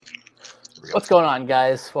What's going on,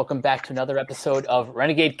 guys? Welcome back to another episode of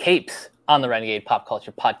Renegade Capes on the Renegade Pop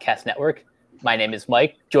Culture Podcast Network. My name is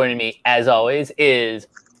Mike. Joining me, as always, is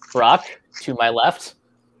Brock, to my left.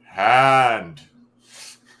 And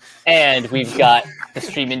we've got the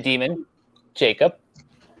streaming demon, Jacob.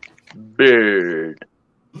 Bird.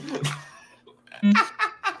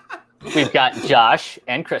 We've got Josh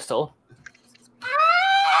and Crystal.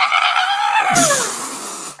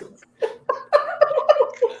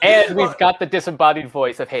 And we've got the disembodied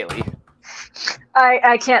voice of Haley.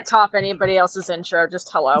 I can't top anybody else's intro.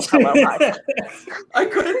 Just hello, hi. I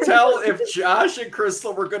couldn't tell if Josh and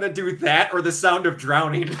Crystal were going to do that or the sound of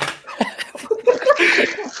drowning.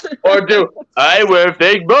 Or do I wear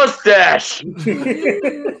fake mustache?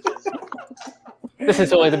 This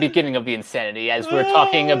is only the beginning of the insanity, as we're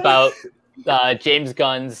talking about James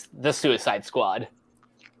Gunn's The Suicide Squad.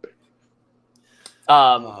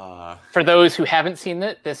 For those who haven't seen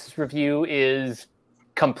it, this review is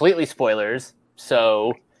completely spoilers,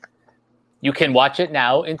 so you can watch it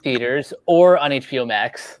now in theaters or on HBO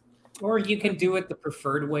Max. Or you can do it the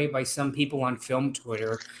preferred way by some people on film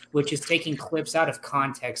Twitter, which is taking clips out of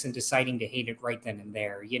context and deciding to hate it right then and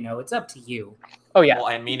there. You know, it's up to you. Oh, yeah. Well,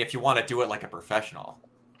 I mean, if you want to do it like a professional.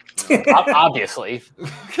 Obviously.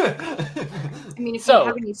 I mean, if you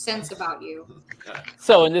have any sense about you.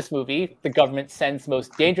 So in this movie, the government sends the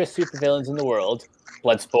most dangerous supervillains in the world,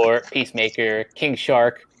 Bloodsport, Peacemaker, King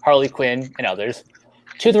Shark, Harley Quinn, and others,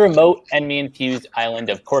 to the remote enemy-infused island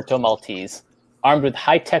of Corto Maltese. Armed with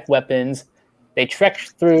high-tech weapons, they trek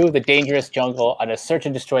through the dangerous jungle on a search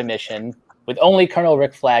and destroy mission with only Colonel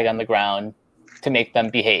Rick Flag on the ground to make them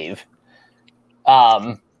behave.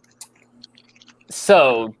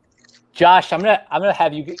 So, Josh, I'm gonna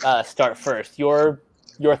have you start first. Your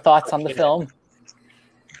thoughts on the film?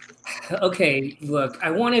 Okay, look, I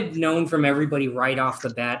want it known from everybody right off the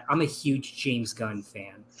bat. I'm a huge James Gunn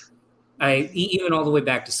fan. Even all the way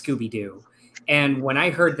back to Scooby-Doo. And when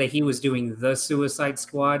I heard that he was doing The Suicide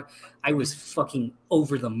Squad, I was fucking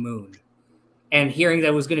over the moon. And hearing that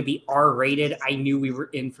it was going to be R-rated, I knew we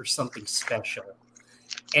were in for something special.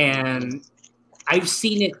 And I've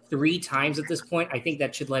seen it 3 times at this point. I think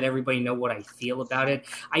that should let everybody know what I feel about it.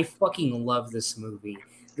 I fucking love this movie.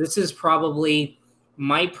 This is probably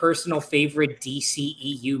my personal favorite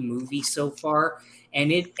DCEU movie so far,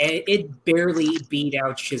 and it barely beat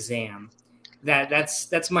out Shazam.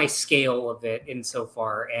 That's my scale of it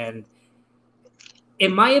insofar. And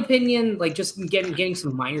in my opinion, like just getting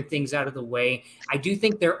some minor things out of the way, I do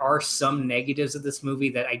think there are some negatives of this movie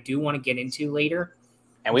that I do want to get into later.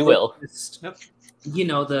 And we will. You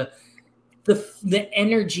know, the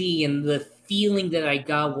energy and the feeling that I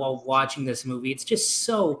got while watching this movie, it's just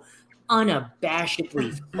so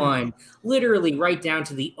unabashedly fun, literally right down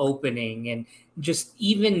to the opening, and just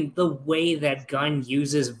even the way that Gunn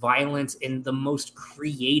uses violence in the most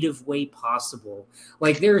creative way possible.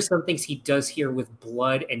 Like, there are some things he does here with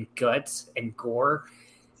blood and guts and gore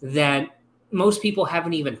that most people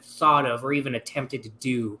haven't even thought of or even attempted to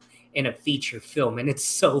do in a feature film, and it's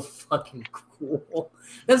so fucking cool.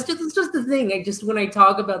 That's just the thing. When I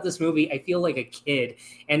talk about this movie, I feel like a kid,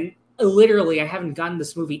 and literally I haven't gotten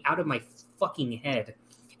this movie out of my fucking head.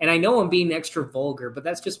 And I know I'm being extra vulgar, but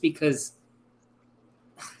that's just because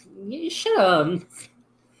shut up.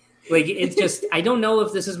 Like, it's just I don't know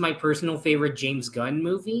if this is my personal favorite James Gunn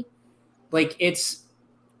movie. Like, it's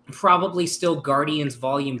probably still Guardians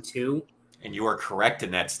Volume 2. And you are correct in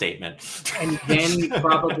that statement. And then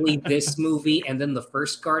probably this movie, and then the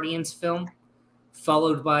first Guardians film,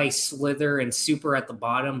 followed by Slither and Super at the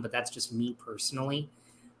bottom, but that's just me personally.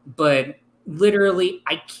 But literally,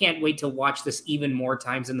 I can't wait to watch this even more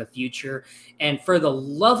times in the future. And for the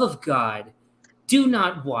love of God, do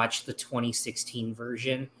not watch the 2016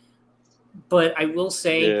 version. But I will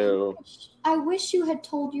say... Ew. I wish you had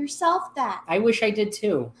told yourself that. I wish I did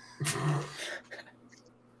too.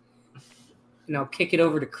 And I'll kick it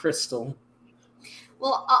over to Crystal.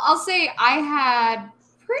 Well, I'll say I had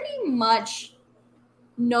pretty much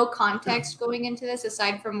no context going into this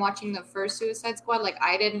aside from watching the first Suicide Squad. Like,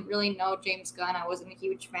 I didn't really know James Gunn. I wasn't a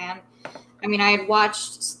huge fan. I mean, I had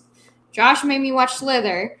watched... Josh made me watch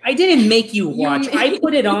Slither. I didn't make you watch. I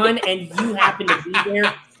put it on and you happened to be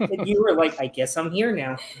there. And you were like, I guess I'm here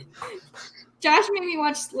now. Josh made me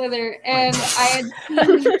watch Slither, and I had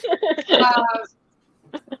seen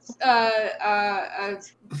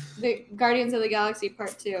the Guardians of the Galaxy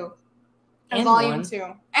Part 2. And Volume 1.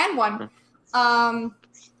 2. And 1.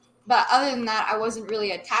 But other than that, I wasn't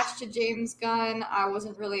really attached to James Gunn. I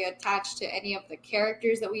wasn't really attached to any of the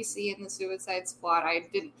characters that we see in the Suicide Squad.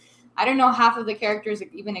 I don't know half of the characters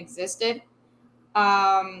that even existed.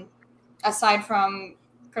 aside from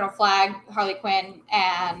Colonel Flag, Harley Quinn,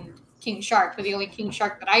 and King Shark. But the only King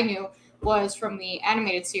Shark that I knew was from the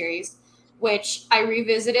animated series, which I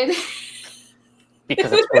revisited.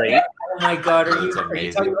 Because it's great. Oh my god, are you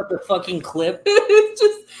amazing. talking about the fucking clip?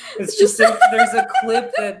 it's just There's a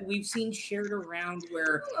clip that we've seen shared around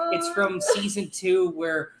where it's from season 2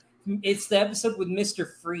 where it's the episode with Mr.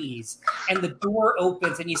 Freeze and the door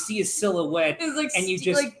opens and you see his silhouette It's like and you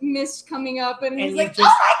just like mist coming up, and he's and like, you just-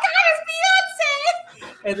 "Oh my God, it's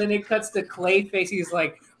Beyonce!" and then it cuts to Clayface. He's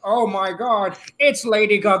like, "Oh my god, it's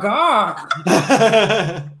Lady Gaga."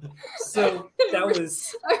 So that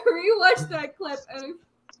was I rewatched that clip and I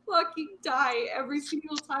fucking die every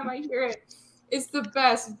single time I hear it. It's the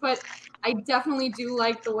best, but I definitely do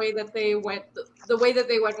like the way that they went. The way that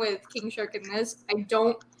they went with King Shark in this. I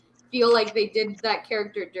don't feel like they did that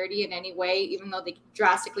character dirty in any way, even though they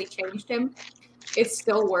drastically changed him. It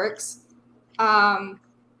still works.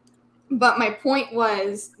 But my point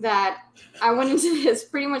was that I went into this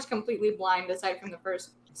pretty much completely blind, aside from the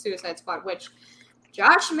first Suicide Squad, which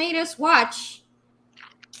Josh made us watch,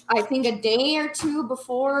 I think, a day or two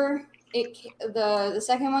before the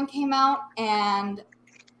second one came out, and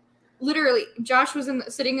literally Josh was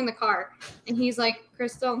sitting in the car, and he's like,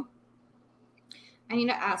 "Crystal, I need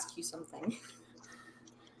to ask you something."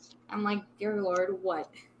 I'm like, "Dear Lord, what?"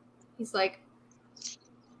 He's like,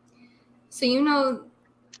 "So you know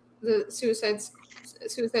the Suicide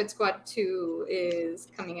Squad 2 is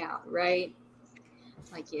coming out, right?"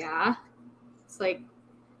 I'm like, "Yeah." It's like,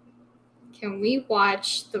 "Can we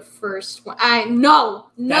watch the first one?" that's how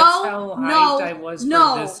hyped I was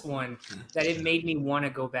no. for this one that it made me want to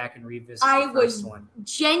go back and revisit I the first was one.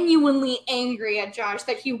 genuinely angry at Josh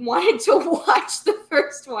that he wanted to watch the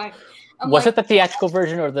first one. Was it the theatrical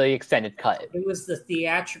version or the extended cut? It was the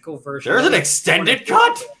theatrical version. There's an extended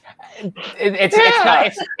cut?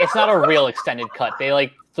 It's not a real extended cut. They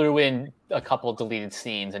like threw in a couple deleted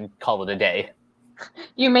scenes and called it a day.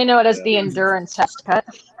 You may know it as the endurance test cut.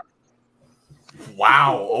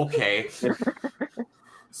 Wow, okay.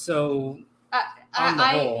 So on the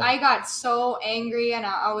whole. I got so angry, and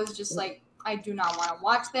I was just like, I do not want to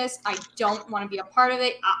watch this. I don't want to be a part of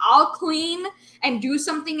it. I'll clean and do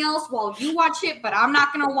something else while you watch it, but I'm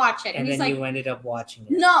not going to watch it. and he's then like, you ended up watching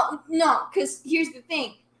it. no, because here's the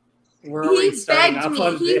thing. We're already He starting begged off me.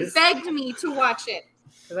 on He this begged me to watch it.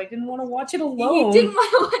 because I didn't want to watch it alone. He didn't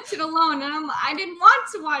want to watch it alone, and I didn't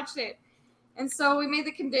want to watch it. And so we made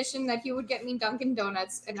the condition that he would get me Dunkin'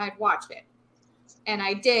 Donuts, and I'd watch it. And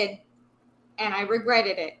I did, and I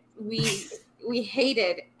regretted it. We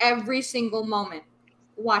hated every single moment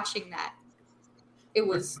watching that. It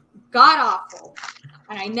was god awful,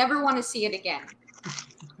 and I never want to see it again.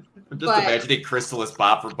 I'm just imagining Crystal as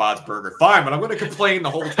Bob from Bob's Burger. Fine, but I'm going to complain the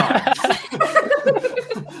whole time.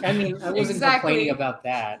 I mean, I wasn't Exactly. complaining about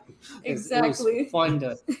that. 'Cause Exactly. It was fun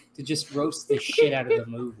to just roast the shit out of the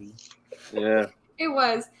movie. Yeah. It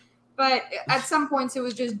was, but at some points it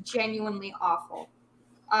was just genuinely awful.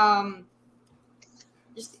 I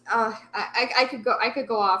could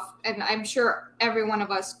go off, and I'm sure every one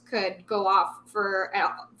of us could go off for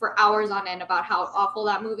hours on end about how awful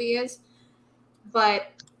that movie is. But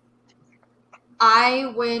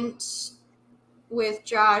I went with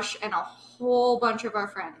Josh and a whole bunch of our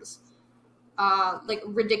friends, like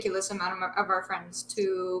ridiculous amount of our friends,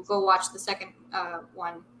 to go watch the second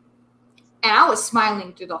one. And I was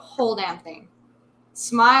smiling through the whole damn thing.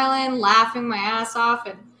 Smiling, laughing my ass off,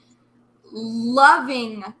 and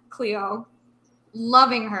loving Cleo.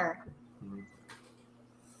 Loving her.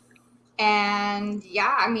 And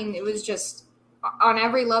yeah, I mean, it was just on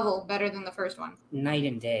every level better than the first one. Night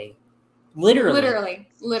and day. Literally.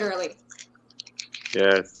 Literally.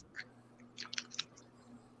 Yes.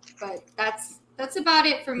 But that's about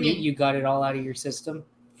it for me. You got it all out of your system?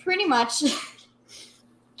 Pretty much.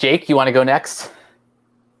 Jake, you want to go next?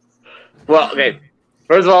 Well, okay.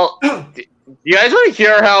 First of all, do you guys want to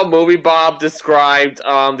hear how Movie Bob described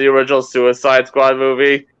the original Suicide Squad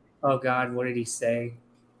movie? Oh God, what did he say?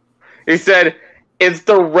 He said, "It's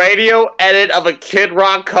the radio edit of a Kid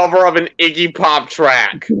Rock cover of an Iggy Pop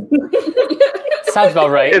track." Sounds about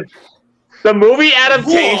right. The movie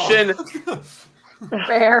adaptation.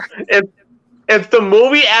 Fair. It's the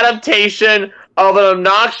movie adaptation of an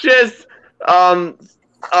obnoxious,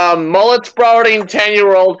 mullet sprouting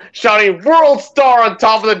 10-year-old shouting "World Star" on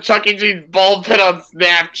top of the Chuck E. Cheese ball pit on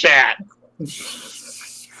Snapchat.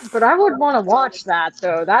 But I would want to watch that,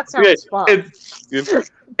 though. That sounds fun.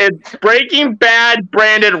 It's Breaking Bad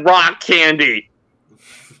branded rock candy.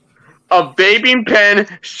 A vaping pen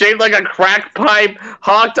shaped like a crack pipe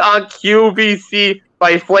hawked on QVC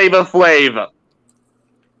by Flava Flav.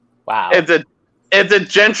 Wow. It's a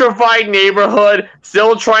gentrified neighborhood,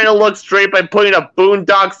 still trying to look straight by putting a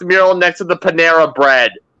Boondocks mural next to the Panera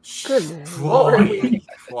Bread. Why?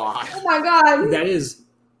 Oh my god. That is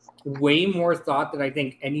way more thought than I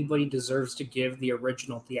think anybody deserves to give the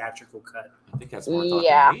original theatrical cut. I think that's more thought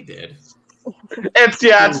Yeah. than we did.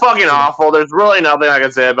 It's fucking awful. There's really nothing I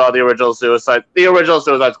can say about the original Suicide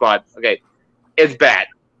Squad. Okay, it's bad.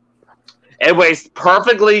 It wastes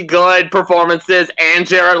perfectly good performances and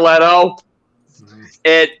Jared Leto.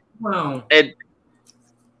 Wow. It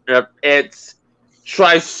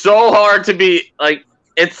tries so hard to be like.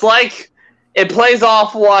 It's like it plays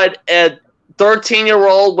off what a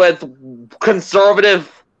 13-year-old with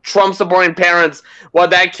conservative Trump-supporting parents, what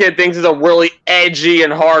that kid thinks is a really edgy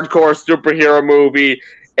and hardcore superhero movie.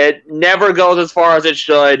 It never goes as far as it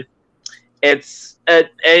should. It's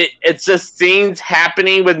just scenes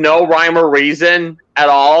happening with no rhyme or reason at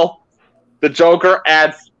all. The Joker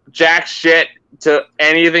adds jack shit to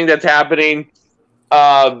anything that's happening.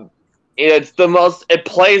 It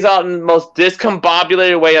plays out in the most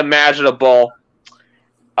discombobulated way imaginable.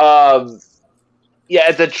 Yeah,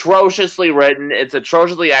 it's atrociously written. It's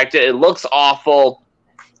atrociously acted. It looks awful.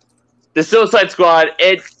 The Suicide Squad,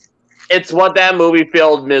 it's what that movie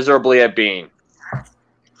failed miserably at being.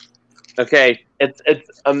 Okay, it's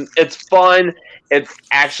fun. It's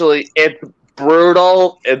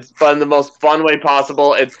brutal. It's fun the most fun way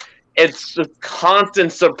possible. It's just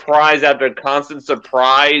constant surprise after constant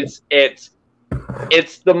surprise. It's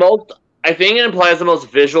the most. I think it implies the most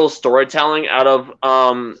visual storytelling out of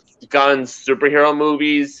Gunn's superhero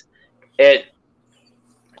movies. It's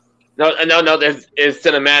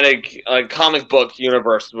cinematic comic book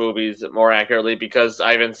universe movies more accurately because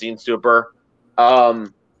I haven't seen Super.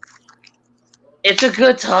 It's a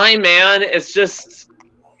good time, man. It's just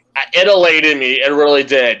it elated me. It really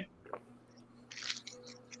did.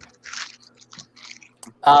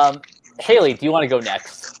 Haley, do you want to go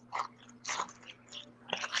next?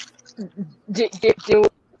 Do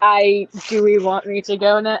we want me to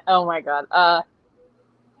go next? Oh my god. I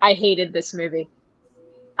hated this movie.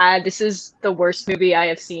 This is the worst movie I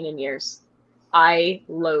have seen in years. I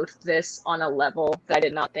loathed this on a level that I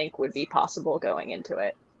did not think would be possible going into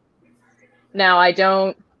it. Now, I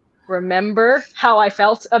don't remember how I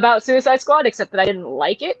felt about Suicide Squad, except that I didn't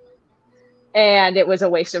like it, and it was a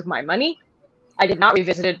waste of my money. I did not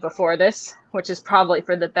revisit it before this, which is probably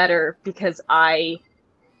for the better, because I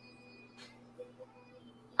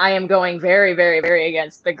am going very, very, very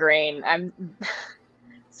against the grain. I'm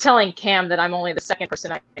telling Cam that I'm only the second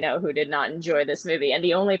person I know who did not enjoy this movie, and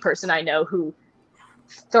the only person I know who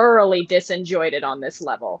thoroughly disenjoyed it on this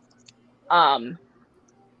level.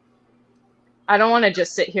 I don't want to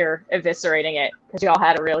just sit here eviscerating it, because y'all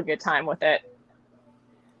had a real good time with it.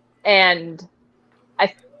 And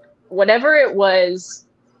whatever it was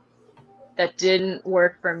that didn't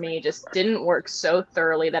work for me just didn't work so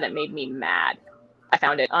thoroughly that it made me mad. I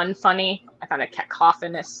found it unfunny. I found it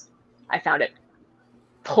cacophonous. I found it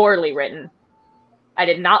poorly written. I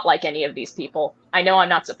did not like any of these people. I know I'm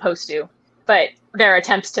not supposed to, but their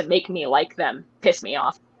attempts to make me like them piss me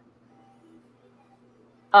off.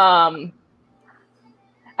 I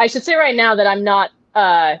should say right now that I'm not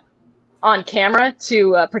on camera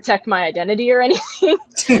to protect my identity or anything.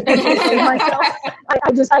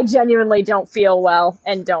 I genuinely don't feel well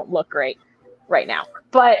and don't look great right now.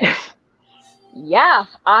 But yeah,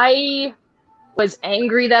 I was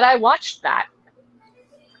angry that I watched that.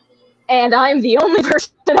 And I'm the only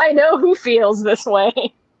person I know who feels this way.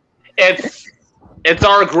 It's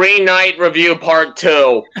our Green Knight review part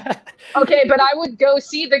 2. Okay, but I would go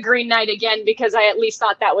see the Green Knight again because I at least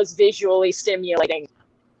thought that was visually stimulating.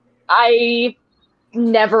 I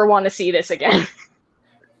never want to see this again.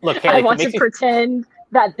 Look, Haley, I want to pretend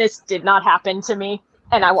that this did not happen to me,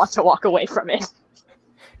 and I want to walk away from it.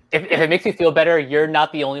 If it makes you feel better, you're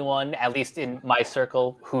not the only one, at least in my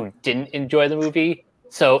circle, who didn't enjoy the movie.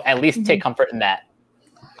 So at least take comfort in that.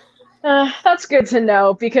 That's good to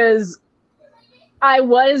know, because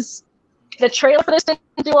the trailer for this didn't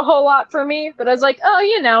do a whole lot for me, but I was like, oh,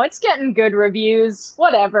 it's getting good reviews,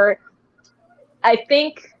 whatever. I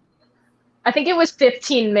think it was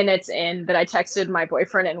 15 minutes in that I texted my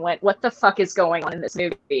boyfriend and went, what the fuck is going on in this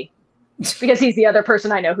movie? Because he's the other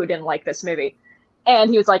person I know who didn't like this movie.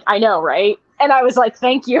 And he was like, I know, right? And I was like,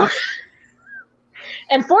 thank you.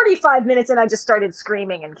 And 45 minutes in, I just started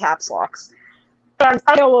screaming in caps locks. But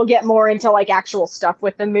I know we'll get more into actual stuff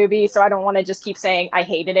with the movie, so I don't want to just keep saying I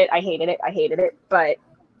hated it. But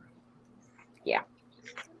yeah.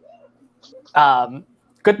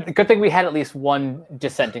 Good thing we had at least one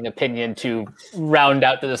dissenting opinion to round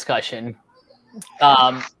out the discussion.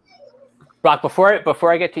 Brock,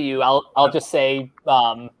 before I get to you, I'll just say,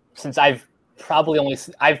 since I've probably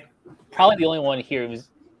the only one here who's,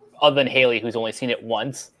 other than Haley, who's only seen it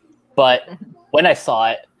once, but when I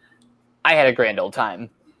saw it, I had a grand old time.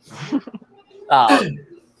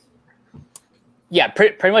 Yeah,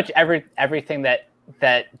 pretty much everything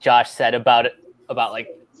that Josh said about like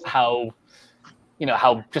how,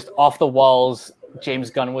 how just off the walls James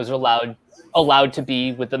Gunn was allowed to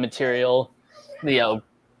be with the material,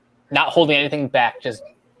 not holding anything back, just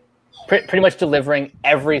pretty much delivering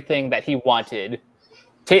everything that he wanted,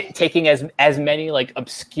 taking as many like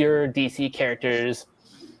obscure DC characters,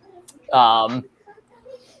 and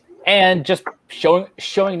just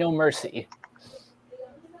showing no mercy.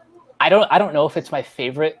 I don't know if it's my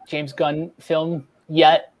favorite James Gunn film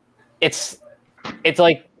yet.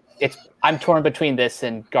 I'm torn between this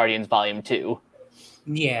and Guardians Volume 2.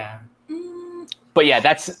 Yeah. But yeah,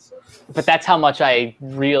 that's how much I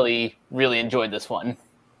really, really enjoyed this one.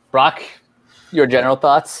 Brock, your general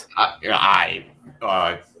thoughts? I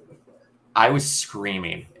was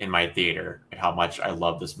screaming in my theater at how much I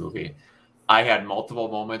love this movie. I had multiple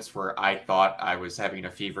moments where I thought I was having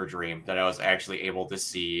a fever dream, that I was actually able to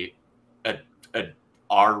see a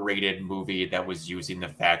R-rated movie that was using the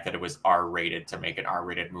fact that it was R-rated to make an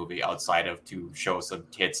R-rated movie, outside of to show some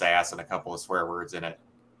kid's ass and a couple of swear words in it.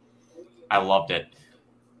 I loved it.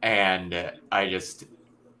 And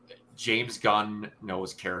James Gunn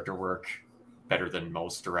knows character work better than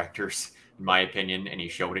most directors, in my opinion, and he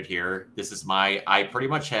showed it here. I pretty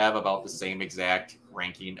much have about the same exact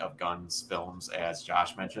ranking of Gunn's films as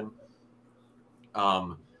Josh mentioned.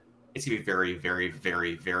 It's going to be very, very,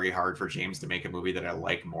 very, very hard for James to make a movie that I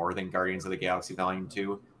like more than Guardians of the Galaxy Volume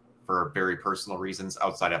 2 for very personal reasons,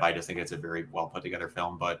 outside of I just think it's a very well put together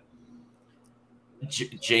film. But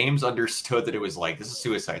James understood that it was like, this is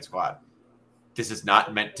Suicide Squad. This is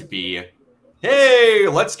not meant to be, hey,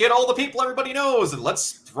 let's get all the people everybody knows and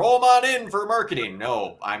let's throw them on in for marketing.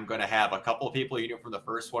 No, I'm going to have a couple of people you knew from the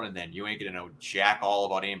first one, and then you ain't going to know jack all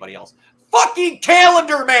about anybody else. Fucking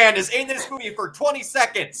Calendar Man is in this movie for 20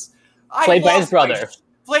 seconds. Played by his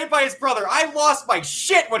brother. I lost my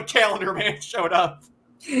shit when Calendar Man showed up.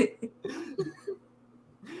 And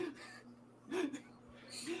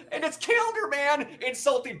it's Calendar Man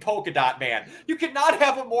insulting Polka Dot Man. You cannot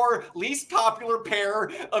have a more least popular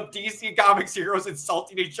pair of DC Comics heroes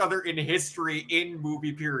insulting each other in history, in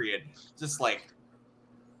movie period. Just like,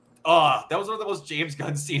 that was one of the most James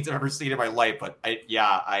Gunn scenes I've ever seen in my life. But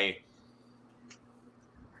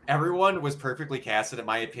everyone was perfectly casted, in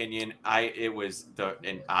my opinion. I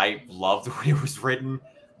loved the way it was written.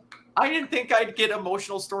 I didn't think I'd get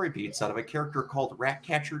emotional story beats out of a character called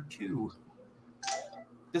Ratcatcher 2.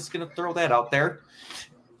 Just gonna throw that out there.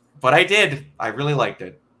 But I did. I really liked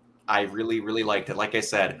it. I really, really liked it. Like I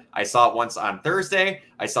said, I saw it once on Thursday.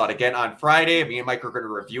 I saw it again on Friday. Me and Mike were going to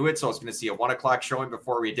review it, so I was going to see a 1 o'clock showing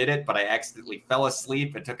before we did it, but I accidentally fell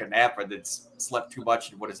asleep and took a nap and then slept too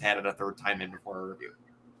much and would have had it a third time in before a review.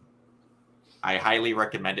 I highly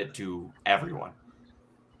recommend it to everyone.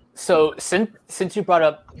 So since you brought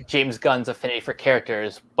up James Gunn's affinity for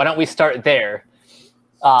characters, why don't we start there?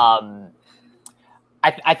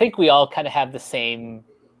 I think we all kind of have the same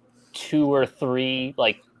 2 or 3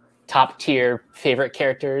 like top tier favorite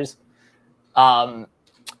characters. The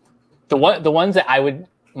ones that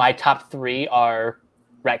my top 3 are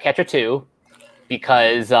Ratcatcher 2,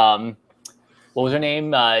 because what was her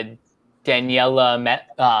name? Daniela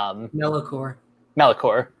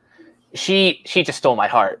Melchior. She just stole my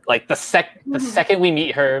heart. Like the second we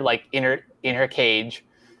meet her, like in her cage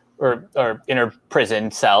or in her prison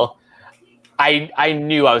cell, I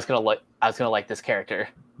knew I was gonna like this character.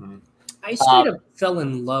 I straight up fell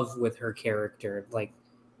in love with her character. Like,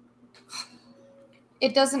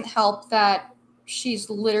 it doesn't help that she's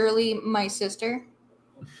literally my sister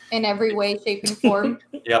in every way, shape, and form.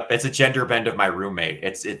 Yep, it's a gender bend of my roommate.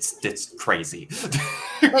 It's crazy.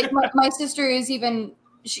 Like my sister is even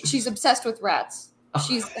she's obsessed with rats.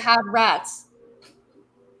 She's had rats.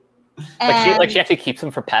 Like she actually keeps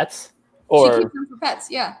them for pets, or she keeps them for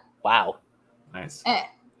pets. Yeah. Wow. Nice.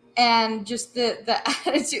 And just the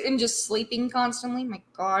attitude and just sleeping constantly. My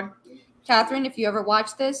God, Catherine, if you ever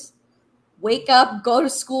watch this, wake up, go to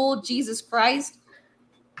school. Jesus Christ.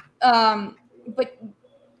 But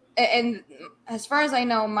as far as I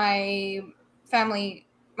know, my family,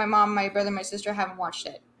 my mom, my brother, my sister haven't watched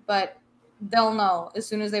it, but they'll know as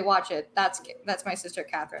soon as they watch it. That's my sister,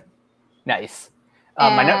 Catherine. Nice.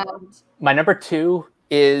 My number 2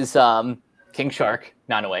 is King Shark,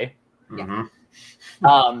 Nanaue.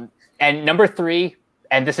 Mm-hmm. And number 3,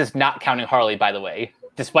 and this is not counting Harley, by the way,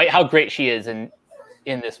 despite how great she is in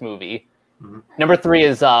this movie, Number 3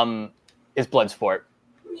 is Bloodsport.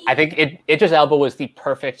 I think Idris Elba was the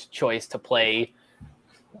perfect choice to play,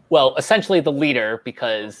 well, essentially the leader,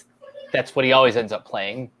 because that's what he always ends up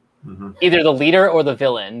playing. Either the leader or the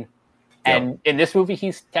villain. And in this movie,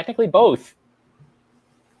 he's technically both.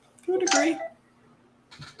 I would agree.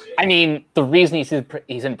 I mean, the reason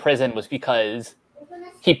he's in prison was because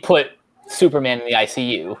he put Superman in the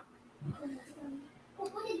ICU.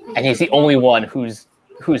 And he's the only one who's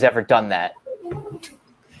ever done that.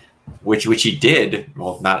 Which he did.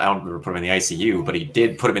 Well, I don't remember put him in the ICU, but he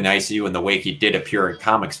did put him in the ICU in the way he did appear in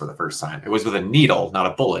comics for the first time. It was with a needle, not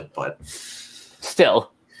a bullet, but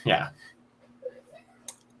still. Yeah.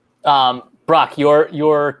 Brock,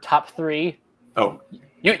 your top 3. Oh,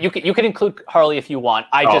 you can include Harley if you want.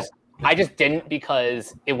 I just didn't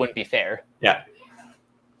because it wouldn't be fair. Yeah.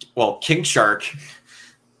 Well, King Shark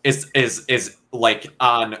is like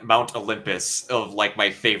on Mount Olympus of like my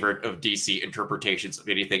favorite of DC interpretations of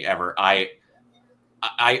anything ever.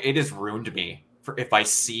 It has ruined me for if I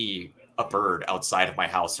see a bird outside of my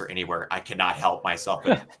house or anywhere, I cannot help myself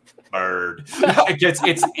with bird.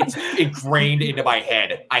 It's ingrained into my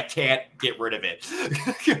head. I can't get rid of it.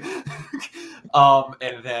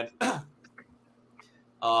 And then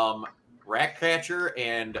Ratcatcher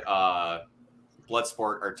and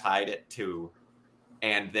Bloodsport are tied at 2.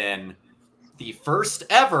 And then the first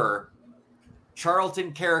ever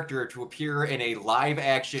Charlton character to appear in a live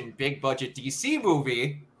action big budget DC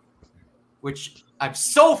movie, which I'm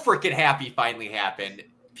so freaking happy finally happened,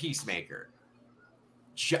 Peacemaker.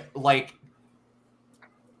 Like,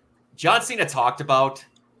 John Cena talked about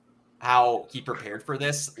how he prepared for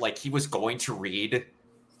this. Like, he was going to read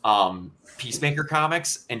Peacemaker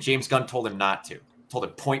comics, and James Gunn told him not to. Told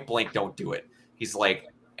him point blank, don't do it. He's like,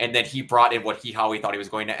 and then he brought in how he thought he was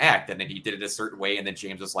going to act, and then he did it a certain way, and then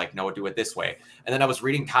James was like, no, do it this way. And then I was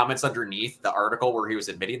reading comments underneath the article where he was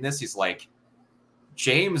admitting this. He's like,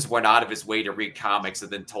 James went out of his way to read comics and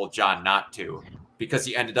then told John not to, because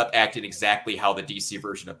he ended up acting exactly how the DC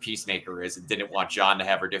version of Peacemaker is and didn't want John to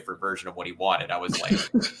have a different version of what he wanted. I was like,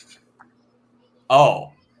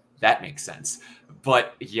 oh, that makes sense.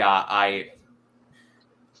 But yeah, I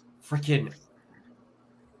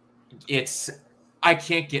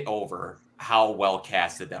can't get over how well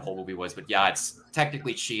casted that whole movie was. But yeah, it's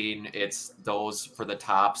technically cheating. It's those for the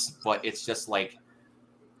tops, but it's just like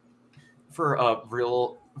for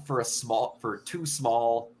two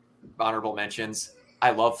small honorable mentions.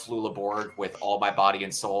 I love Flula Borg with all my body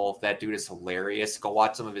and soul. That dude is hilarious. Go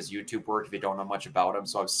watch some of his YouTube work if you don't know much about him.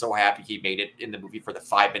 So I'm so happy he made it in the movie for the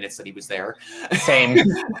 5 minutes that he was there. Same.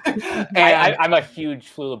 And I'm a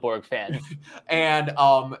huge Flula Borg fan. And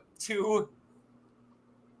 2,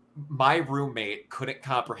 my roommate couldn't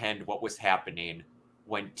comprehend what was happening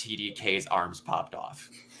when TDK's arms popped off.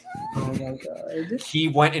 Oh my god. He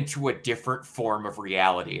went into a different form of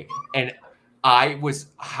reality. And I was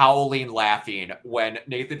howling laughing when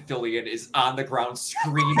Nathan Fillion is on the ground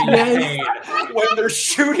screaming in pain when they're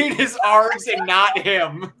shooting his arms and not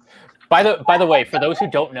him. By the way, for those who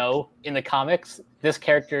don't know, in the comics, this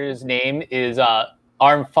character's name is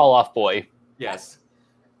Arm Fall Off Boy. Yes.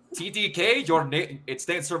 TDK, your name, it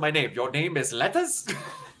stands for my name. Your name is Letters?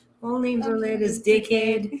 All names are letters,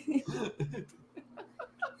 dickhead.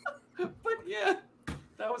 But yeah,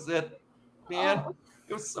 that was it. Man,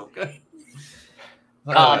 it was so good.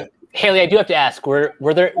 Haley, I do have to ask: were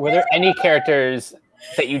there any characters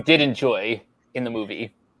that you did enjoy in the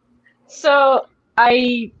movie? So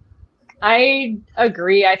I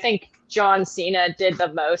agree. I think John Cena did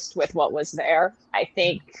the most with what was there. I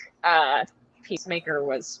think Peacemaker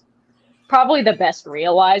was probably the best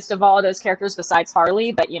realized of all of those characters besides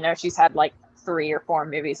Harley. But she's had like 3 or 4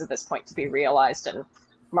 movies at this point to be realized, and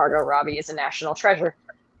Margot Robbie is a national treasure.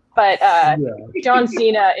 But John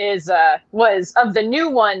Cena was of the new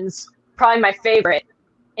ones probably my favorite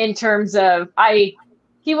in terms of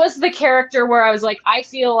he was the character where I was like, I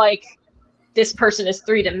feel like this person is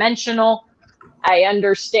 3-dimensional. I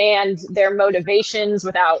understand their motivations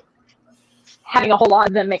without having a whole lot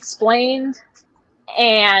of them explained.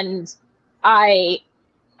 And I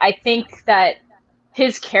think that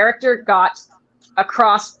his character got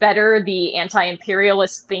across better the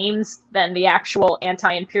anti-imperialist themes than the actual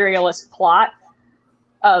anti-imperialist plot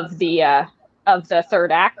of the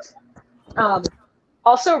third act.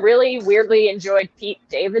 Also really weirdly enjoyed Pete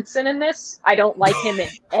Davidson in this. I don't like him in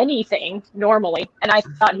anything normally, and I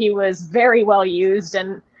thought he was very well used,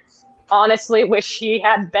 and honestly wish he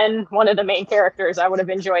had been one of the main characters. I would have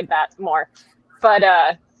enjoyed that more. But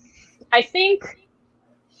I think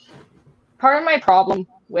part of my problem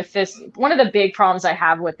with this, one of the big problems I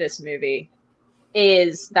have with this movie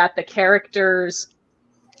is that the characters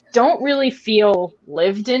don't really feel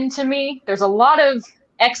lived in to me. There's a lot of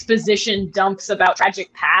exposition dumps about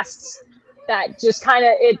tragic pasts that just kind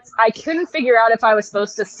of I couldn't figure out if I was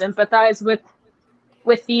supposed to sympathize with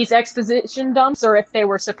these exposition dumps or if they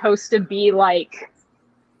were supposed to be like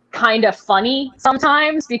kind of funny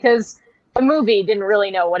sometimes, because the movie didn't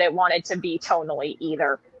really know what it wanted to be tonally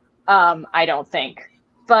either. I don't think.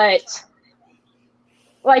 But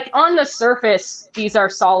like on the surface, these are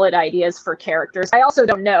solid ideas for characters. I also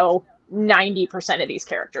don't know 90% of these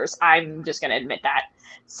characters. I'm just going to admit that.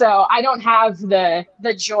 So I don't have the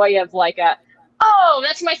joy of like oh,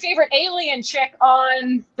 that's my favorite alien chick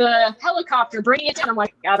on the helicopter bringing it down. I'm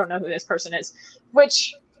like, I don't know who this person is,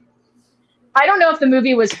 which I don't know if the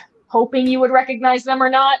movie was hoping you would recognize them or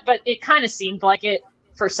not, but it kind of seemed like it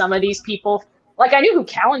for some of these people. Like, I knew who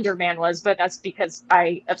Calendar Man was, but that's because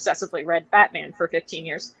I obsessively read Batman for 15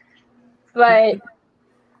 years. But,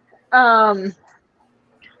 yeah,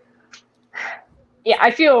 I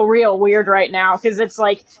feel real weird right now because it's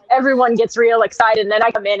like everyone gets real excited, and then I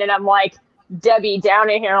come in and I'm like Debbie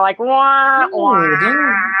Downey here, like, wah, wah.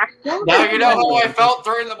 Now you know how I felt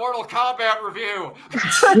during the Mortal Kombat review.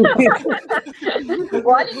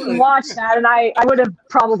 Well, I didn't watch that, and I would have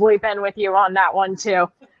probably been with you on that one too.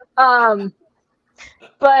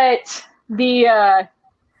 But the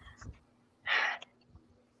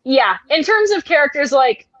yeah, in terms of characters,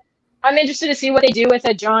 like, I'm interested to see what they do with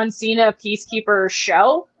a John Cena Peacekeeper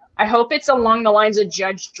show. I hope it's along the lines of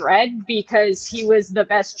Judge Dredd, because he was the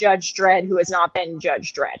best Judge Dredd who has not been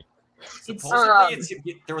Judge Dredd.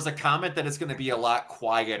 Supposedly, there was a comment that it's going to be a lot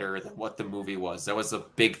quieter than what the movie was. That was a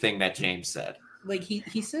big thing that James said. Like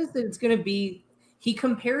he says that it's going to be. He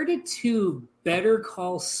compared it to Better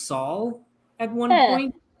Call Saul at one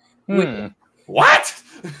point. What?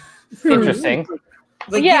 Interesting.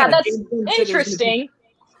 Like, yeah, that's interesting.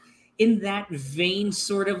 In that vein,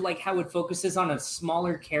 sort of like how it focuses on a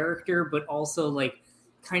smaller character, but also like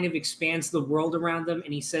kind of expands the world around them.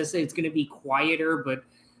 And he says that it's going to be quieter, but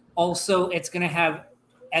also it's going to have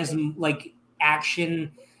as like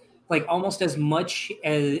action, like almost as much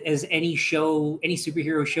as any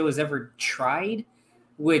superhero show has ever tried.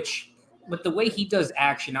 Which, with the way he does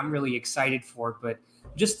action, I'm really excited for. But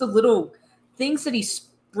just the little things that he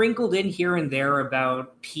sprinkled in here and there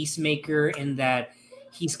about Peacemaker, and that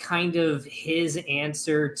he's kind of his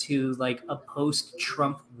answer to like a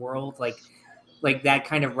post-Trump world, like that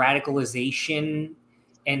kind of radicalization,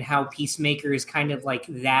 and how Peacemaker is kind of like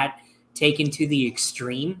that taken to the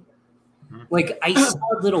extreme. Like, I saw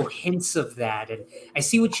little hints of that, and I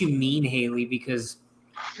see what you mean, Haley, because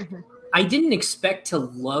I didn't expect to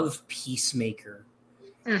love Peacemaker.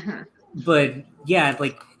 But yeah,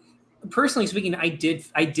 like, personally speaking, I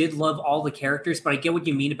did love all the characters, but I get what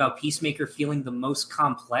you mean about Peacemaker feeling the most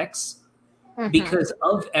complex. Because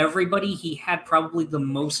of everybody, he had probably the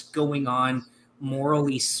most going on,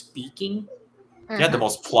 morally speaking. He had the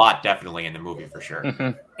most plot, definitely, in the movie, for sure.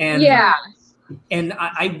 And yeah, and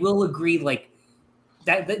I will agree, like,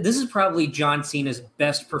 that this is probably John Cena's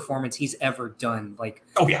best performance he's ever done. Like,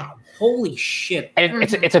 oh yeah, holy shit! And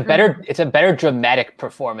it's a better dramatic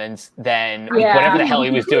performance than whatever the hell he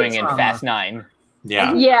was doing in Fast 9.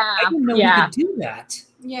 Yeah, I didn't know he could do that.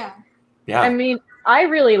 Yeah. I mean, I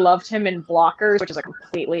really loved him in Blockers, which is a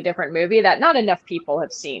completely different movie that not enough people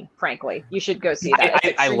have seen, frankly. You should go see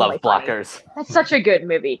that. I love Blockers. That's such a good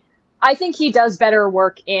movie. I think he does better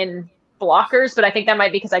work in Blockers, but I think that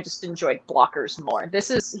might be because I just enjoyed Blockers more.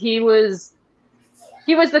 He was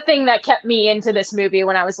the thing that kept me into this movie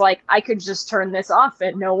when I was like, I could just turn this off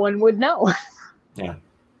and no one would know. Yeah.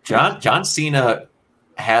 John Cena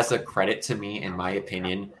has a credit to me, in my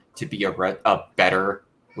opinion, to be a better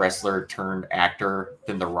wrestler turned actor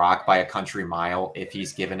than The Rock by a country mile if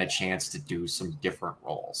he's given a chance to do some different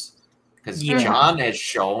roles. Because John has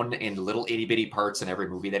shown in little itty bitty parts in every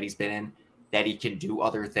movie that he's been in that he can do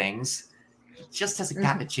other things. He just hasn't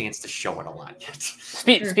gotten a chance to show it a lot yet.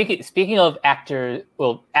 Speaking of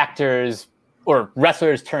actors or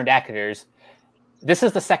wrestlers turned actors, this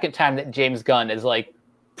is the second time that James Gunn has like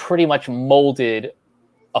pretty much molded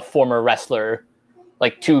a former wrestler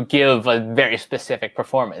like to give a very specific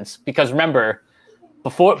performance. Because remember,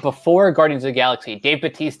 before Guardians of the Galaxy, Dave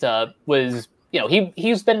Bautista was,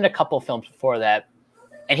 he's been in a couple of films before that,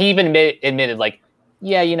 and he even admitted like,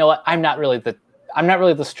 yeah, you know what, I'm not really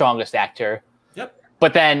the strongest actor. Yep.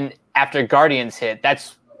 But then after Guardians hit,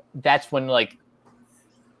 that's when like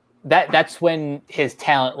that's when his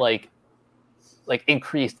talent like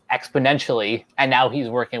increased exponentially, and now he's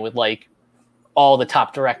working with like all the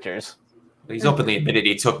top directors. He's openly admitted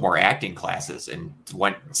he took more acting classes and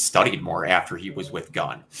studied more after he was with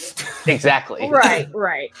Gunn. Exactly.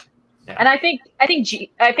 Right. Yeah. And I think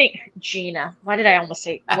Gina. Why did I almost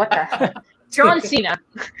say what the John Cena?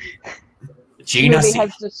 Gina movie Cena.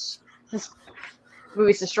 has this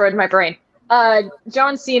movie's destroyed my brain.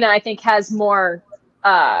 John Cena, I think, has more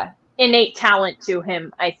innate talent to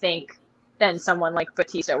him, I think, than someone like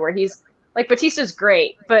Batista, where he's like Batista's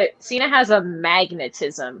great, but Cena has a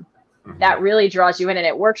magnetism that really draws you in, and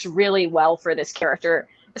it works really well for this character,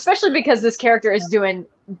 especially because this character is doing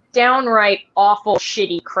downright awful,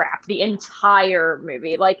 shitty crap the entire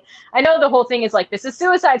movie. Like, I know the whole thing is like, this is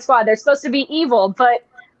Suicide Squad, they're supposed to be evil, but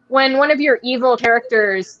when one of your evil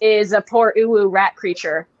characters is a poor uwu rat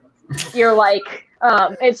creature, you're like,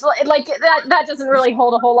 it's like that doesn't really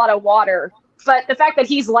hold a whole lot of water. But the fact that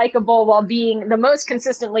he's likable while being the most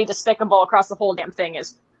consistently despicable across the whole damn thing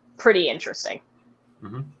is pretty interesting.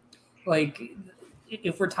 Like,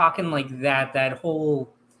 if we're talking like that whole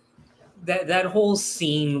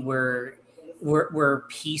scene where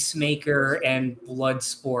Peacemaker and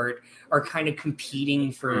Bloodsport are kind of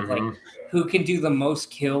competing for like who can do the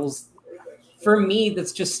most kills. For me,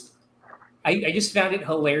 that's just I just found it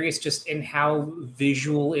hilarious just in how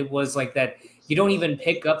visual it was, like that you don't even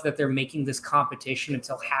pick up that they're making this competition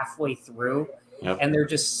until halfway through. Yep. And they're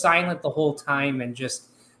just silent the whole time, and just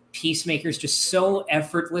Peacemaker's just so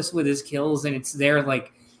effortless with his kills, and it's there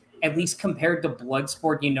like, at least compared to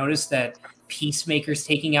Bloodsport, you notice that Peacemaker's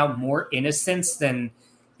taking out more innocents than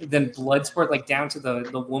Bloodsport, like down to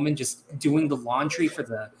the woman just doing the laundry for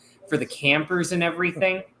the campers and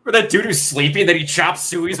everything. For that dude who's sleeping, that he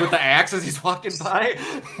chops sueys with the axe as he's walking by.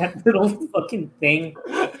 That little fucking thing.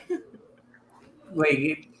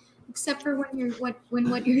 Like, Except for when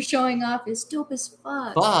what you're showing off is dope as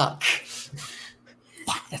fuck. Fuck.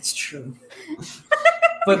 that's true.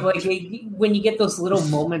 But like when you get those little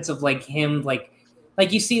moments of like him, like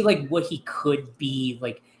you see like what he could be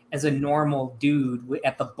like as a normal dude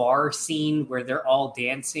at the bar scene where they're all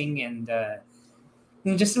dancing, and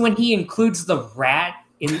just when he includes the rat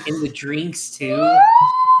in the drinks too.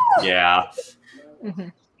 Yeah.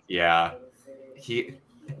 Yeah.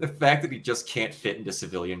 The fact that he just can't fit into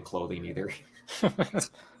civilian clothing either.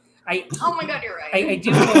 Oh my god, you're right. I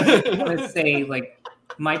do want to say, like,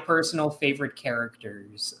 my personal favorite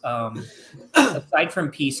characters, aside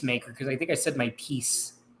from Peacemaker, because I think I said my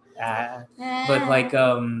piece, but like,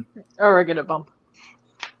 we're gonna bump.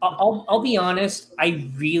 I'll be honest, I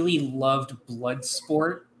really loved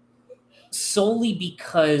Bloodsport solely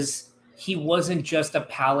because he wasn't just a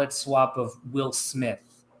palette swap of Will Smith.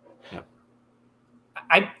 Yep.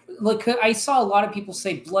 I saw a lot of people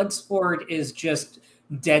say Bloodsport is just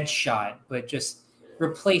Deadshot, but just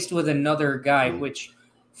replaced with another guy, which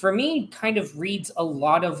for me kind of reads a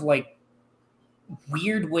lot of like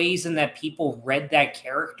weird ways in that people read that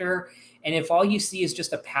character. And if all you see is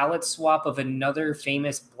just a palette swap of another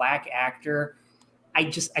famous black actor,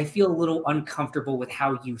 I feel a little uncomfortable with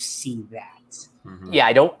how you see that. Yeah,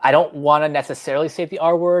 I don't want to necessarily say the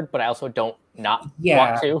R word, but I also don't not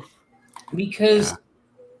want to. Because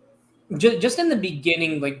just in the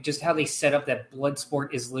beginning, like just how they set up that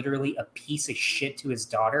Bloodsport is literally a piece of shit to his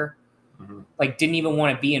daughter, like didn't even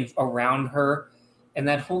want to be around her, and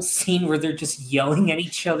that whole scene where they're just yelling at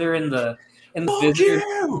each other in the visitor.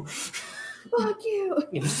 Fuck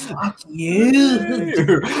you! Fuck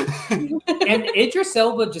you! And Idris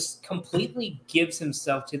Elba just completely gives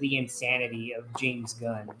himself to the insanity of James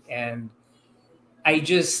Gunn, and I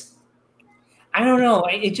don't know.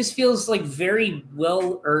 It just feels like very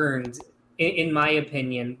well earned, in my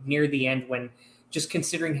opinion, near the end, when just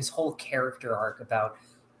considering his whole character arc about,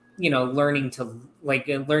 learning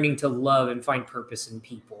to love and find purpose in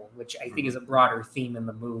people, which I think is a broader theme in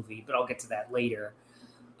the movie, but I'll get to that later.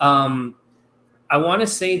 I want to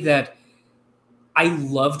say that I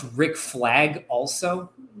loved Rick Flag also,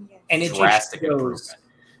 and it just shows.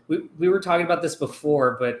 We were talking about this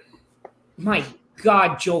before, but my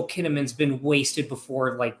God, Joel Kinnaman's been wasted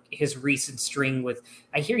before, like his recent string with.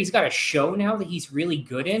 I hear he's got a show now that he's really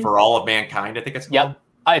good in. For All of Mankind, I think it's called.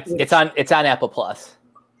 Yep, it's on Apple Plus.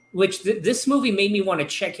 Which this movie made me want to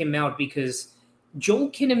check him out, because Joel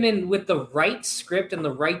Kinnaman, with the right script and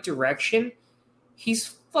the right direction,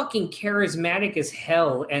 he's fucking charismatic as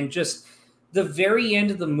hell. And just the very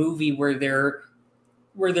end of the movie where they're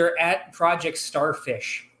at Project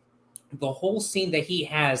Starfish, the whole scene that he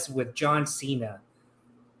has with John Cena,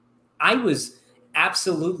 I was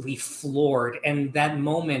absolutely floored. And that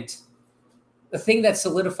moment, the thing that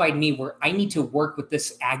solidified me where I need to work with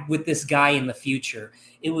this guy in the future.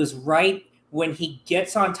 It was right when he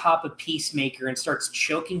gets on top of Peacemaker and starts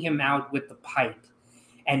choking him out with the pipe,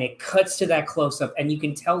 and it cuts to that close-up, and you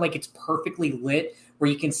can tell like it's perfectly lit, where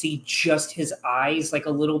you can see just his eyes like a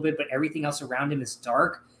little bit, but everything else around him is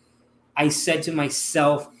dark. I said to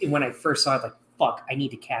myself when I first saw it, like, fuck, I need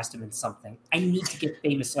to cast him in something. I need to get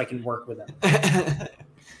famous so I can work with him.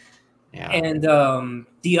 Yeah. And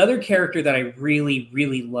the other character that I really,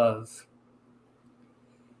 really love,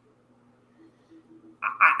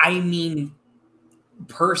 I mean,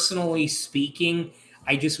 personally speaking,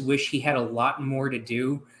 I just wish he had a lot more to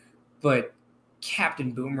do, but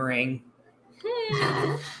Captain Boomerang.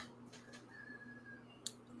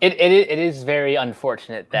 It is very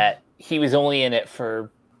unfortunate that he was only in it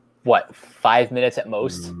for, what, 5 minutes at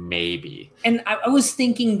most? Maybe. And I was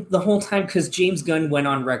thinking the whole time, because James Gunn went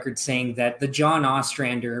on record saying that the John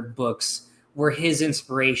Ostrander books were his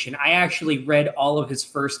inspiration. I actually read all of his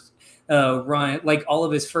first run, like all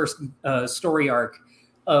of his first story arc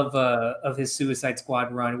of his Suicide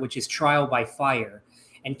Squad run, which is Trial by Fire.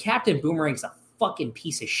 And Captain Boomerang's a fucking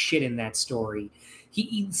piece of shit in that story.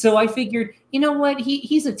 So I figured, you know what?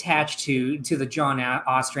 He's attached to the John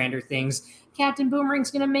Ostrander things. Captain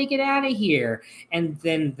Boomerang's gonna make it out of here, and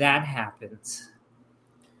then that happens.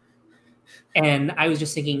 And I was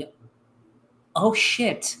just thinking, oh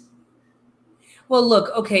shit. Well, look,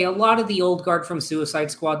 okay, a lot of the old guard from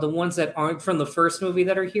Suicide Squad, the ones that aren't from the first movie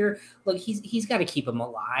that are here, look, he's got to keep them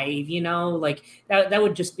alive, you know? Like, that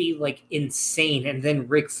would just be, like, insane. And then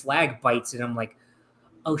Rick Flag bites it. I'm like,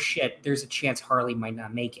 oh, shit, there's a chance Harley might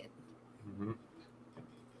not make it. Mm-hmm.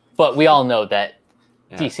 But we all know that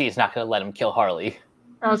DC is not going to let him kill Harley.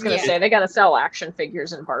 I was going to say, they got to sell action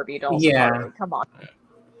figures and Barbie dolls. Yeah. Harley. Come on.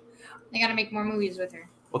 They got to make more movies with her.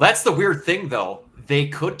 Well, that's the weird thing, though. They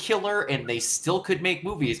could kill her, and they still could make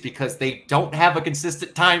movies because they don't have a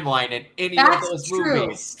consistent timeline in any of those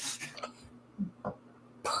movies.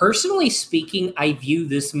 Personally speaking, I view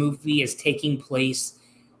this movie as taking place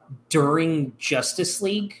during Justice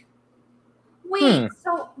League. Wait,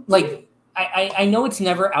 so Like, I know it's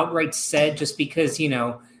never outright said, just because, you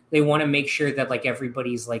know, they want to make sure that, like,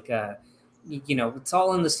 everybody's like, you know, it's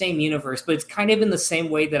all in the same universe, but it's kind of in the same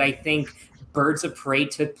way that I think Birds of Prey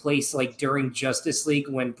took place like during Justice League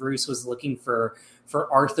when Bruce was looking for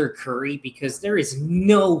Arthur Curry, because there is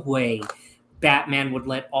no way Batman would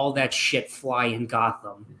let all that shit fly in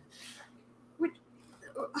Gotham.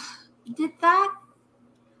 did that?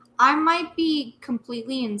 I might be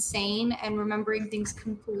completely insane and remembering things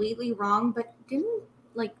completely wrong, but didn't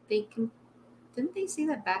they say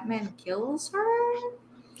that Batman kills her?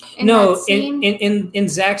 No, in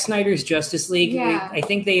Zack Snyder's Justice League, Yeah. I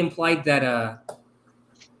think they implied that.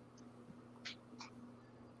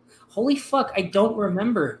 Holy fuck, I don't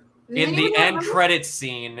remember. Does In the anyone end remember? credits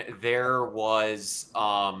scene, there was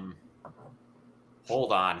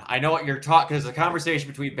hold on. I know what you're talking. There's a conversation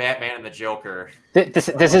between Batman and the Joker. This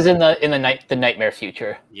is in the nightmare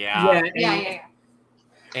future. Yeah. Yeah.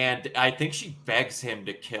 And I think she begs him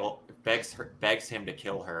to kill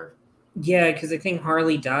her. Yeah, because I think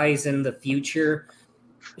Harley dies in the future,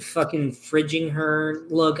 fucking fridging her.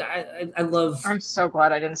 Look, I love. I'm so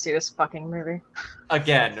glad I didn't see this fucking movie.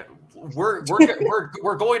 Again, we're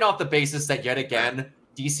going off the basis that yet again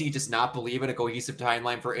DC does not believe in a cohesive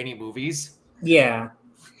timeline for any movies. Yeah,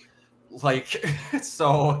 Like,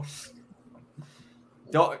 so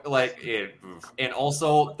don't like it. And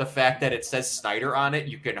also the fact that it says Snyder on it,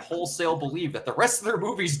 you can wholesale believe that the rest of their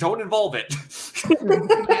movies don't involve it.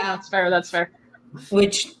 Yeah, that's fair. That's fair.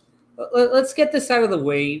 which let's get this out of the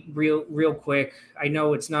way real quick. I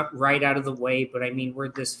know it's not right out of the way, but I mean, we're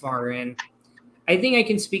this far in. I think I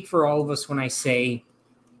can speak for all of us when I say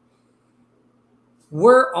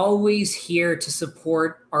we're always here to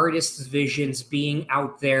support artists' visions being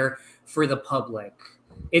out there for the public.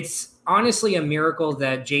 It's honestly a miracle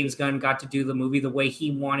that James Gunn got to do the movie the way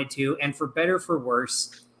he wanted to, and for better for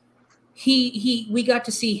worse, we got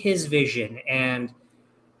to see his vision. And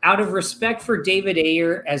out of respect for David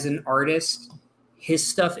Ayer as an artist, his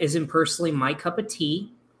stuff isn't personally my cup of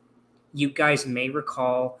tea. You guys may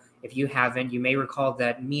recall, if you haven't, you may recall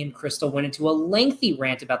that me and Crystal went into a lengthy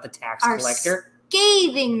rant about the Tax Our Collector.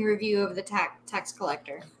 Scathing review of the tax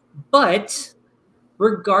collector. But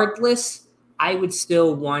regardless, I would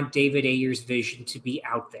still want David Ayer's vision to be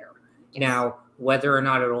out there. Now, whether or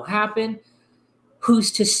not it'll happen,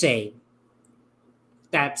 who's to say?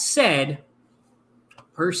 That said,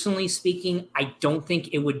 personally speaking, I don't think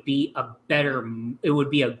it would be a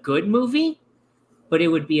good movie, but it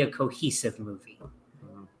would be a cohesive movie.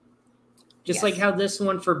 Just Yes. like how this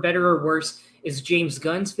one, for better or worse, is James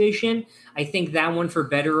Gunn's vision, I think that one, for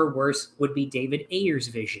better or worse, would be David Ayer's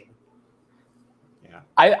vision.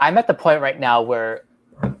 I'm at the point right now where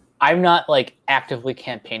I'm not like actively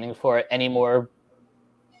campaigning for it anymore,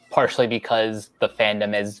 partially because the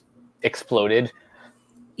fandom has exploded.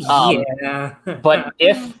 Yeah. But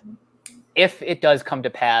if it does come to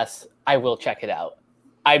pass, I will check it out.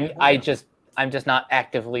 I'm just not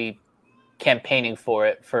actively campaigning for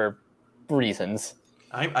it for reasons.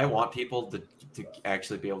 I want people to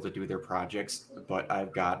actually be able to do their projects, but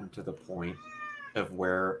I've gotten to the point of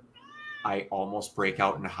where I almost break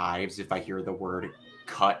out in hives if I hear the word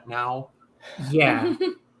cut now. Yeah.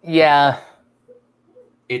 Yeah.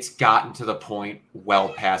 It's gotten to the point well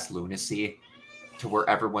past lunacy to where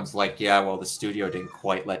everyone's like, yeah, well, the studio didn't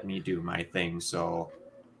quite let me do my thing, so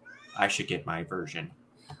I should get my version.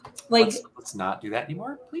 Like, let's not do that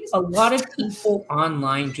anymore, please. a lot of people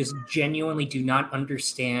online just genuinely do not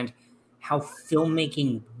understand how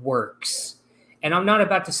filmmaking works. And I'm not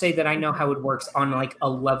about to say that I know how it works on like a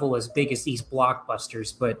level as big as these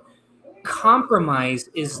blockbusters, but compromise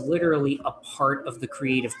is literally a part of the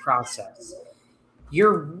creative process.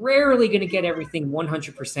 You're rarely going to get everything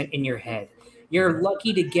 100% in your head. You're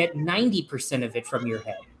lucky to get 90% of it from your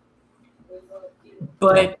head.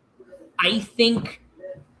 But I think,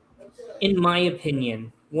 in my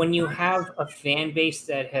opinion, when you have a fan base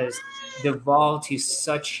that has devolved to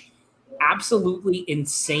such absolutely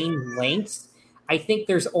insane lengths, I think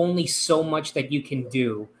there's only so much that you can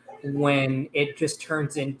do when it just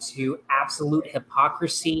turns into absolute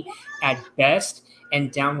hypocrisy at best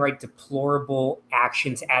and downright deplorable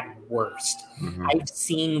actions at worst. Mm-hmm. I've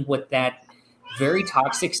seen what that very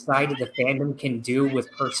toxic side of the fandom can do with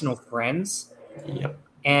personal friends. Yep.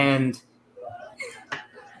 And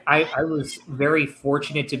I was very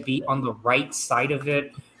fortunate to be on the right side of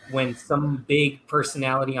it when some big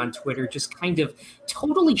personality on Twitter just kind of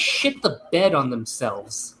totally shit the bed on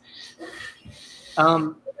themselves.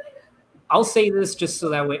 I'll say this just so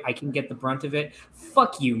that way I can get the brunt of it.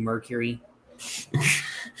 Fuck you, Mercury.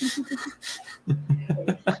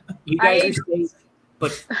 You guys are safe,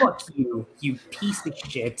 but fuck you, you piece of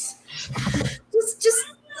shit.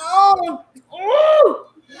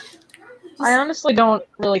 I honestly don't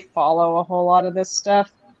really follow a whole lot of this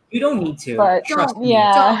stuff. You don't need to. But Trust me.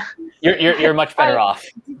 yeah, You're much better off.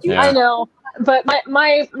 Yeah. I know. But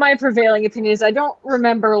my prevailing opinion is I don't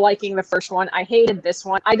remember liking the first one. I hated this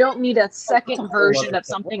one. I don't need a second version of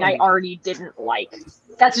something I already didn't like.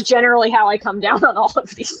 That's generally how I come down on all of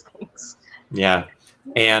these things. Yeah.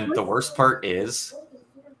 And the worst part is,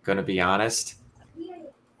 gonna be honest,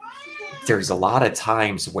 there's a lot of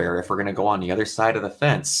times where if we're gonna go on the other side of the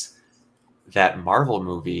fence, that Marvel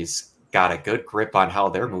movies got a good grip on how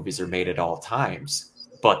their movies are made at all times,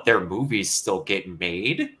 but their movies still get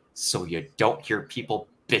made, so you don't hear people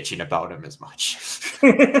bitching about them as much.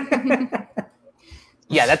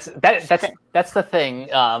 Yeah, that's the thing.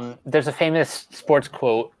 There's a famous sports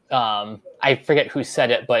quote. I forget who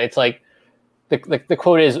said it, but it's like the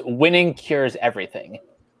quote is "Winning cures everything."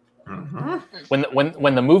 Mm-hmm.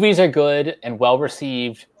 When the movies are good and well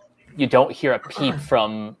received, you don't hear a peep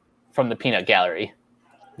from the peanut gallery.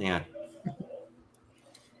 Yeah.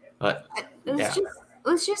 But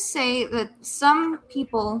Let's just say that some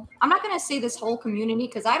people, I'm not going to say this whole community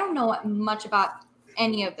because I don't know much about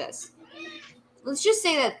any of this. Let's just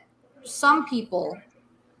say that some people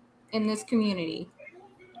in this community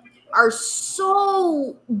are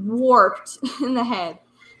so warped in the head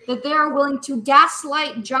that they are willing to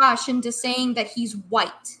gaslight Josh into saying that he's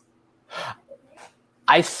white.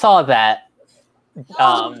 I saw that,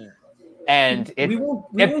 and we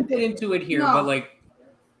won't get into it here, but like,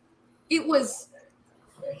 it was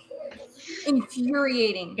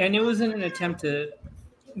infuriating. and it was in an attempt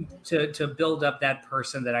to build up that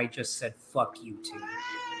person that I just said fuck you to.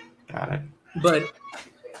 got it. But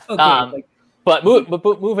okay, but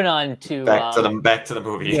moving on to Back to the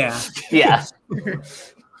movie. yeah, yeah.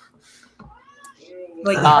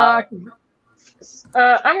 like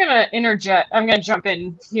I'm gonna interject. I'm gonna jump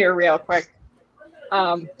in here real quick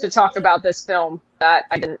to talk about this film that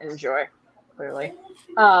I didn't enjoy, clearly.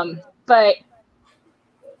 But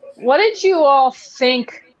what did you all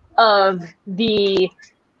think of the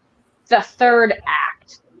third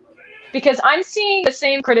act? Because I'm seeing the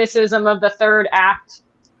same criticism of the third act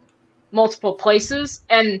multiple places,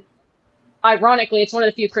 and ironically, it's one of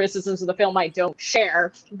the few criticisms of the film I don't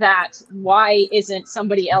share, that why isn't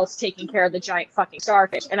somebody else taking care of the giant fucking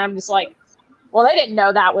starfish? And I'm just like, well, they didn't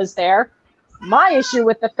know that was there. My issue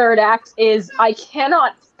with the third act is I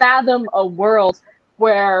cannot fathom a world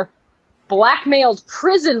where blackmailed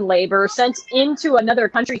prison labor sent into another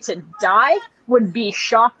country to die would be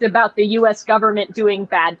shocked about the U.S. government doing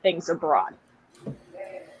bad things abroad.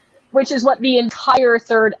 which is what the entire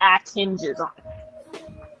third act hinges on.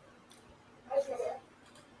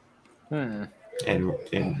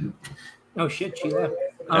 And Oh shit, she left.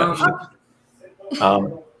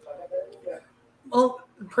 Well,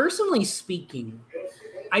 personally speaking,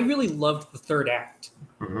 I really loved the third act.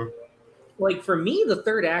 mhm. Like for me, the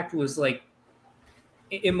third act was like,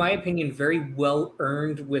 in my opinion, very well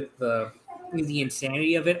earned with the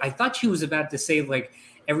insanity of it. I thought she was about to say like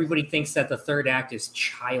everybody thinks that the third act is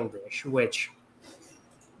childish, which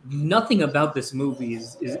nothing about this movie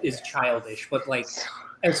is childish. But like,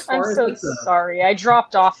 as I'm far as so like, sorry. I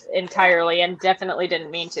dropped off entirely and definitely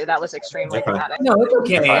didn't mean to. That was extremely Okay. dramatic. no, it's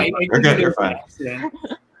okay. You're fine. You're good, you're fine.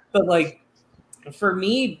 But like, for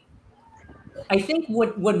me, I think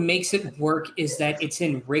what makes it work is that it's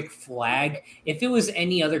in Rick Flag. If it was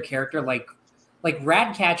any other character, like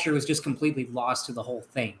Ratcatcher was just completely lost to the whole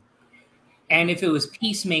thing. And if it was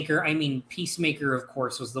Peacemaker, I mean, Peacemaker, of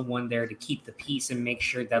course, was the one there to keep the peace and make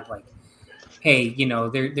sure that, like, hey, you know,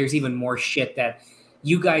 there's even more shit that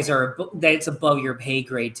you guys that it's above your pay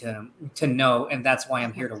grade to know, and that's why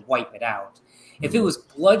I'm here to wipe it out. If it was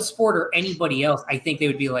Bloodsport or anybody else, I think they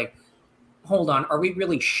would be like, hold on, are we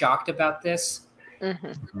really shocked about this?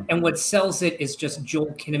 Mm-hmm. And what sells it is just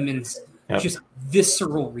Joel Kinnaman's just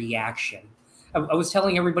visceral reaction. I was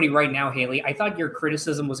telling everybody right now, Haley, I thought your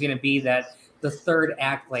criticism was going to be that the third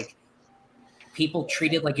act, like, people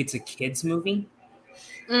treat it like it's a kid's movie.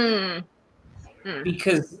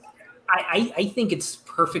 Because I think it's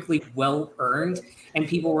perfectly well earned, and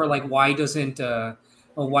people were like, why didn't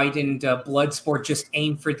Bloodsport just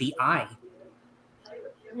aim for the eye?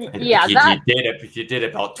 Yeah, you did it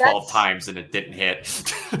about 12 times and it didn't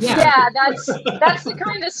hit. Yeah, that's the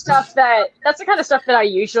kind of stuff that I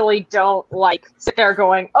usually don't like sit there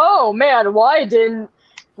going, oh man, why didn't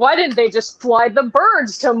they just fly the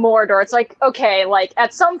birds to Mordor? It's like, okay, like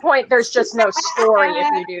at some point there's just no story if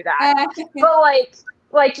you do that. But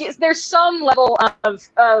like there's some level of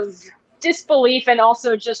disbelief and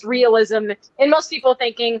also just realism in most people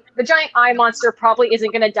thinking the giant eye monster probably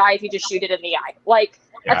isn't going to die if you just shoot it in the eye. Like,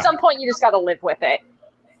 at some point you just got to live with it.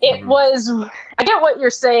 It was, I get what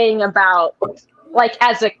you're saying about, like,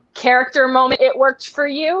 as a character moment, it worked for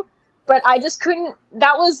you, but I just couldn't,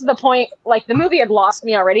 that was the point, like, the movie had lost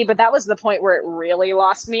me already, but that was the point where it really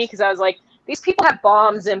lost me, because I was like, these people have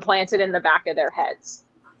bombs implanted in the back of their heads.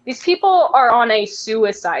 These people are on a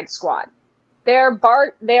suicide squad. They are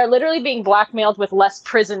literally being blackmailed with less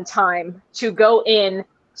prison time to go in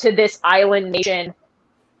to this island nation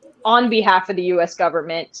on behalf of the U.S.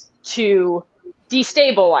 government to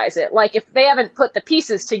destabilize it. Like, if they haven't put the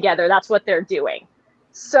pieces together, that's what they're doing.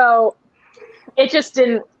 So it just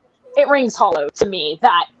didn't, it rings hollow to me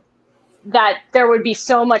that there would be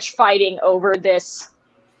so much fighting over this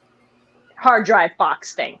hard drive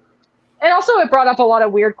box thing. And also it brought up a lot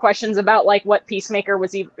of weird questions about, like, what Peacekeeper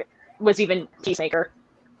was even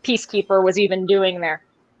doing there.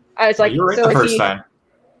 I was like, you were so the first time.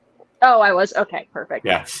 Oh, I was? Okay, perfect.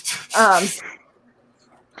 Yeah.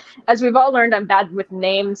 As we've all learned, I'm bad with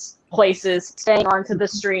names, places, staying onto the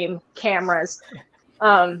stream, cameras.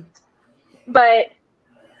 And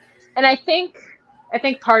I think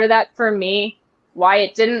part of that for me, why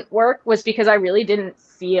it didn't work, was because I really didn't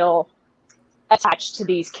feel attached to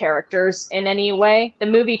these characters in any way. The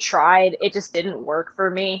movie tried, it just didn't work for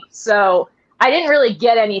me. So I didn't really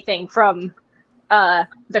get anything from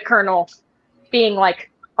the Colonel being like,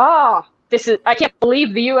 I can't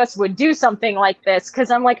believe the US would do something like this, because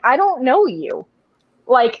I'm like, I don't know you.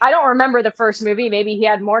 Like, I don't remember the first movie. Maybe he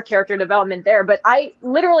had more character development there, but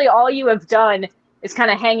literally all you have done is kind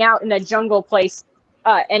of hang out in a jungle place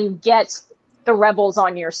and get the rebels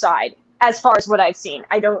on your side, as far as what I've seen.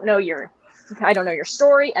 I don't know your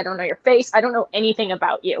story. I don't know your face. I don't know anything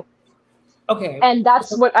about you. Okay. And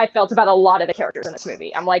that's what I felt about a lot of the characters in this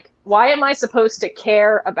movie. I'm like, why am I supposed to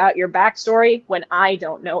care about your backstory when I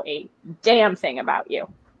don't know a damn thing about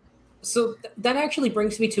you? So that actually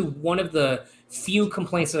brings me to one of the few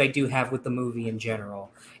complaints that I do have with the movie in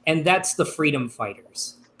general, and that's the freedom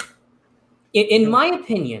fighters. In my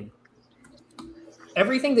opinion,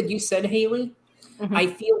 everything that you said, Haley, I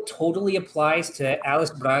feel totally applies to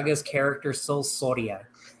Alice Braga's character, Sol Soria,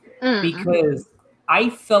 because I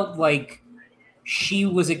felt like she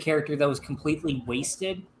was a character that was completely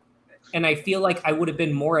wasted, and I feel like I would have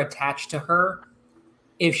been more attached to her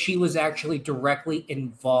if she was actually directly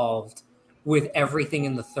involved with everything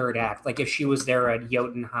in the third act, like if she was there at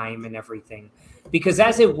Jotunheim and everything. Because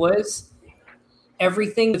as it was,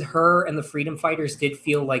 everything with her and the freedom fighters did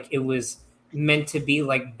feel like it was meant to be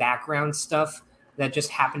like background stuff that just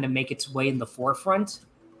happened to make its way in the forefront.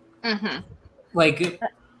 Like,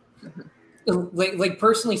 Like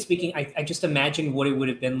personally speaking, I just imagine what it would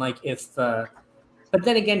have been like if. But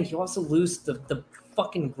then again, you also lose the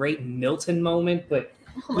fucking great Milton moment. But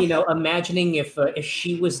you know, imagining if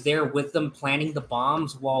she was there with them planning the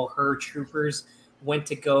bombs while her troopers went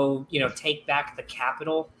to go, you know, take back the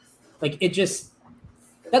Capitol, like it just.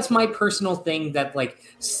 That's my personal thing, that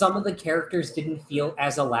like some of the characters didn't feel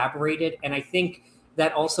as elaborated, and I think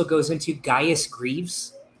that also goes into Gaius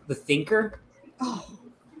Greaves, the Thinker, Oh,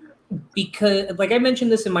 because like I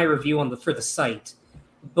mentioned this in my review for the site,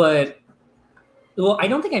 but well, I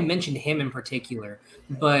don't think I mentioned him in particular,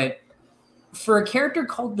 but for a character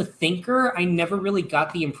called the Thinker, I never really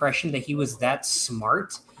got the impression that he was that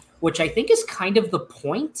smart, which I think is kind of the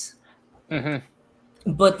point. Mm-hmm.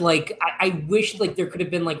 But like I wish like there could have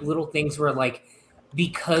been like little things where like,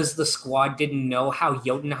 because the squad didn't know how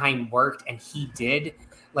Jotunheim worked and he did,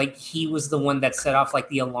 like he was the one that set off like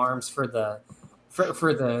the alarms for the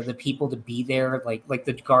people to be there, like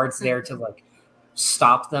the guards there to like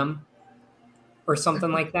stop them or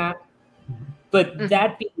something like that. But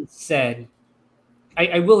that being said,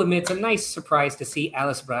 I will admit it's a nice surprise to see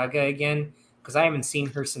Alice Braga again, because I haven't seen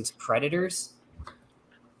her since Predators.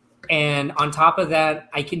 And on top of that,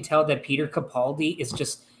 I can tell that Peter Capaldi is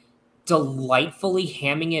just delightfully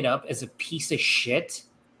hamming it up as a piece of shit.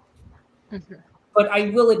 Mm-hmm. But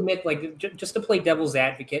I will admit, like, just to play devil's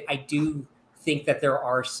advocate, I do think that there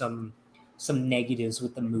are some negatives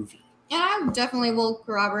with the movie. and I definitely will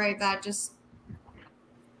corroborate that. Just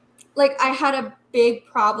like I had a big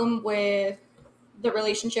problem with the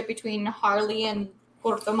relationship between Harley and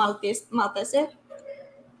Corto Maltese.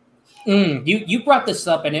 You brought this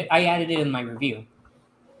up, and I added it in my review.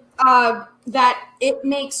 That it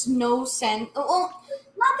makes no sense. Well,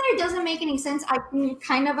 not that it doesn't make any sense. I can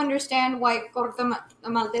kind of understand why Corto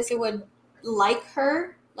Maltese would like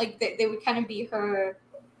her. Like they would kind of be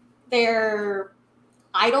their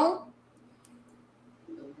idol.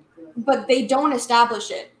 But they don't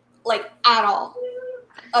establish it, like, at all.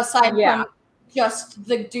 Aside from just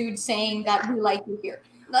the dude saying that we like you here.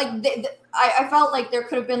 Like, I felt like there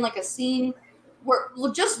could have been, like, a scene where,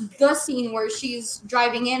 well, just the scene where she's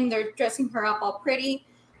driving in, they're dressing her up all pretty,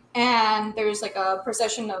 and there's, like, a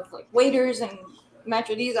procession of, like, waiters and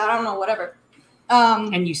maitres, I don't know, whatever.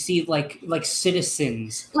 And you see, like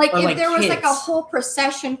citizens. Like, or if like there was, kids. like, a whole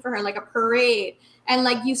procession for her, like a parade, and,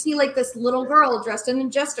 like, you see, like, this little girl dressed in a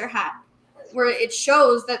jester hat, where it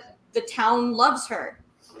shows that the town loves her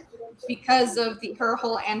because of her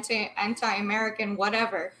whole anti-American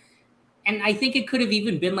whatever. And I think it could have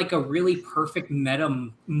even been like a really perfect meta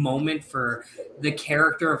moment for the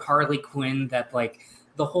character of Harley Quinn, that like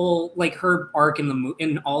the whole, like her arc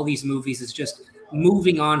in all these movies is just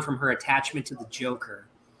moving on from her attachment to the Joker.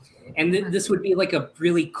 And this would be like a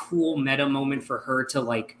really cool meta moment for her to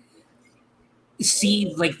like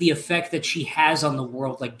see like the effect that she has on the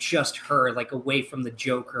world, like just her, like away from the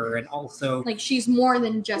Joker, and also like she's more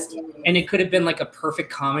than just him. And it could have been like a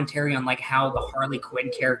perfect commentary on like how the Harley Quinn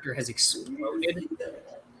character has exploded.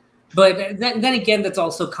 But then again, that's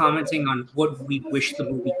also commenting on what we wish the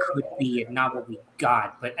movie could be and not what we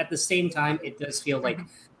got. But at the same time, it does feel like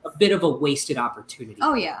a bit of a wasted opportunity.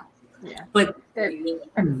 Oh yeah. But go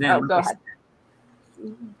ahead.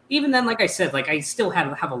 Even then, like I said, like I still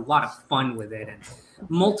have a lot of fun with it, and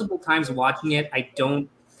multiple times watching it, I don't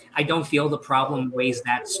feel the problem weighs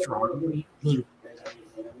that strongly.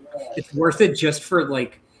 It's worth it just for,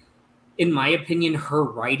 like, in my opinion, her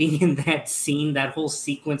writing in that scene, that whole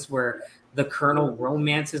sequence where the Colonel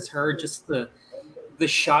romances her, just the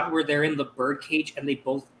shot where they're in the birdcage and they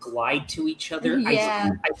both glide to each other. Yeah.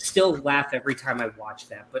 I still laugh every time I watch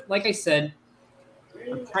that. But like I said,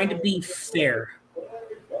 I'm trying to be fair,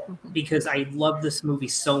 because I love this movie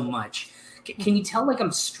so much. Can you tell, like,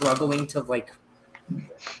 I'm struggling to like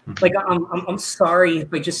I'm sorry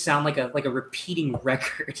if I just sound like a repeating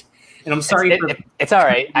record, and I'm sorry. It's all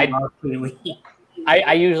right.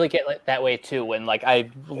 I usually get like that way too when like I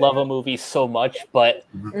love a movie so much, but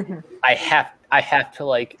I have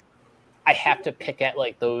to pick at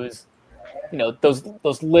like those, you know,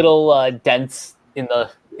 those little dents in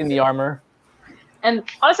the armor. And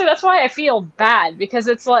honestly, that's why I feel bad, because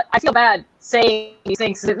it's like I feel bad saying these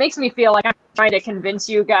things. It makes me feel like I'm trying to convince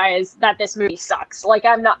you guys that this movie sucks. Like,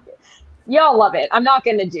 I'm not. Y'all love it. I'm not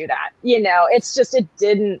going to do that. You know, it's just it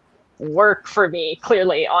didn't work for me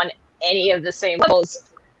clearly on any of the same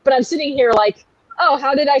levels. But I'm sitting here like, oh,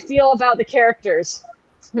 how did I feel about the characters?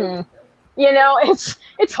 You know, it's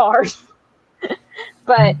hard.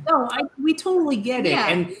 But no, we totally get it. Yeah.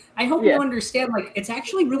 And I hope you understand, like, it's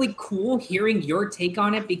actually really cool hearing your take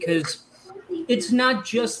on it, because it's not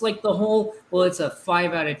just like the whole, well, it's a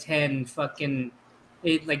 5 out of 10 fucking,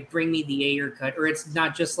 it, like, bring me the Ayer cut, or it's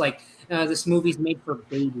not just like, this movie's made for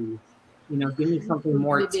babies. You know, give me something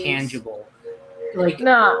more Babies. tangible. Like,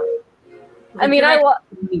 No. I like,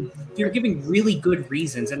 mean, you're giving really good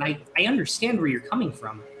reasons, and I understand where you're coming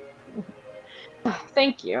from.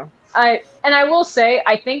 Thank you. I will say,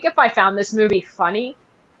 I think if I found this movie funny,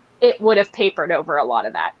 it would have papered over a lot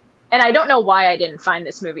of that. And I don't know why I didn't find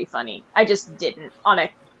this movie funny. I just didn't on a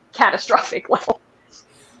catastrophic level.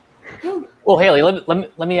 Well, Haley,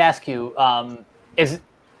 let me ask you: is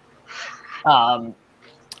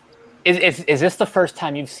this the first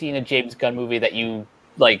time you've seen a James Gunn movie that you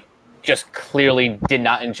like just clearly did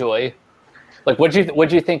not enjoy? Like,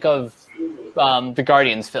 what'd you think of the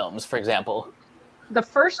Guardians films, for example? The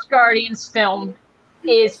first Guardians film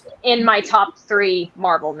is in my top 3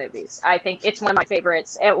 Marvel movies. I think it's one of my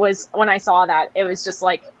favorites. It was, when I saw that, it was just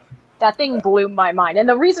like, that thing blew my mind. And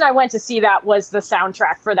the reason I went to see that was the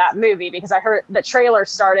soundtrack for that movie, because I heard the trailer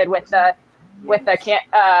started with the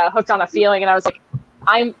Hooked on a Feeling, and I was like,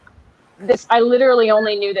 I literally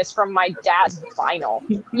only knew this from my dad's vinyl.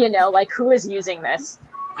 You know, like, who is using this?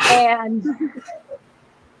 And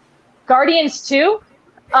Guardians 2,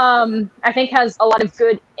 I think has a lot of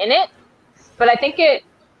good in it, but I think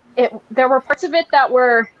there were parts of it that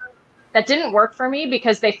didn't work for me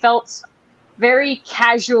because they felt very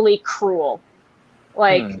casually cruel.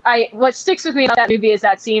 Like, what sticks with me about that movie is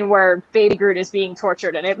that scene where Baby Groot is being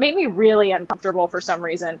tortured, and it made me really uncomfortable for some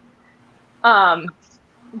reason.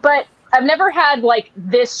 But I've never had like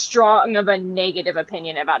this strong of a negative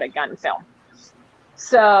opinion about a Gunn film.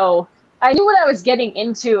 So I knew what I was getting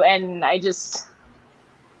into, and I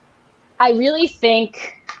really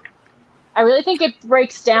think it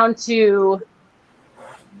breaks down to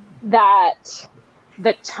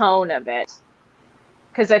the tone of it.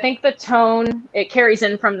 Because I think the tone, it carries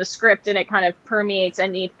in from the script and it kind of permeates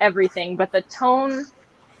everything, but the tone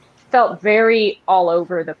felt very all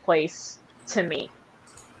over the place to me.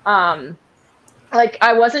 Like,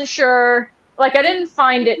 I wasn't sure, like, I didn't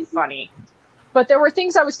find it funny, but there were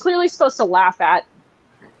things I was clearly supposed to laugh at.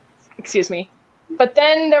 Excuse me. But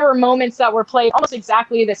then there were moments that were played almost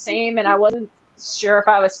exactly the same, and I wasn't sure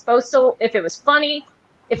if it was funny,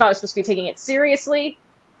 if I was supposed to be taking it seriously,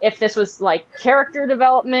 if this was like character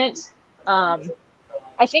development.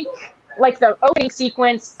 I think like the opening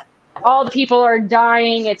sequence, all the people are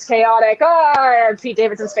dying, it's chaotic. Pete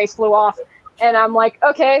Davidson's face flew off. And I'm like,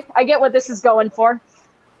 okay, I get what this is going for.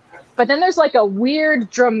 But then there's like a weird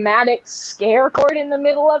dramatic scare chord in the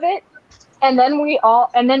middle of it. And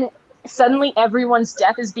then suddenly everyone's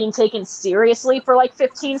death is being taken seriously for like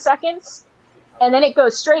 15 seconds. And then it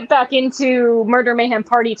goes straight back into murder, mayhem,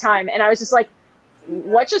 party time. And I was just like,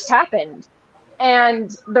 what just happened?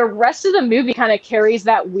 And the rest of the movie kind of carries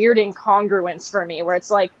that weird incongruence for me, where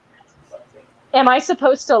it's like, am I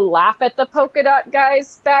supposed to laugh at the polka dot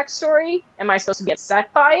guy's backstory? Am I supposed to be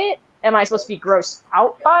upset by it? Am I supposed to be grossed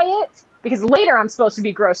out by it? Because later I'm supposed to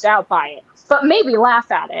be grossed out by it, but maybe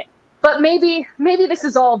laugh at it. But maybe this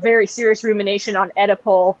is all very serious rumination on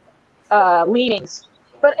Oedipal leanings.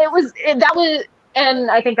 But that was,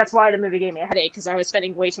 and I think that's why the movie gave me a headache, because I was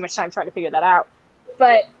spending way too much time trying to figure that out.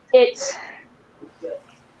 But it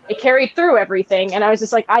carried through everything, and I was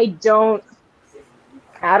just like, I don't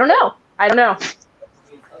know.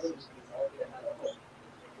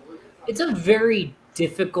 It's a very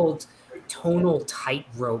difficult tonal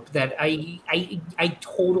tightrope that I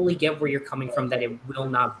totally get where you're coming from, that it will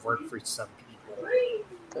not work for some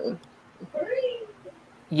people.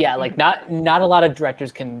 Yeah, like not a lot of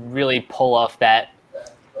directors can really pull off that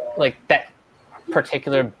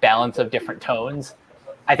particular balance of different tones.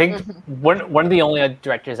 I think one of the only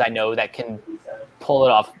directors I know that can pull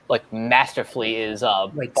it off like masterfully is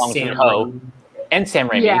Like Bong Sam Joon-ho Raimi. and Sam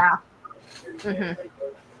Raimi. Yeah. Mm-hmm.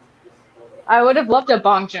 I would have loved a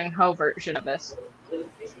Bong Joon-ho version of this.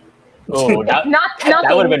 Oh, that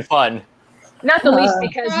would have been fun. Not the least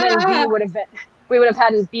because then we would have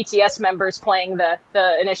had his BTS members playing the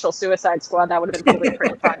initial Suicide Squad. That would have been probably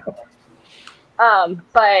pretty fun.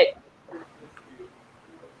 But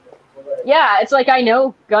yeah, it's like, I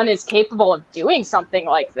know Gunn is capable of doing something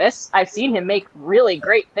like this. I've seen him make really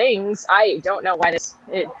great things. I don't know why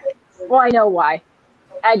I know why.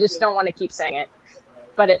 I just don't want to keep saying it.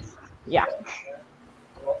 But yeah.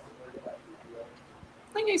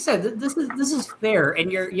 Like I said, this is fair,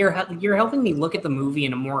 and you're helping me look at the movie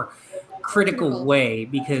in a more critical way,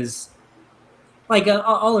 because, like,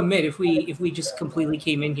 I'll admit, if we just completely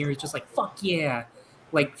came in here, it's just like, fuck yeah,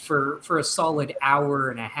 like for a solid hour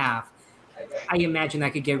and a half, I imagine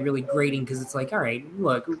that could get really grating because it's like, all right,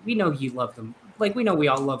 look, we know you love them. Like, we know we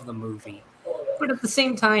all love the movie. But at the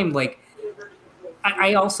same time, like,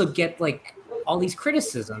 I also get, like, all these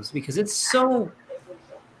criticisms because it's so...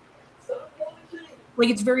 Like,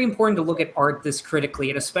 it's very important to look at art this critically,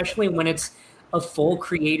 and especially when it's a full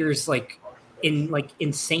creator's, like,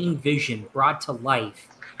 insane vision brought to life.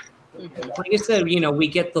 Like I said, we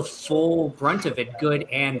get the full brunt of it, good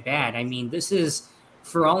and bad. I mean, this is,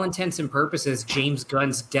 for all intents and purposes, James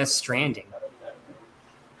Gunn's Death Stranding.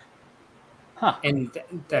 Huh. And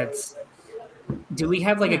that's... Do we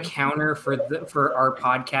have, like, a counter for our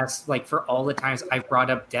podcast, like, for all the times I've brought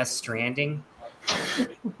up Death Stranding?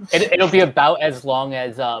 It'll be about as long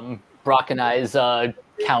as Brock and I's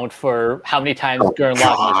count for how many times Gurren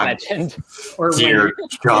Lagann was mentioned. Or Dear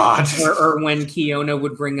God. Or when Kiona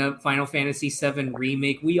would bring up Final Fantasy VII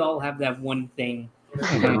Remake. We all have that one thing.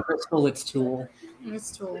 Crystal, it's Tool.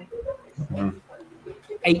 It's Tool.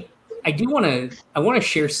 I want to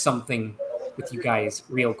share something with you guys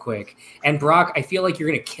real quick. And Brock, I feel like you're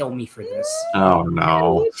going to kill me for this. Oh,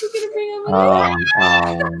 no. Oh,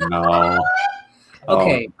 no.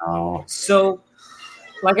 Okay, Oh, no. So,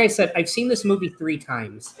 like I said, I've seen this movie 3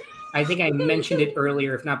 times. I think I mentioned it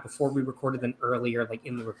earlier, if not before we recorded, then earlier, like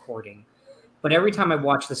in the recording. But every time I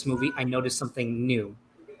watch this movie, I notice something new.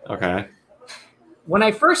 Okay. When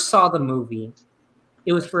I first saw the movie,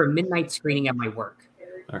 it was for a midnight screening at my work.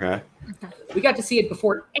 Okay. We got to see it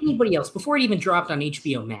before anybody else, before it even dropped on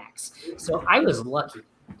HBO Max. So I was lucky.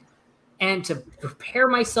 And to prepare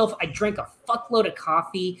myself, I drank a fuckload of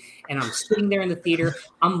coffee, and I'm sitting there in the theater.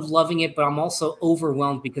 I'm loving it, but I'm also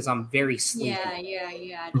overwhelmed because I'm very sleepy.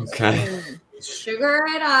 Yeah. Just Okay. sugar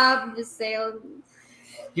it up. Just say.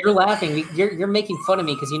 You're laughing. You're making fun of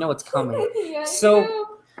me because you know it's coming. Yeah,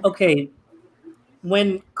 So, okay,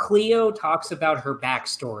 when Cleo talks about her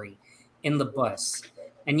backstory in the bus,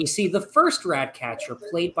 and you see the first Ratcatcher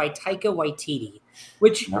played by Taika Waititi,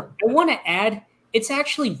 which Yep. I want to add, it's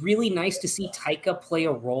actually really nice to see Taika play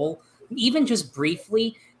a role, even just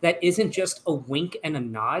briefly, that isn't just a wink and a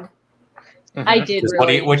nod. I did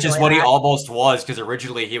really Which is enjoy what he that. almost was, because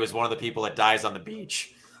originally he was one of the people that dies on the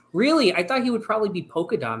beach. Really, I thought he would probably be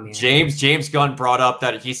Polka Dot Man. James Gunn brought up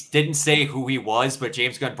that he didn't say who he was, but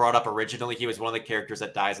James Gunn brought up originally he was one of the characters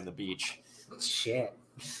that dies on the beach. Shit.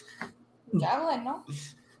 Javelin, no?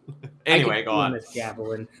 Anyway, I could go do on. this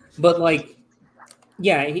Javelin. But like,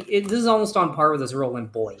 yeah, this is almost on par with his role in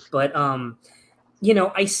Boy. But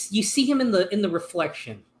you see him in the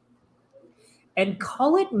reflection, and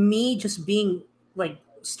call it me just being like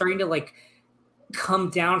starting to like come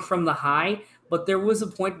down from the high. But there was a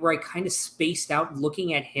point where I kind of spaced out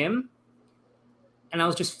looking at him, and I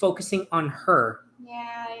was just focusing on her.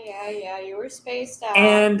 Yeah. You were spaced out.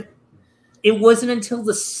 And it wasn't until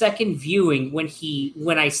the second viewing when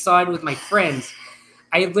I saw it with my friends,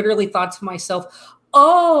 I literally thought to myself,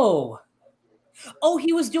 oh,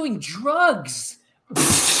 he was doing drugs.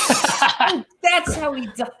 That's how he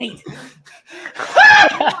died.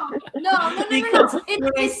 No. Because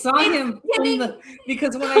when I saw him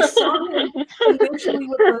eventually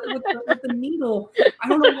with the needle, I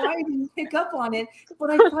don't know why I didn't pick up on it, but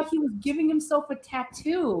I thought he was giving himself a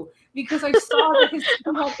tattoo because I saw that his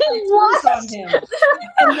two had tattoos on him.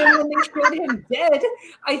 And then when they showed him dead,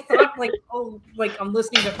 I thought I'm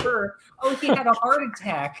listening to her. Oh, he had a heart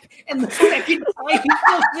attack. And the second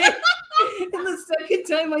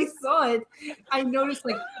time I saw it, I noticed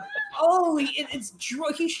it's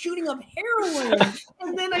drug. He's shooting up heroin.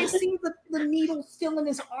 And then I see the needle still in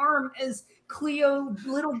his arm as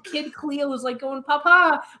little kid Cleo is like going,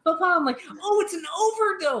 Papa. I'm like, oh, it's an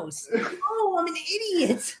overdose. Oh, I'm an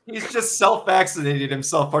idiot. He's just self-vaccinated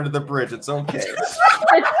himself under the bridge. It's okay.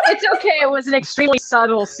 It's okay. It was an extremely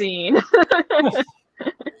subtle scene.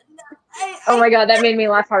 Oh my god, that made me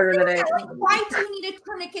laugh harder today. Like, why do you need a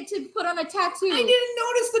tourniquet to put on a tattoo? I didn't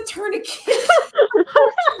notice the tourniquet.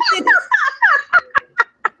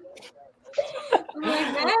 I'm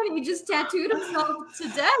like, man, he just tattooed himself to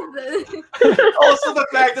death. Also, the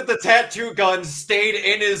fact that the tattoo gun stayed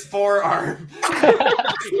in his forearm.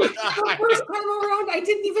 The first time around, I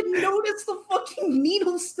didn't even notice the fucking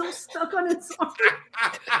needle still stuck on his arm.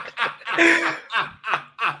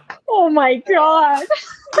 Oh my god.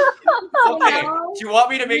 Okay, do you want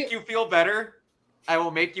me to make you feel better? I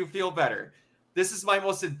will make you feel better. This is my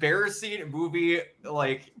most embarrassing movie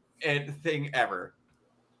thing ever.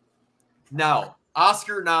 Now,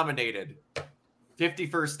 Oscar nominated 50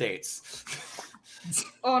 First Dates.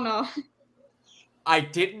 Oh no. I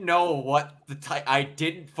didn't know what I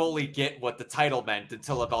didn't fully get what the title meant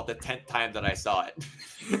until about the 10th time that I saw it.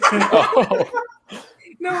 Oh.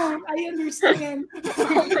 No, I understand. I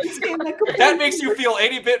understand that completely. That makes you feel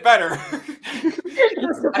any bit better.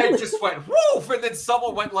 I just went, woof, and then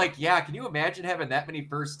someone went like, yeah, can you imagine having that many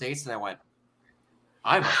first dates? And I went,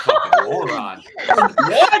 I'm a fucking moron.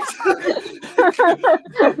 What?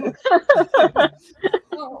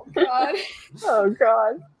 Oh God. Oh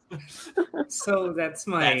God. So that's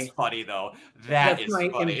That's funny though. That's my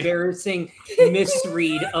funny. embarrassing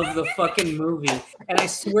misread of the fucking movie. And I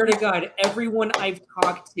swear to God, everyone I've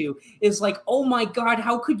talked to is like, oh my God,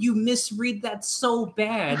 how could you misread that so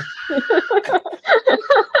bad?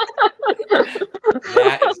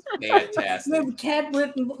 That is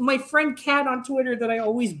fantastic. My friend Kat on Twitter that I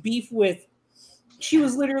always beef with, she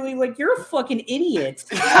was literally like, you're a fucking idiot.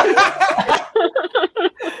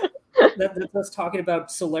 That's us talking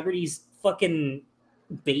about celebrities fucking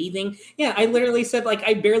bathing. Yeah, I literally said, like,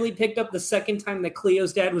 I barely picked up the second time that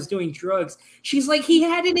Cleo's dad was doing drugs. She's like, he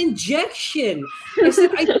had an injection. I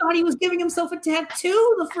said, I thought he was giving himself a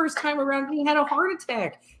tattoo the first time around and he had a heart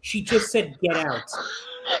attack. She just said, get out.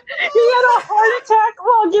 He had a heart attack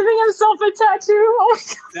while giving himself a tattoo. Oh,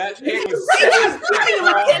 That it was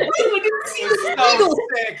so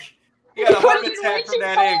sick. He had a heart attack from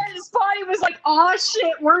that ink. his body was like, oh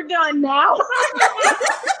shit, we're done now.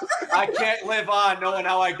 I can't live on knowing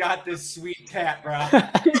how I got this sweet cat, bro.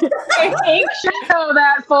 I ink should go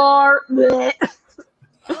that far. Blech.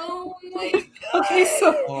 Oh my God. Okay,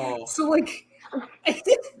 so like,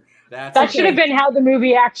 That's Should have been how the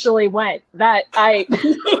movie actually went. That's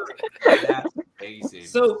amazing.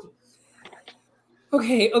 So so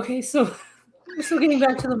getting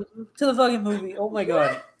back to the fucking movie. Oh my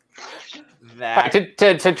God. That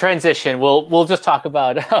To transition, we'll just talk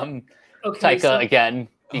about Okay, Taika again,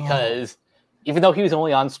 because even though he was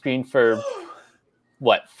only on screen for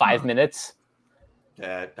 5 minutes,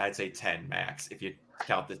 I'd say 10 max if you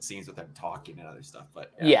count the scenes with them talking and other stuff.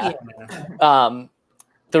 But yeah.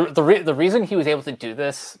 The reason he was able to do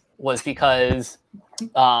this was because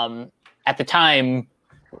at the time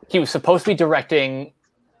he was supposed to be directing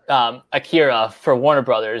Akira for Warner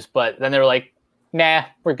Brothers, but then they were like, nah,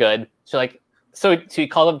 we're good. So he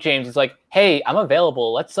called up James. He's like, hey, I'm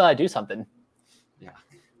available. Let's do something. Yeah.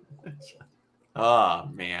 Oh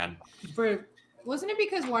man. Wasn't it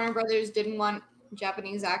because Warner Brothers didn't want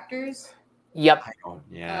Japanese actors? Yep.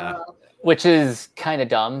 Yeah. Which is kind of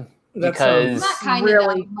dumb because Not kind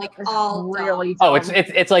really- of dumb, like all really dumb.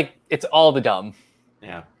 it's it's all the dumb.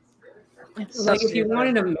 Yeah. Like if you want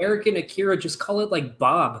an American Akira, just call it like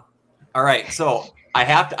Bob. All right. So I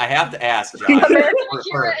have to ask, Josh. American for-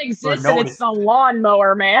 Akira for exists and notice- it's the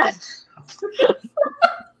lawnmower man.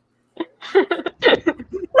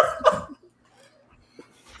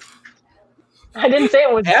 I didn't say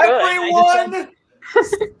it was good. Everyone,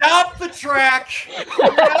 stop the track.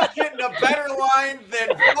 You're not getting a better line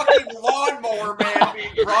than fucking Lawnmower Man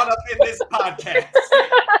being brought up in this podcast.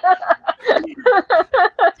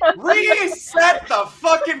 Reset the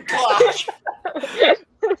fucking clock.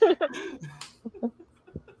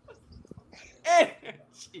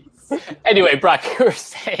 Anyway, Brock, you were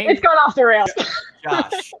saying It's gone off the rails.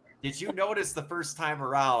 Josh, did you notice the first time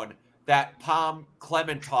around that Pom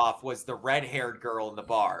Klementov was the red-haired girl in the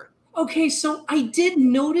bar? Okay, so I did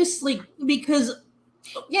notice, like, because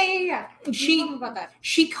Yeah. She- Tell me about that.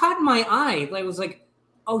 she caught my eye. I was like,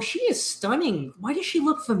 oh, she is stunning. Why does she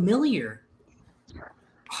look familiar?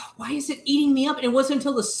 Why is it eating me up? And it wasn't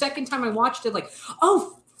until the second time I watched it, like,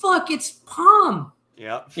 oh, fuck, it's Pom.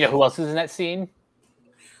 Yep. yeah, who else is in that scene?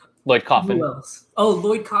 Lloyd Kaufman. Who else? Oh,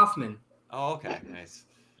 Lloyd Kaufman. Oh, okay, nice.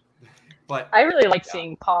 But I really like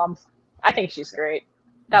seeing Palm. I think she's great.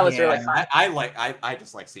 That was Yeah. really fun. I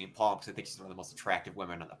just like seeing Palm because I think she's one of the most attractive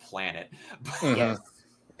women on the planet. Mhm.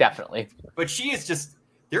 Definitely. But she is just,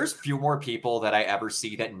 there's few more people that I ever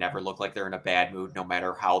see that never look like they're in a bad mood, no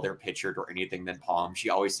matter how they're pictured or anything, than Palm. She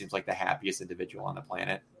always seems like the happiest individual on the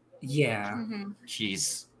planet. Yeah. Mhm.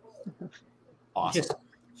 She's awesome. Just-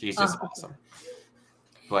 She's just awesome.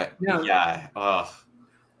 But No. yeah,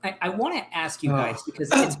 I want to ask you guys because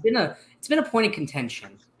it's been a point of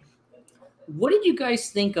contention. What did you guys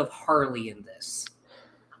think of Harley in this?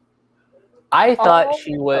 I thought Oh,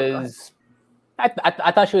 she was.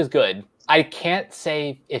 I thought she was good. I can't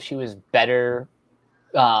say if she was better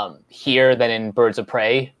here than in Birds of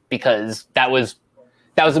Prey because that was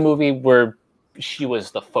a movie where she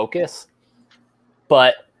was the focus.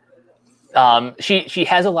 But she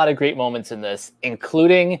has a lot of great moments in this,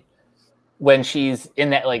 including when she's in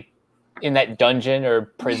that dungeon or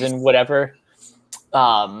prison, whatever.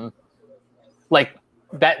 Like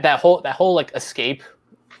that whole like escape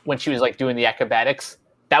when she was like doing the acrobatics,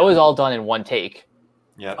 that was all done in one take.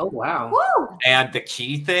 Yep. Oh wow. Woo! And the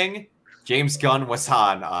key thing, James Gunn was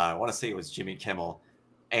on, I want to say it was Jimmy Kimmel.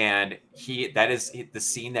 And that is the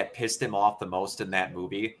scene that pissed him off the most in that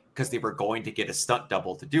movie because they were going to get a stunt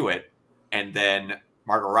double to do it. And then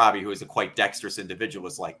Margot Robbie, who is a quite dexterous individual,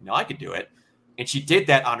 was like, no, I can do it. And she did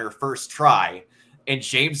that on her first try. And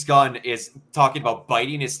James Gunn is talking about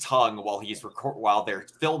biting his tongue while they're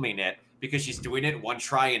filming it because she's doing it one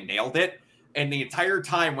try and nailed it. And the entire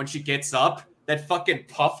time when she gets up, that fucking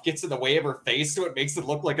puff gets in the way of her face, so it makes it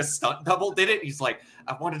look like a stunt double did it. He's like,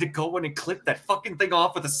 I wanted to go in and clip that fucking thing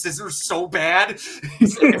off with a scissors so bad.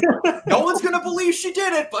 Like, no one's gonna believe she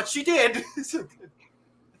did it, but she did.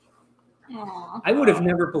 Aww. I would have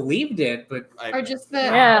never believed it, but Or just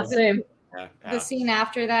Same. the scene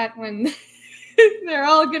after that when they're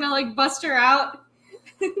all gonna like bust her out.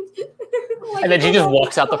 Like, And then she just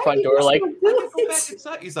walks out the front door like,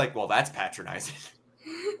 He's like, well, that's patronizing.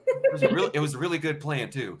 It was a really good plan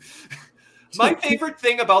too. My favorite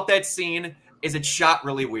thing about that scene is it's shot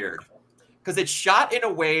really weird because it's shot in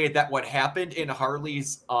a way that what happened in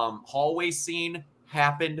Harley's hallway scene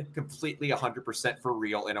happened completely 100% for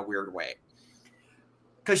real in a weird way.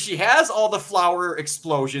 Because she has all the flower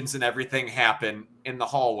explosions and everything happen in the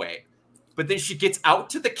hallway, but then she gets out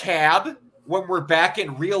to the cab when we're back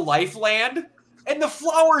in real life land, and the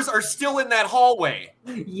flowers are still in that hallway.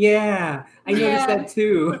 yeah, I noticed that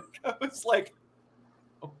too. I was like,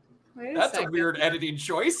 wait that's a second. weird editing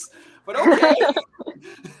choice, but okay.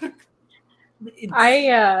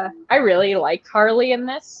 I really liked Harley in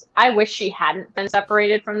this. I wish she hadn't been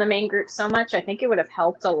separated from the main group so much. I think it would have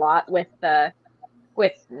helped a lot with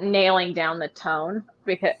nailing down the tone.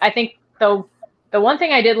 Because I think the one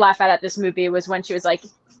thing I did laugh at this movie was when she was like,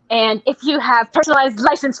 and if you have personalized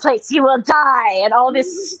license plates, you will die, and all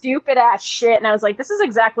this stupid ass shit. And I was like, this is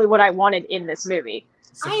exactly what I wanted in this movie.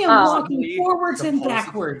 I am walking forwards and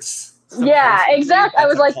backwards. Yeah, exactly. I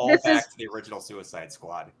was like, this back is to the original Suicide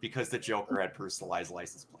Squad because the Joker had personalized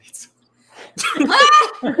license plates.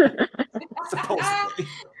 Supposedly.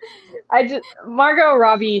 Margot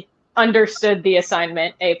Robbie understood the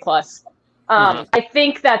assignment A+. I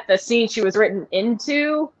think that the scene she was written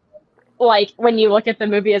into, like when you look at the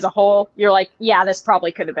movie as a whole, you're like, yeah, this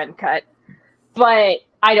probably could have been cut. But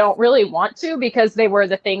I don't really want to because they were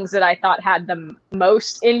the things that I thought had the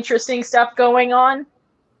most interesting stuff going on.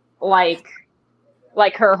 Like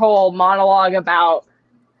her whole monologue about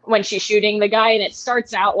when she's shooting the guy, and it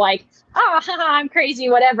starts out like, I'm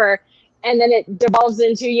crazy, whatever. And then it devolves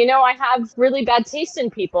into, I have really bad taste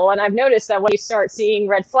in people. And I've noticed that when you start seeing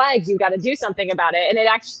red flags, you got to do something about it. And it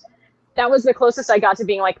actually, that was the closest I got to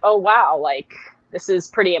being like, oh, wow, like this is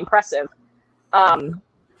pretty impressive. The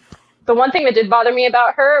one thing that did bother me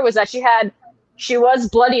about her was that she was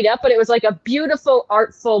bloodied up, but it was like a beautiful,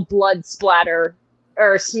 artful blood splatter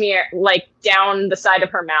or smear like down the side of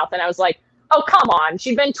her mouth. And I was like, oh, come on.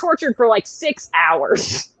 She'd been tortured for like 6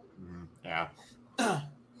 hours. Yeah.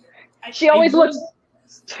 She always looks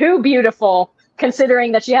too beautiful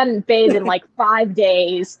considering that she hadn't bathed in like 5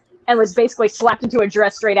 days and was basically slapped into a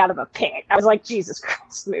dress straight out of a pit. I was like, Jesus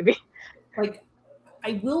Christ, movie. Like,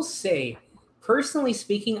 I will say, personally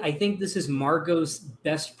speaking, I think this is Margot's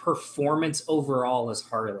best performance overall as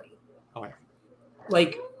Harley. Oh, yeah.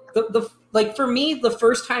 Like like for me, the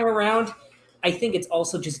first time around, I think it's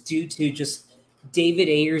also just due to just David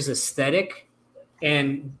Ayer's aesthetic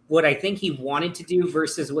and what I think he wanted to do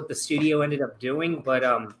versus what the studio ended up doing. But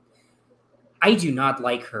I do not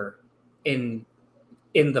like her in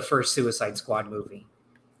the first Suicide Squad movie.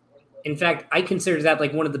 In fact, I consider that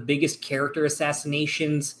like one of the biggest character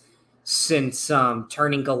assassinations since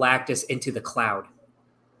turning Galactus into the Cloud.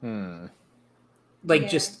 Like,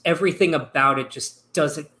 just everything about it just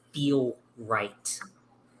doesn't feel right.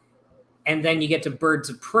 And then you get to Birds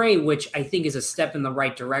of Prey, which I think is a step in the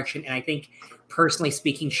right direction. And I think, personally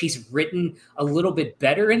speaking, she's written a little bit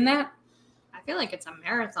better in that. I feel like it's a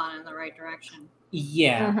marathon in the right direction.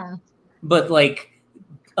 Yeah. But like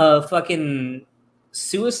fucking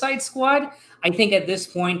Suicide Squad, I think at this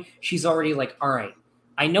point, she's already like, all right,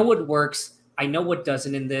 I know what works. I know what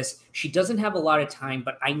doesn't in this. She doesn't have a lot of time,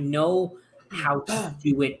 but I know how to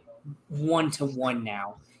do it one-to-one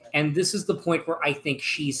now. And this is the point where I think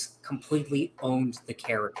she's completely owned the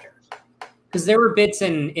character. Because there were bits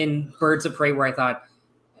in Birds of Prey where I thought,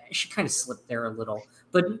 she kind of slipped there a little.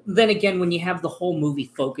 But then again, when you have the whole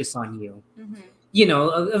movie focus on you, you know,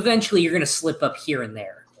 eventually you're going to slip up here and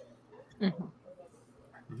there.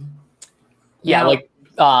 Yeah, Now, like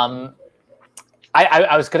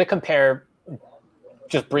I was going to compare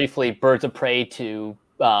just briefly Birds of Prey to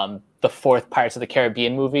the fourth Pirates of the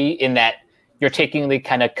Caribbean movie in that you're taking the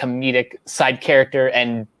kind of comedic side character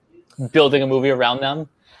and building a movie around them.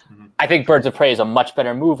 I think Birds of Prey is a much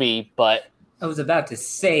better movie, but I was about to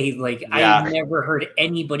say, like, Yeah. I've never heard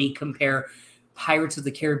anybody compare Pirates of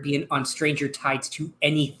the Caribbean on Stranger Tides to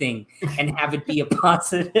anything and have it be a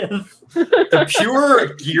positive. The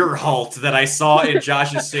pure gear halt that I saw in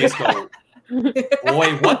Josh's face go,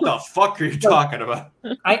 boy, what the fuck are you talking about?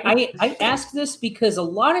 I ask this because a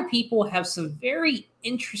lot of people have some very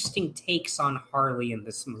interesting takes on Harley in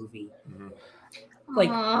this movie. Like,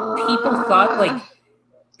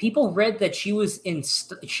 people read that she was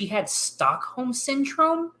she had Stockholm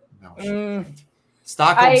syndrome. No.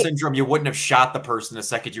 Stockholm syndrome, you wouldn't have shot the person the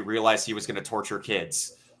second you realized he was going to torture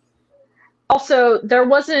kids. Also, there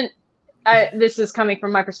wasn't. This is coming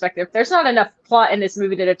from my perspective. There's not enough plot in this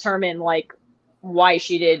movie to determine like why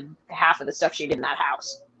she did half of the stuff she did in that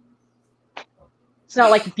house. It's not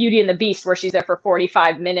like Beauty and the Beast where she's there for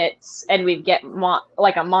 45 minutes and we get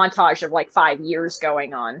like a montage of like 5 years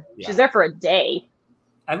going on. Yeah. She's there for a day.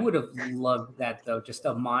 I would have loved that though, just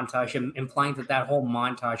a montage, implying that whole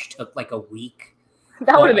montage took like a week.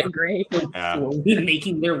 That would have been great. Yeah. Slowly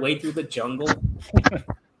making their way through the jungle.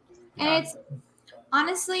 And it's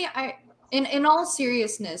honestly, in all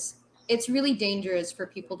seriousness, it's really dangerous for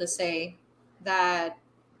people to say that,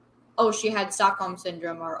 oh, she had Stockholm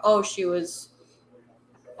syndrome, or oh, she was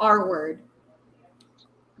R word,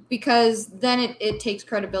 because then it takes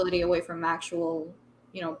credibility away from actual,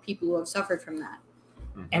 people who have suffered from that.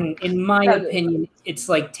 And in my opinion, it's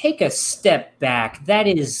like, take a step back. That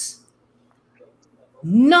is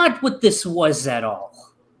not what this was at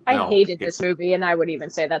all. I No, hated this movie, and I would even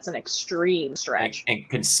say that's an extreme stretch. And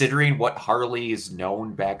considering what Harley's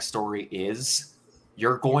known backstory is,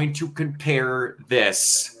 you're going to compare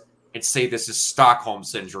this and say this is Stockholm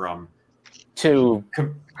syndrome to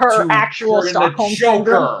Her actual Stockholm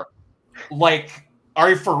syndrome. Like, are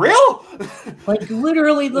you for real? Like,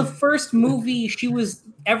 literally, the first movie,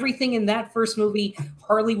 everything in that first movie,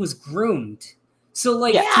 Harley was groomed. So,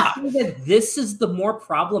 like, Yeah. to say that this is the more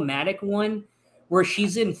problematic one, where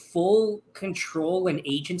she's in full control and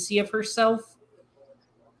agency of herself,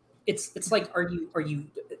 it's like, are you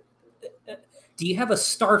do you have a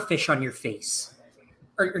starfish on your face?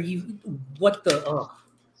 Are you, what the, ugh.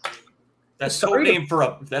 That's Sorry code name for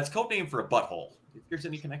a butthole. If there's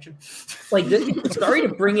any connection. Like, sorry to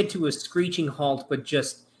bring it to a screeching halt, but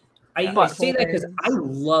just, I say that because I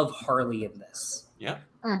love Harley in this. Yeah.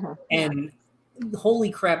 Mhm. And holy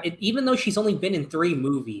crap, even though she's only been in 3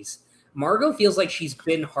 movies, Margot feels like she's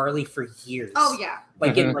been Harley for years. Oh yeah.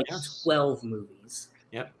 Like in like Yes. 12 movies.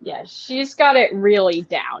 Yeah, she's got it really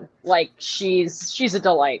down. Like she's a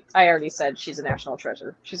delight. I already said she's a national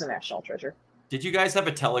treasure. She's a national treasure. Did you guys have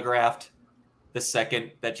it telegraphed the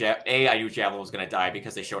second that I knew Javelin was going to die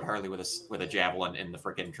because they showed Harley with a javelin in the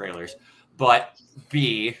freaking trailers, but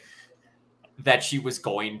B, that she was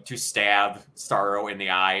going to stab Starro in the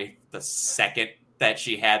eye the second that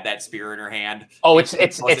she had that spear in her hand. Oh, it's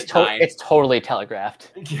totally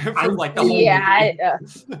telegraphed. For like the whole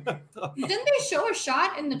movie. Didn't they show a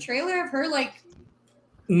shot in the trailer of her like?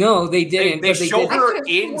 No, they didn't. They but show did. her I could've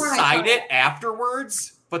sworn I inside saw it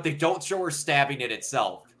afterwards, but they don't show her stabbing it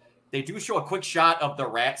itself. They do show a quick shot of the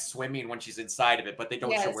rat swimming when she's inside of it, but they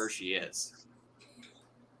don't show Yes. where she is.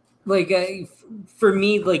 Like, for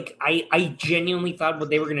me, like, I genuinely thought what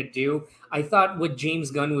they were going to do, I thought what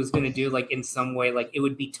James Gunn was going to do, like, in some way, like, it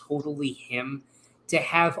would be totally him to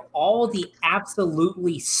have all the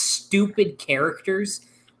absolutely stupid characters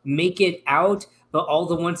make it out, but all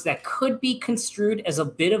the ones that could be construed as a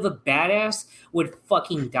bit of a badass would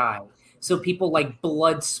fucking die. So people like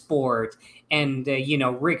Bloodsport and,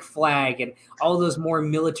 Rick Flag and all those more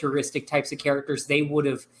militaristic types of characters, they would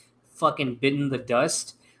have fucking bitten the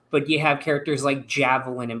dust. But you have characters like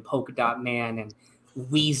Javelin and Polka Dot Man and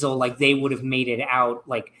Weasel, like they would have made it out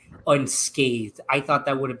like unscathed. I thought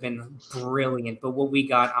that would have been brilliant. But what we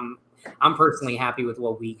got, I'm personally happy with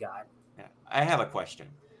what we got. Yeah, I have a question.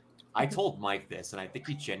 I told Mike this, and I think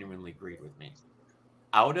he genuinely agreed with me.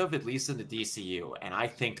 Out of, at least in the DCU, and I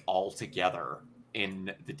think altogether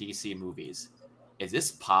in the DC movies, is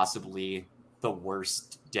this possibly the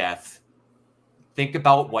worst death? Think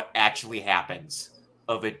about what actually happens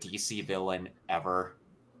of a DC villain ever.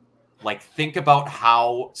 Like, think about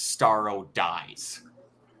how Starro dies.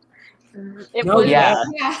 It No, was, yeah.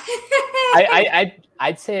 Yeah.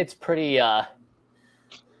 I'd say it's pretty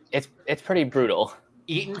it's pretty brutal.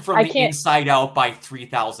 Eaten from I the can't- inside out by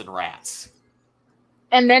 3,000 rats.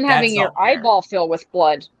 And then having That's your up there. eyeball fill with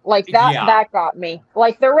blood, like that, Yeah. that got me.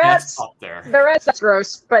 Like the That's rats, up there. that's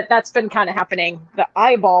gross, but that's been kind of happening. The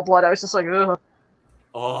eyeball blood, I was just like, ugh.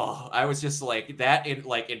 Oh, I was just like that.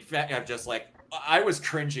 In fact, I'm just like I was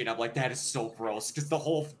cringing. I'm like, that is so gross because the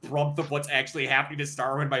whole brunt of what's actually happening to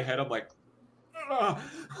Starro in my head. I'm like, ugh.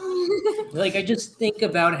 Like, I just think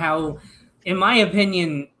about how, in my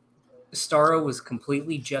opinion, Starro was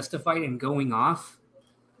completely justified in going off.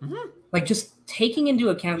 Mhm. Like, just taking into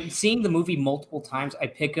account, seeing the movie multiple times, I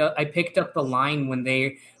picked up the line when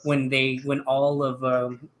all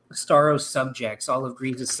of Starro's subjects, all of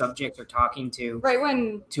Greaves' subjects, are talking to Right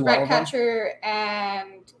when To all of them? Ratcatcher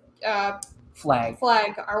and Flag,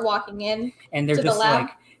 Flag are walking in. and they're To the just lab?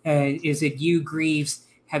 like, "Is it you, Greaves?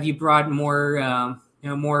 Have you brought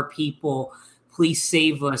more people? Please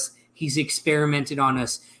save us. He's experimented on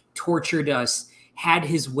us, tortured us, had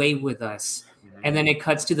his way with us." And then it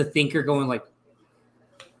cuts to the Thinker going like,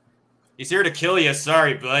 He's here to kill you.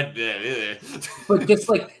 Sorry, bud. but just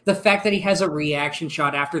like the fact that he has a reaction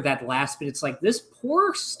shot after that last bit, it's like, this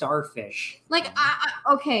poor starfish. Like,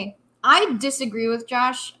 okay, I disagree with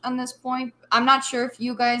Josh on this point. I'm not sure if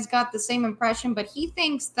you guys got the same impression, but he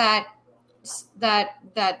thinks that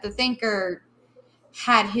the Thinker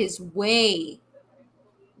had his way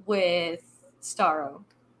with Starro.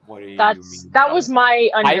 What do you That mean? was my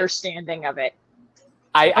understanding of it.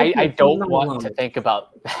 I don't not want alone. to think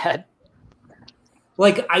about that.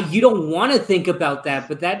 Like, you don't want to think about that,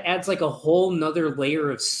 but that adds like a whole nother layer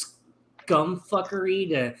of scumfuckery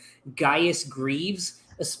to Gaius Greaves,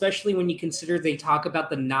 especially when you consider they talk about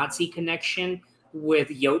the Nazi connection with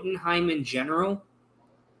Jotunheim in general.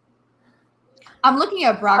 I'm looking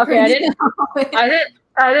at Brock. Okay, right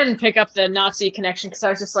I didn't pick up the Nazi connection because I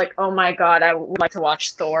was just like, oh my god, I would like to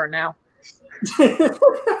watch Thor now.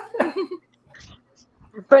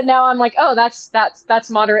 But now I'm like, oh, that's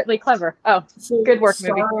moderately clever. Oh, good work,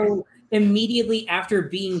 movie. Starro, immediately after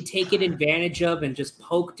being taken advantage of and just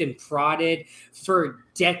poked and prodded for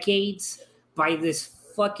decades by this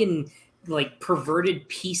fucking like perverted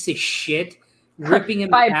piece of shit, ripping him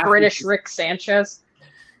by in half British with- Rick Sanchez.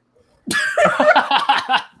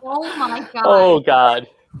 Oh my god. Oh god.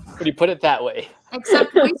 When you put it that way.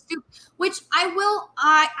 Except which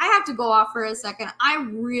I have to go off for a second. I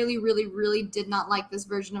really, really, really did not like this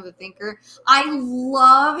version of the Thinker. I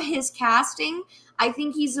love his casting. I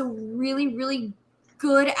think he's a really, really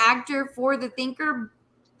good actor for the Thinker,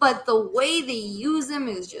 but the way they use him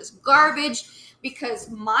is just garbage because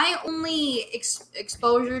my only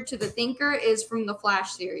exposure to the Thinker is from the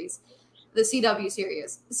Flash series, the CW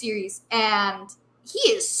series, and he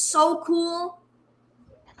is so cool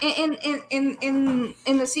in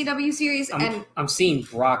the CW series. And I'm seeing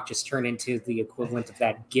Brock just turn into the equivalent of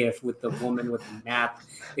that GIF with the woman with the math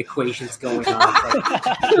equations going on.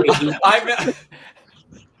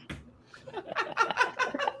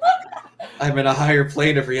 I'm in a higher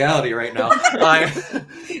plane of reality right now.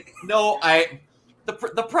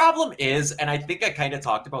 The problem is, and I think I kind of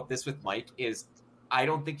talked about this with Mike, is I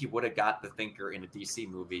don't think you would have got the Thinker in a DC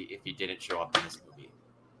movie if he didn't show up in this movie.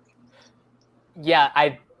 Yeah,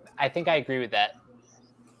 I think I agree with that.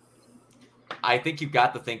 I think you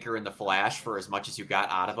got the Thinker in the Flash for as much as you got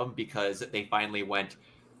out of him because they finally went,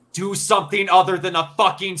 do something other than a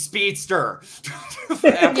fucking speedster.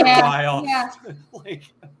 After a while. Yeah. Like,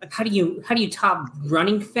 How do you top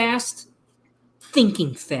running fast?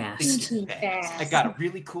 Thinking fast. Thinking fast. I got a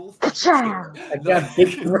really cool Ka-chow. I got a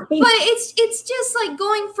big brain. But it's just like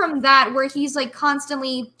going from that where he's like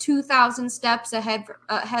constantly 2,000 steps ahead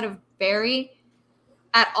of Barry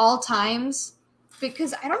at all times,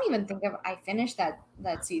 because I don't even think I finished that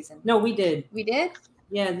season. No, we did. We did?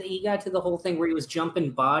 Yeah, he got to the whole thing where he was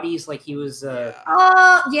jumping bodies like he was.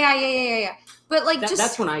 Yeah. But like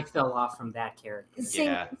That's when I fell off from that character.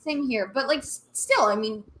 Same here. But like still, I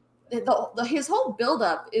mean, his whole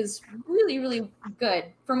buildup is really, really good.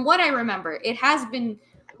 From what I remember, it has been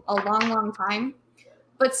a long, long time.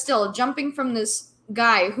 But still, jumping from this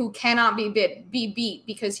guy who cannot be beat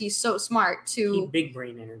because he's so smart to big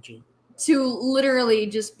brain energy to literally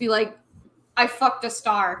just be like, I fucked a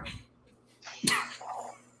star.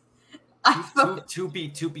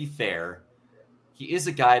 To be fair, he is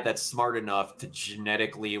a guy that's smart enough to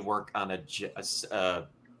genetically work on a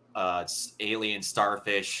alien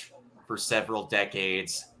starfish for several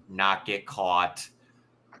decades, not get caught,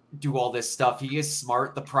 do all this stuff. He is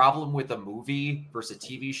smart. The problem with a movie versus a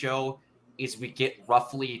TV show is we get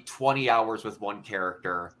roughly 20 hours with one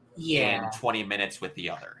character and 20 minutes with the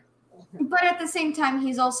other. But at the same time,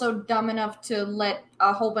 he's also dumb enough to let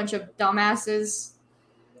a whole bunch of dumbasses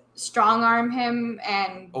strong arm him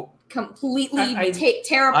and completely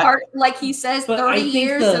tear apart, like he says, 30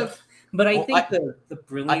 years of... But I think the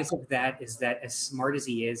brilliance of that is that as smart as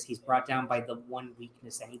he is, he's brought down by the one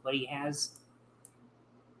weakness anybody has.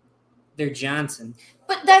 They're Johnson.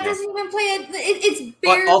 But that doesn't even play it. It's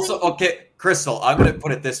barely. But also, okay, Crystal, I'm going to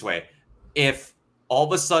put it this way. If all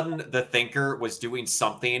of a sudden the Thinker was doing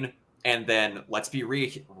something, and then, let's be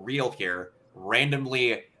real here,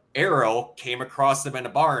 randomly Arrow came across them in a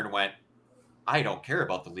bar and went, I don't care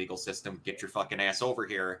about the legal system. Get your fucking ass over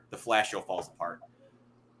here. The Flash show falls apart.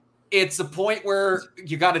 It's a point where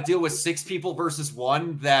you got to deal with 6 people versus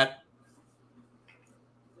 1 that...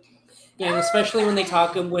 Yeah, and especially when they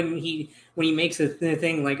talk when he makes a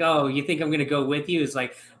thing like, "Oh, you think I'm going to go with you?" It's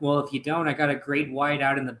like, well, if you don't, I got a great white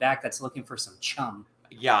out in the back that's looking for some chum.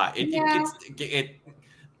 Yeah,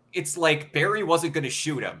 it's like Barry wasn't going to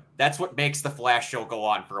shoot him. That's what makes the Flash show go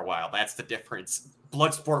on for a while. That's the difference.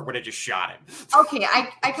 Bloodsport would have just shot him. Okay,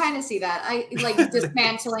 I kind of see that. I like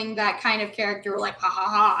dismantling that kind of character. Like, ha ha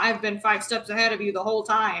ha! I've been 5 steps ahead of you the whole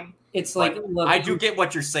time. It's like, look, I do get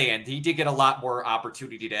what you're saying. He did get a lot more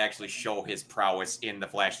opportunity to actually show his prowess in the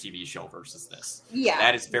Flash TV show versus this. Yeah,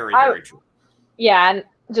 that is very, very true. Yeah, and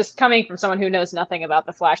just coming from someone who knows nothing about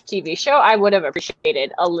the Flash TV show, I would have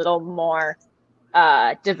appreciated a little more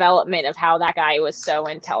development of how that guy was so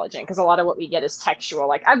intelligent, because a lot of what we get is textual.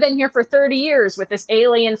 Like, I've been here for 30 years with this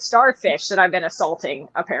alien starfish that I've been assaulting,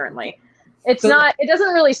 apparently. It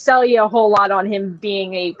doesn't really sell you a whole lot on him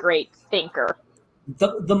being a great thinker.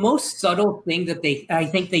 The most subtle thing that I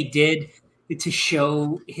think they did to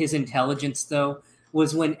show his intelligence, though,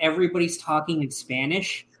 was when everybody's talking in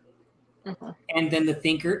Spanish, and then the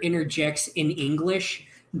Thinker interjects in English,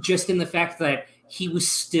 just in the fact that he was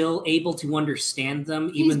still able to understand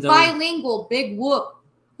them, even he's though bilingual. Big whoop.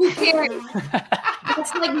 Who cares?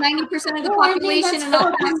 That's like 90% of the population in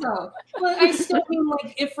El Paso. But I still mean,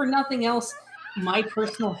 like, if for nothing else, my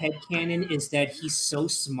personal headcanon is that he's so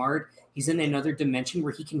smart. He's in another dimension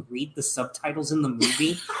where he can read the subtitles in the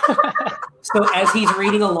movie. So as he's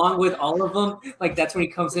reading along with all of them, like, that's when he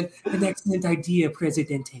comes in, an excellent idea,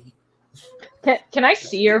 Presidente. Can I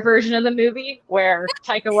see your version of the movie where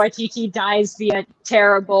Taika Waititi dies via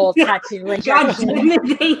terrible tattoo injection and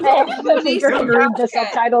the Thinker can read the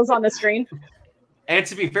subtitles on the screen? And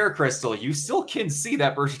to be fair, Crystal, you still can see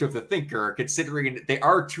that version of the Thinker, considering they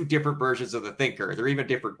are 2 different versions of the Thinker. They're even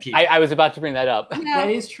different people. I was about to bring that up. Yeah. That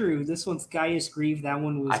is true. This one's Gaius Grieve. That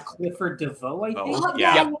one was Clifford DeVoe, I think. Oh,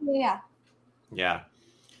 yeah.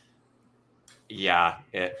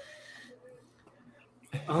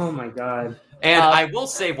 Oh my god. And I will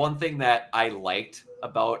say one thing that I liked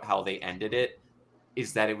about how they ended it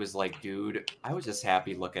is that it was like, dude, I was just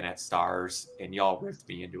happy looking at stars, and y'all ripped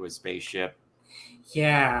me into a spaceship.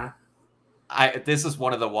 Yeah. This is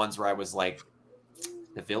one of the ones where I was like,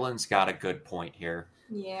 the villain's got a good point here.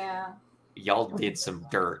 Yeah. Y'all did some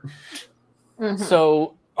dirt. Mm-hmm.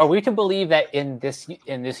 So, are we to believe that in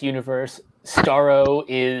this universe, Starro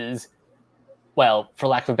is, well, for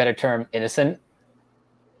lack of a better term, innocent?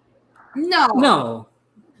 No.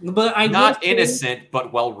 But not innocent,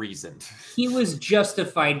 but well reasoned. He was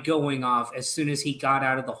justified going off as soon as he got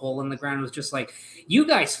out of the hole in the ground. It was just like, you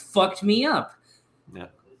guys fucked me up. Yeah.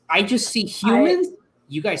 I just see humans.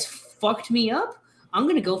 You guys fucked me up. I'm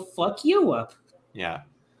gonna go fuck you up. Yeah.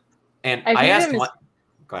 And I asked one.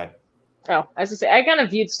 Go ahead. Oh, I was gonna say, I kind of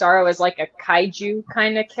viewed Starro as like a kaiju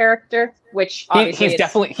kind of character, which he's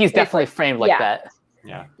definitely framed like that.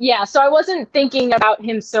 Yeah. Yeah. So I wasn't thinking about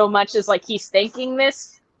him so much as like he's thinking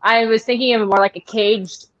this. I was thinking of him more like a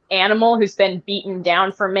caged animal who's been beaten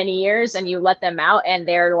down for many years, and you let them out, and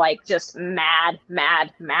they're like just mad.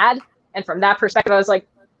 And from that perspective, I was like,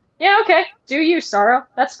 yeah, okay, do you, Starro?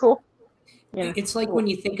 That's cool. Yeah. It's like when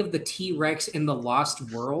you think of the T-Rex in the Lost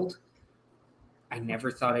World. I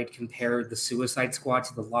never thought I'd compare the Suicide Squad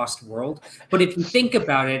to the Lost World. But if you think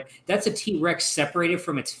about it, that's a T-Rex separated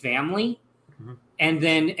from its family. Mm-hmm. And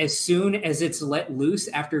then as soon as it's let loose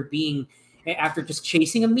after just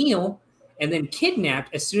chasing a meal and then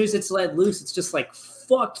kidnapped, as soon as it's let loose, it's just like,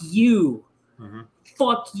 fuck you. Mm-hmm.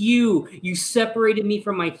 Fuck you. You separated me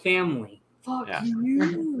from my family. Fuck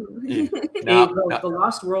you. The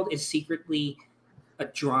Lost World is secretly a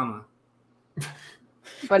drama.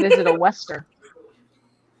 But is it a Western?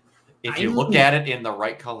 If you look at it in the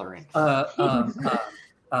right coloring.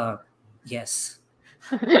 Yes.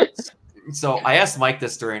 So I asked Mike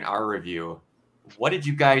this during our review. What did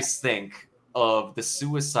you guys think of the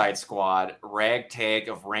Suicide Squad ragtag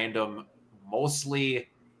of random, mostly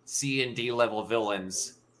C and D level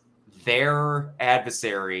villains, their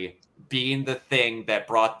adversary being the thing that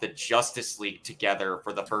brought the Justice League together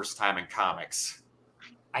for the first time in comics?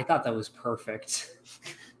 I thought that was perfect.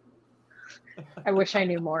 I wish I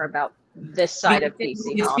knew more about this side of DC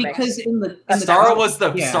it's Comics. Because in the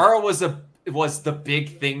Starro was was the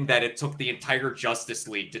big thing that it took the entire Justice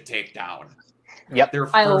League to take down. Yep. Their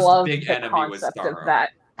first I love big the enemy was concept of Starro. that.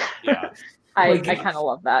 Yeah, I Like- kind of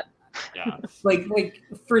love that. yeah. Like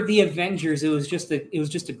for the Avengers, it was just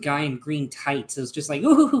a guy in green tights. It was just like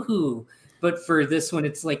ooh hoo hoo. But for this one,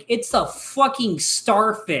 it's like it's a fucking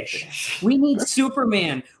starfish. We need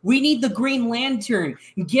Superman. We need the Green Lantern.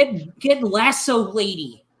 Get Lasso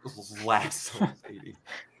Lady. Lasso lady.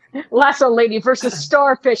 Lasso Lady versus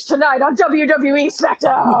Starfish tonight on WWE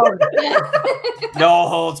SmackDown. No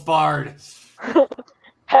holds barred.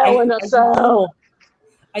 Hell in a Cell.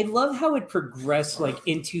 I love how it progressed like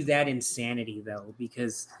into that insanity though,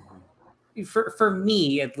 because for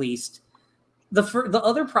me at least, the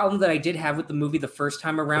other problem that I did have with the movie the first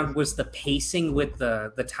time around was the pacing with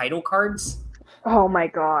the title cards. Oh my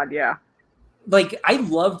god, yeah. Like I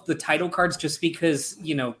loved the title cards just because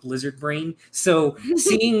Blizzard brain. So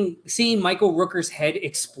seeing Michael Rooker's head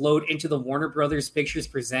explode into the Warner Brothers Pictures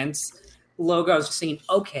Presents logo, I was just saying,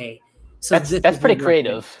 okay, so That's pretty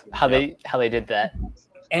creative how they did that.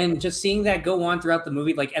 And just seeing that go on throughout the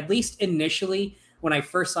movie, like at least initially when I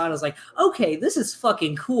first saw it, I was like, okay, this is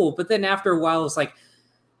fucking cool. But then after a while, I was like,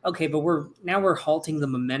 okay, but we're halting the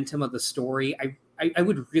momentum of the story. I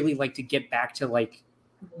would really like to get back to like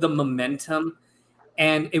the momentum.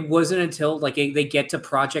 And it wasn't until like they get to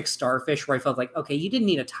Project Starfish where I felt like, okay, you didn't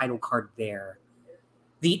need a title card there.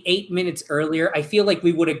 The 8 minutes earlier, I feel like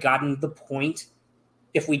we would have gotten the point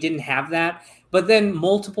if we didn't have that. But then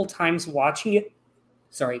multiple times watching it,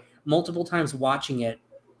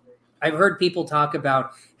 I've heard people talk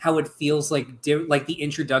about how it feels like like the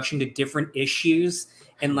introduction to different issues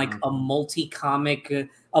and like a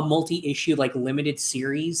multi-issue like limited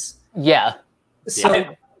series. Yeah.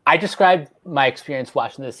 So I described my experience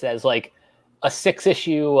watching this as like a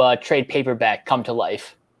 6-issue trade paperback come to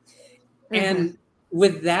life. and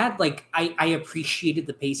with that, like I appreciated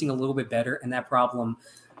the pacing a little bit better, and that problem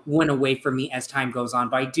went away for me as time goes on.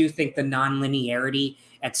 But I do think the non-linearity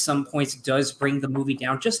at some points does bring the movie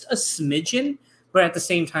down just a smidgen. But at the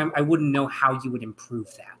same time, I wouldn't know how you would improve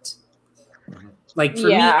that. Like for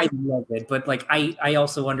me, I love it, but like I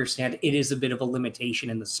also understand it is a bit of a limitation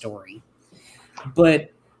in the story.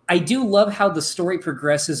 But I do love how the story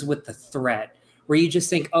progresses with the threat, where you just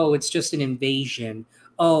think, oh, it's just an invasion.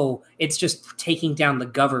 Oh, it's just taking down the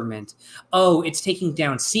government. Oh, it's taking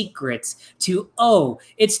down secrets. To, oh,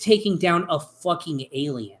 it's taking down a fucking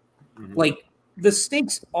alien. Mhm. Like, the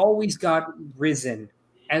stakes always got risen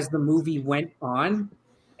as the movie went on.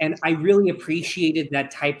 And I really appreciated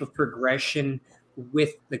that type of progression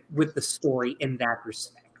with the story in that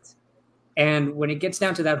respect. And when it gets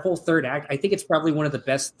down to that whole third act, I think it's probably one of the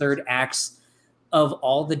best third acts of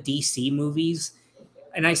all the DC movies.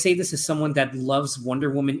 And I say this as someone that loves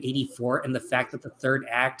Wonder Woman 84 and the fact that the third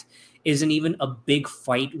act isn't even a big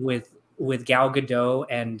fight with Gal Gadot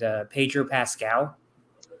and Pedro Pascal.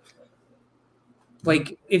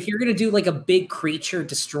 Like, if you're going to do like a big creature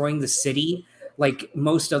destroying the city, like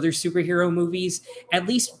most other superhero movies, at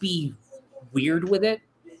least be weird with it.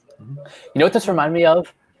 You know what this reminded me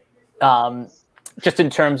of? Just in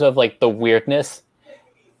terms of like the weirdness,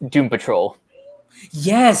 Doom Patrol.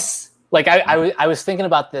 Yes. Like I was thinking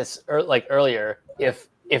about this earlier.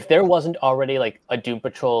 If there wasn't already like a Doom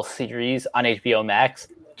Patrol series on HBO Max,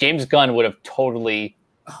 James Gunn would have totally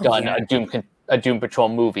done a Doom Patrol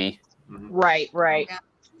movie. Right.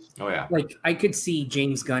 Oh yeah. Like, I could see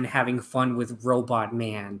James Gunn having fun with Robot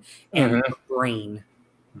Man and Brain.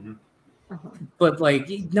 Mhm. But like,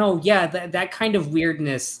 no, yeah, that kind of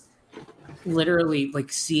weirdness, literally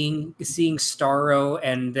like seeing Starro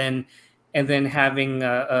and then having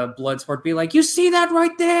a Bloodsport be like, you see that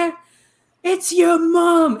right there? It's your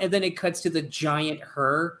mom. And then it cuts to the giant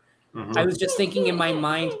her. Mhm. I was just thinking in my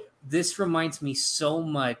mind, this reminds me so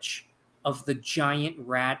much of the giant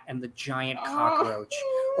rat and the giant cockroach,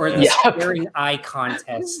 or the staring eye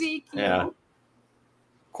contest. Yeah.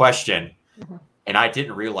 Question, and I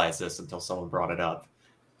didn't realize this until someone brought it up.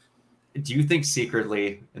 Do you think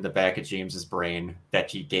secretly in the back of James's brain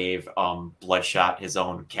that he gave Bloodshot his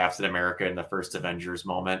own Captain America in the first Avengers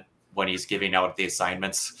moment when he's giving out the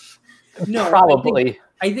assignments? No, Probably.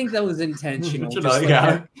 I think that was intentional. You just know, like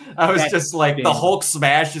yeah. that- I was that just like, big. the Hulk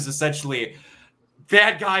smash is essentially,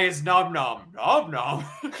 that guy is nom nom.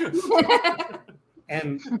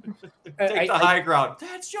 And Take the high ground.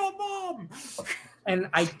 That's your mom. And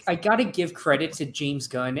I got to give credit to James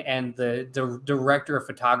Gunn and the director of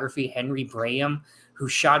photography, Henry Braham, who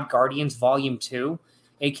shot Guardians Volume 2,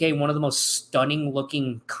 aka one of the most stunning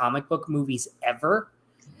looking comic book movies ever.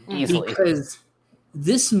 Easily. Because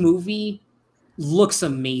this movie looks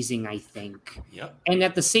amazing, I think. Yep. And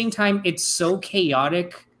at the same time, it's so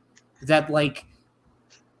chaotic that, like,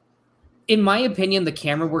 in my opinion, the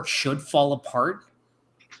camera work should fall apart,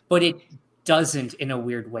 but it doesn't in a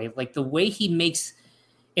weird way. Like, the way he makes,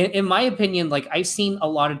 in my opinion, like, I've seen a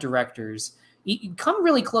lot of directors come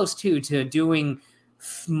really close to doing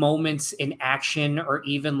moments in action, or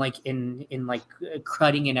even like in like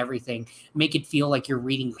cutting and everything, make it feel like you're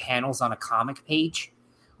reading panels on a comic page.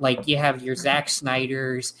 Like, you have your Zack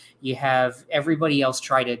Snyders, you have everybody else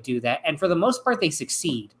try to do that, and for the most part they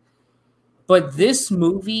succeed. But this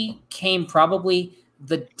movie came probably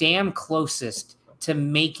the damn closest to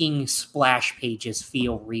making splash pages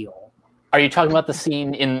feel real. Are you talking about the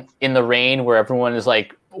scene in the rain where everyone is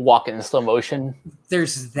like walking in slow motion?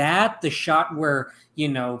 There's that, the shot where, you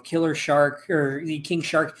know, Killer Shark or King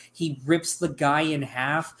Shark, he rips the guy in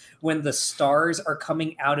half when the stars are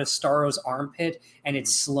coming out of Starro's armpit, and it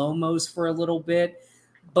slow-mos for a little bit.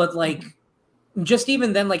 But like, just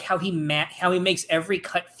even then, like how he makes every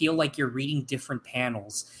cut feel like you're reading different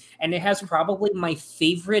panels. And it has probably my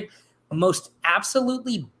favorite, most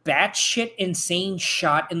absolutely batshit insane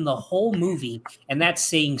shot in the whole movie, and that's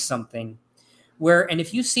saying something. And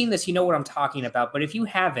if you've seen this, you know what I'm talking about. But if you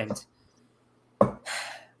haven't,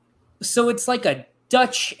 so it's like a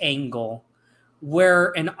Dutch angle where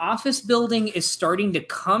an office building is starting to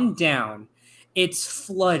come down. It's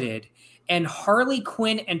flooded, and Harley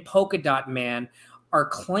Quinn and Polka Dot Man are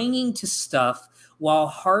clinging to stuff while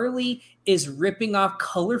Harley is ripping off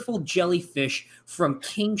colorful jellyfish from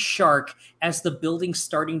King Shark as the building's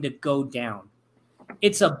starting to go down.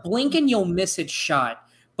 It's a blink and you'll miss it shot.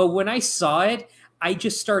 But when I saw it, I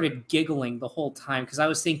just started giggling the whole time, because I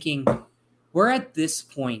was thinking, we're at this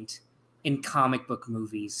point in comic book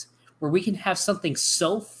movies where we can have something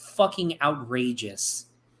so fucking outrageous,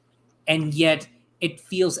 and yet it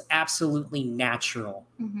feels absolutely natural.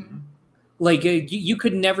 Mm-hmm. Like, you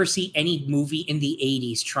could never see any movie in the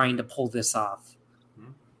 80s trying to pull this off.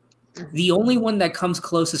 Mm-hmm. The only one that comes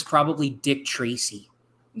close is probably Dick Tracy.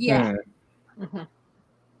 Yeah. Mhm.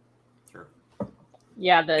 Sure.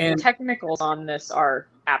 Yeah, the technicals on this are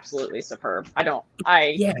absolutely superb.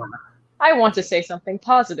 Yeah. I want to say something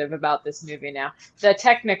positive about this movie now. The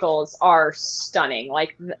technicals are stunning.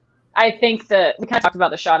 Like, I think we kind of talked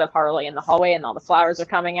about the shot of Harley in the hallway and all the flowers are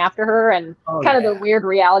coming after her, and of the weird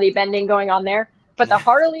reality bending going on there. But the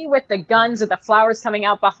Harley with the guns with the flowers coming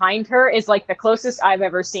out behind her is like the closest I've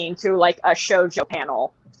ever seen to like a shoujo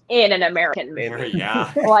panel in an American movie.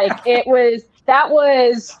 Yeah. Like, that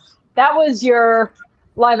was your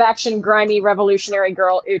live action grimy revolutionary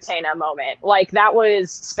girl Utena moment. Like, that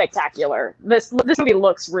was spectacular. This movie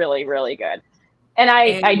looks really, really good. And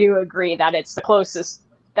I do agree that it's the closest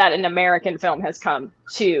that an American film has come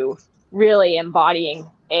to really embodying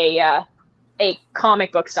a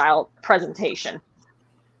comic book style presentation.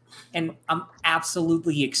 And I'm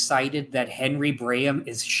absolutely excited that Henry Braham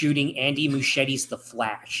is shooting Andy Muschietti's The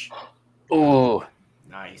Flash. Ooh,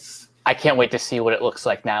 Nice. I can't wait to see what it looks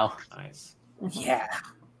like now. Nice. Yeah.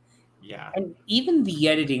 Yeah. And even the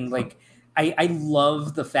editing, like, I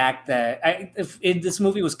love the fact that this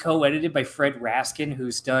movie was co-edited by Fred Raskin,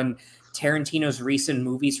 who's done Tarantino's recent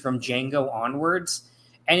movies from Django onwards.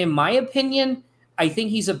 And in my opinion, I think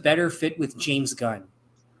he's a better fit with James Gunn.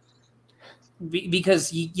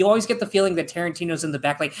 Because you always get the feeling that Tarantino's in the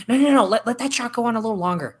back, like, no, let that shot go on a little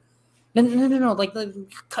longer. No, like,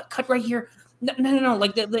 cut right here. No,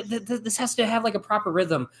 like, this has to have, like, a proper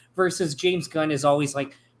rhythm. Versus James Gunn is always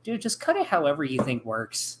like, dude, just cut it however you think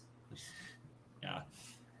works. Yeah.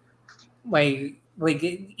 Like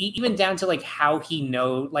even down to like how they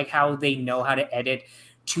know how to edit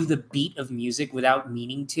to the beat of music without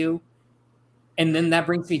meaning to. And then that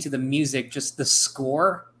brings me to the music, just the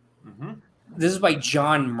score. Mm-hmm. This is by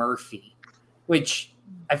John Murphy, which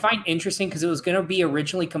I find interesting because it was going to be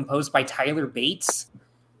originally composed by Tyler Bates,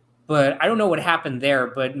 but I don't know what happened there.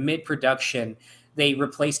 But mid-production, they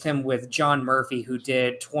replaced him with John Murphy, who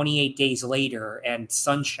did 28 Days Later and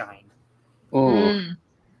Sunshine. Ooh.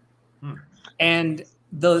 And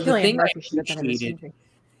the thing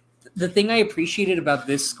I appreciated about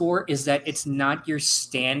this score is that it's not your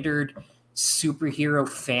standard superhero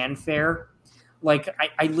fanfare. Like,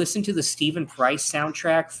 I listened to the Stephen Price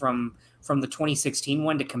soundtrack from the 2016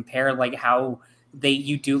 one to compare like how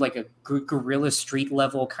you do like a guerrilla street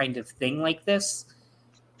level kind of thing like this.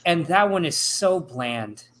 And that one is so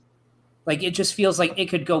bland. Like, it just feels like it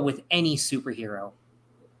could go with any superhero.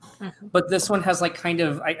 But this one has like kind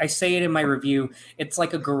of, I say it in my review, it's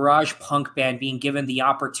like a garage punk band being given the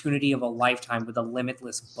opportunity of a lifetime with a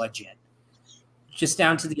limitless budget. Just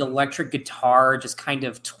down to the electric guitar, just kind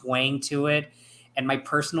of twang to it. And my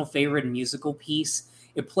personal favorite musical piece,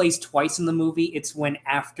 it plays twice in the movie. It's when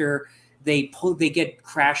after they get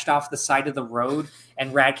crashed off the side of the road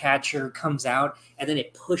and Ratcatcher comes out, and then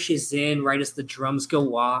it pushes in right as the drums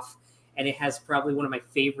go off. And it has probably one of my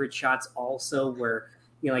favorite shots also where,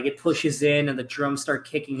 like it pushes in and the drums start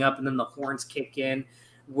kicking up and then the horns kick in,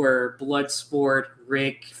 where Bloodsport,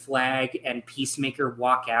 Rick, Flag, and Peacemaker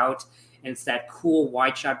walk out. And it's that cool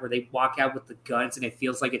wide shot where they walk out with the guns and it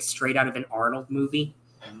feels like it's straight out of an Arnold movie.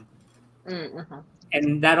 Mm-hmm.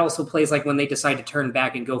 And that also plays like when they decide to turn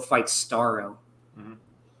back and go fight Starro. Mm-hmm.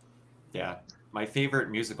 Yeah. My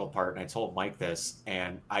favorite musical part, and I told Mike this,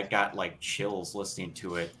 and I got like chills listening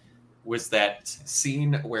to it, was that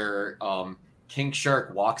scene where King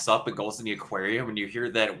Shark walks up and goes in the aquarium and you hear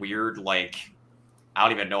that weird, like, I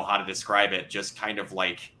don't even know how to describe it, just kind of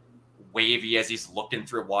like wavy as he's looking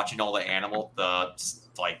through, watching all the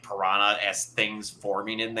like piranha-esque things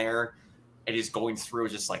forming in there. And he's going through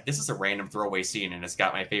just like, this is a random throwaway scene and it's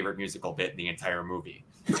got my favorite musical bit in the entire movie.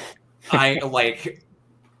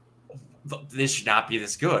 This should not be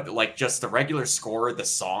this good. Like, just the regular score, the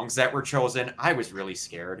songs that were chosen, I was really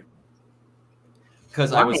scared.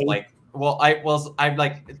 Because I was like, I'm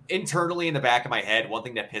like, internally in the back of my head, one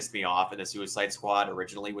thing that pissed me off in the Suicide Squad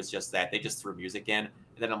originally was just that they just threw music in. And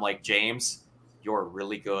then I'm like, James, you're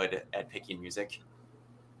really good at picking music.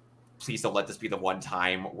 Please don't let this be the one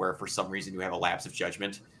time where for some reason you have a lapse of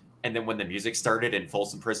judgment. And then when the music started and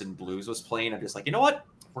Folsom Prison Blues was playing, I'm just like, you know what?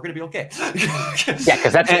 We're going to be okay. Yeah,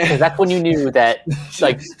 because that's when you knew that,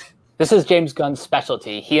 like, this is James Gunn's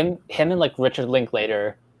specialty. Him and like Richard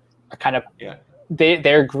Linklater are kind of... Yeah.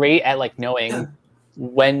 They're great at like knowing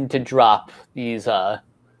when to drop these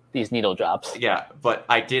needle drops. Yeah, but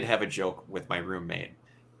I did have a joke with my roommate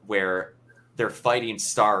where they're fighting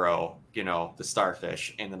Starro, the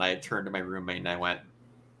starfish, and then I turned to my roommate and I went,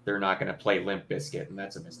 "They're not going to play Limp Bizkit, and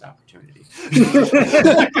that's a missed opportunity."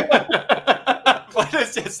 But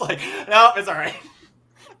it's just like, no, it's all right.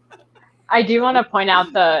 I do want to point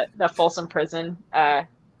out the Folsom Prison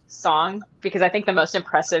song, because I think the most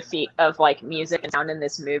impressive feat of like music and sound in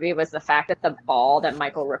this movie was the fact that the ball that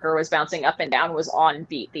Michael Rooker was bouncing up and down was on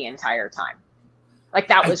beat the entire time. Like,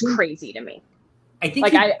 that was crazy to me. I think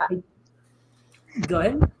like I go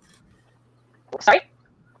ahead. Sorry?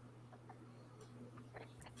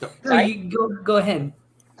 No, you go ahead.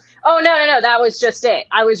 Oh, no, that was just it.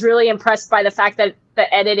 I was really impressed by the fact that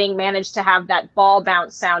the editing managed to have that ball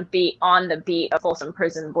bounce sound beat on the beat of Folsom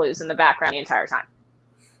Prison Blues in the background the entire time.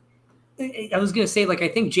 I was going to say, like, I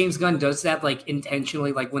think James Gunn does that, like,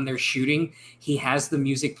 intentionally. Like, when they're shooting, he has the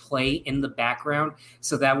music play in the background,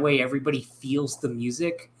 so that way everybody feels the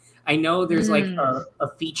music. I know there's, like, a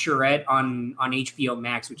featurette on HBO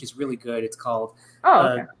Max, which is really good. It's called...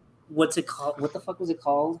 Okay. What's it called? What the fuck was it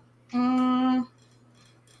called? It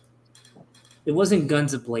wasn't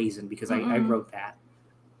Guns A-Blazing, because I wrote that.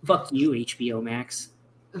 Fuck you, HBO Max.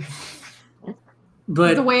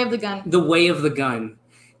 But The Way of the Gun. The Way of the Gun.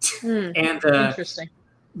 And Interesting.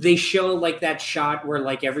 they show like that shot where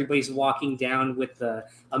like everybody's walking down with the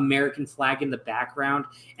American flag in the background,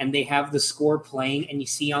 and they have the score playing, and you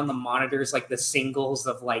see on the monitors like the singles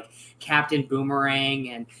of like Captain Boomerang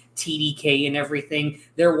and TDK and everything.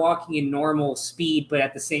 They're walking in normal speed, but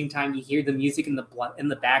at the same time you hear the music in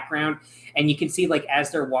the background, and you can see like as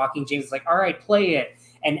they're walking, James is like, "All right, play it."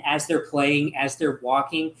 And as they're playing, as they're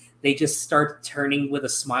walking, they just start turning with a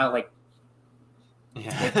smile, like.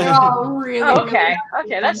 Yeah. Oh, really? Okay,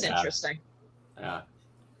 that's Yeah. interesting. Yeah.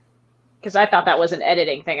 Because I thought that was an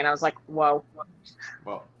editing thing, and I was like, whoa.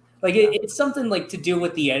 Well, Like it's something like to do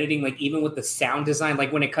with the editing, like even with the sound design,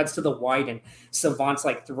 like when it cuts to the wide and Savant's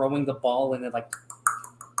like throwing the ball and then like.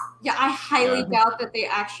 Yeah, I highly Yeah. doubt that they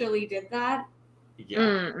actually did that. yeah.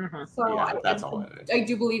 Mm-hmm. So Yeah, that's all it is. I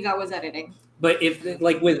do believe that was editing. But if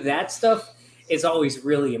like with that stuff, it's always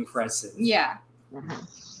really impressive. Yeah.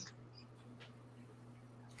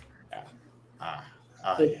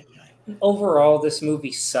 Overall, this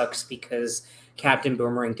movie sucks because Captain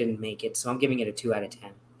Boomerang didn't make it, so I'm giving it a 2 out of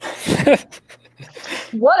 10.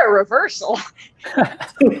 What a reversal.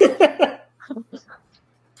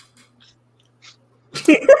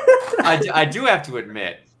 I do have to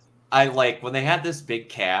admit, I like when they had this big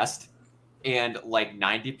cast and like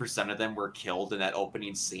 90% of them were killed in that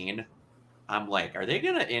opening scene. I'm like, are they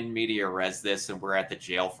gonna in media res this and we're at the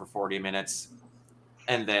jail for 40 minutes?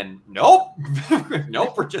 And then nope.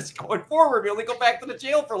 Nope, we're just going forward. We only go back to the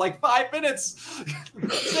jail for like 5 minutes.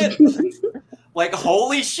 That's it. Like,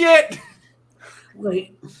 holy shit.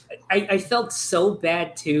 Like, I felt so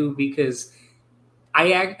bad too because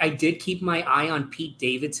I did keep my eye on Pete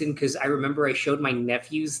Davidson because I remember I showed my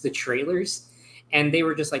nephews the trailers, And they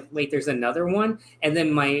were just like, wait, there's another one? And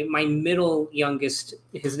then my middle youngest,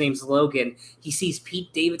 his name's Logan, he sees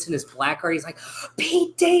Pete Davidson as Blackheart. He's like,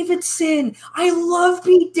 Pete Davidson! I love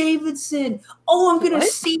Pete Davidson! Oh, I'm going to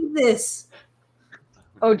see this!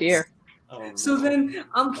 Oh, dear. Oh, So no. then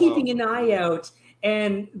I'm keeping an eye out,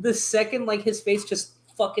 and the second like his face just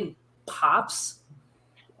fucking pops,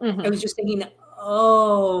 Mhm. I was just thinking,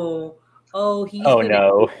 oh, he's Oh, gonna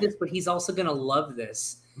no. hate this, but he's also gonna love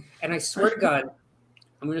this. And I swear to God,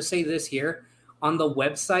 I'm gonna say this here on the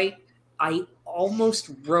website. I almost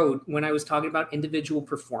wrote when I was talking about individual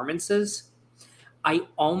performances. I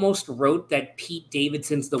almost wrote that Pete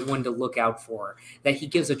Davidson's the one to look out for. That he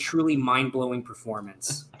gives a truly mind-blowing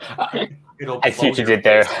performance. It'll I see blow what you your did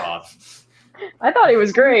there. face off. I thought he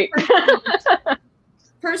was great.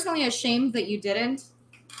 Personally ashamed that you didn't.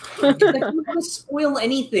 Like, you don't want to spoil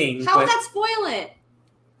anything. How would but- that spoil it?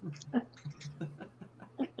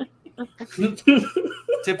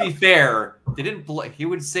 To be fair, they didn't. He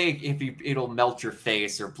would say it'll melt your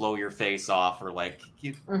face or blow your face off, or like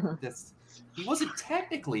Mhm. he wasn't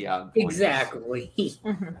technically on point. Exactly.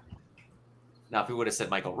 Mhm. Now, if he would have said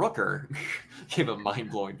Michael Rooker, give a mind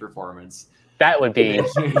blowing performance. That would be.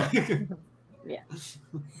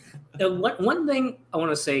 One thing I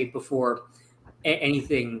want to say before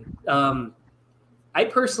anything, I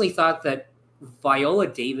personally thought that Viola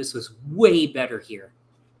Davis was way better here.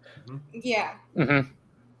 Yeah. Mhm.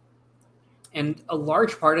 And a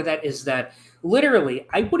large part of that is that literally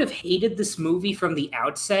I would have hated this movie from the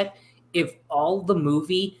outset if all the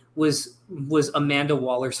movie was Amanda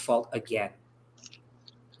Waller's fault again.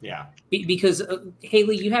 Yeah. Because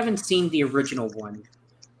Haley, you haven't seen the original one.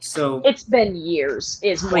 So It's been years,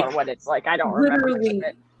 is more Like, what it's like. I don't remember literally,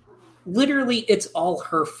 it. literally, it's all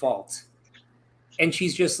her fault. And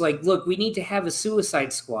she's just like, look, we need to have a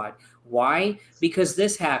Suicide Squad. Why? Because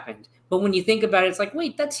this happened. But when you think about it, it's like,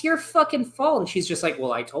 wait, that's your fucking fault. And she's just like,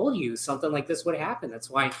 well, I told you something like this would happen. That's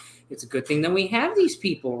why it's a good thing that we have these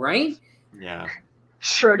people, right? Yeah.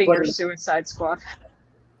 Schrodinger's But- Suicide Squad.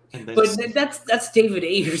 And then But that's David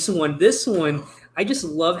Ayer's one. This one, I just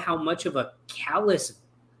love how much of a callous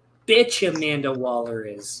bitch Amanda Waller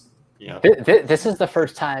is. yeah. This is the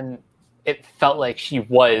first time it felt like she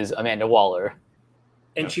was Amanda Waller.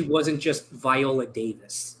 And she wasn't just Viola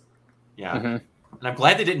Davis. Yeah. Mhm. And I'm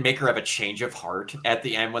glad they didn't make her have a change of heart at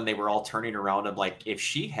the end when they were all turning around. I'm like, if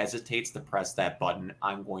she hesitates to press that button,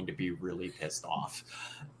 I'm going to be really pissed off.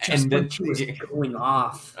 Just and when then she was going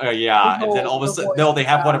off. yeah, The and then all of a whole- sudden, no, they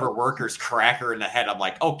have one of her workers crack her in the head. I'm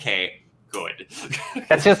like, okay, good.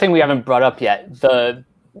 That's the other thing we haven't brought up yet.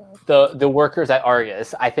 The workers at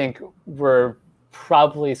Argus, I think, were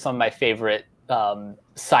probably some of my favorite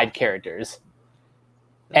side characters.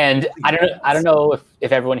 And I don't know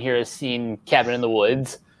if everyone here has seen Cabin in the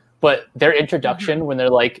Woods, but their introduction when they're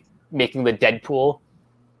like making the Deadpool,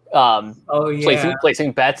 Oh yeah.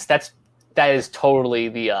 placing bets, that is totally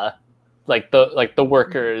the the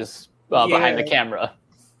workers behind the Yeah. camera.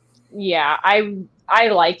 Yeah, I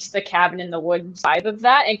liked the Cabin in the Woods vibe of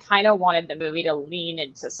that and kind of wanted the movie to lean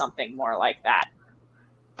into something more like that.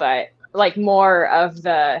 But like more of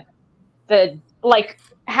the like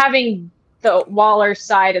having the Waller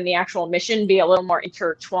side and the actual mission be a little more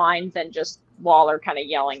intertwined than just Waller kind of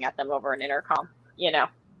yelling at them over an intercom, you know?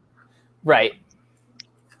 Right.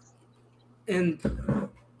 And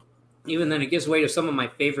even then, it gives way to some of my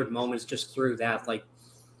favorite moments just through that. Like,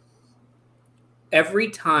 every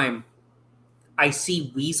time I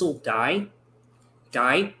see Weasel die,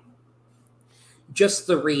 just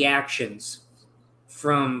the reactions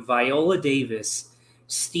from Viola Davis,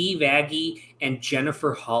 Steve Agee, and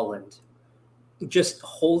Jennifer Holland, just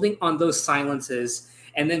holding on those silences,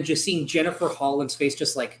 and then just seeing Jennifer Holland's face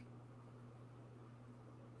just like,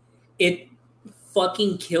 it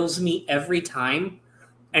fucking kills me every time.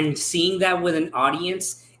 And seeing that with an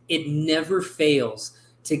audience, it never fails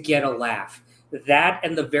to get a laugh. That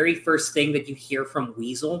and the very first thing that you hear from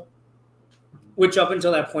Weasel, which up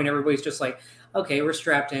until that point, everybody's just like, okay, we're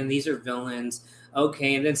strapped in. These are villains.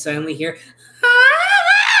 Okay. And then suddenly here,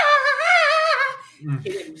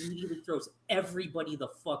 it immediately throws everybody the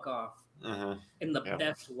fuck off Uh-huh. in the Yep.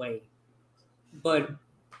 best way. But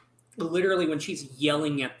literally, when she's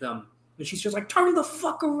yelling at them, and she's just like, turn the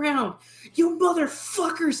fuck around, you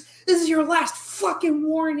motherfuckers, this is your last fucking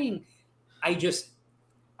warning. I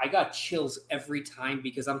got chills every time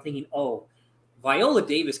because I'm thinking, oh, Viola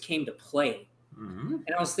Davis came to play. Mhm.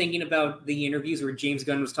 And I was thinking about the interviews where James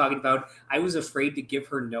Gunn was talking about, I was afraid to give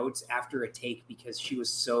her notes after a take because she was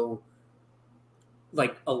so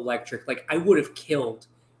like electric. Like I would have killed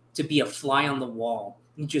to be a fly on the wall.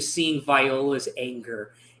 And just seeing Viola's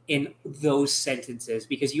anger, in those sentences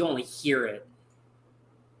because you only hear it.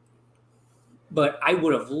 But I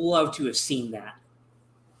would have loved to have seen that.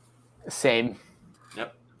 Same.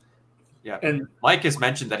 Yep. Yeah. And Mike has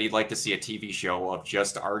mentioned that he'd like to see a TV show of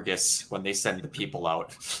just Argus when they send the people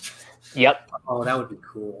out. Yep. oh, that would be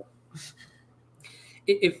cool.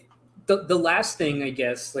 If the last thing, I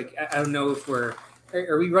guess, like I don't know if are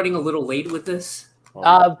we running a little late with this?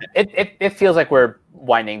 It feels like we're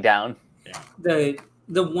winding down.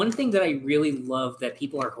 The one thing that I really love that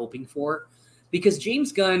people are hoping for, because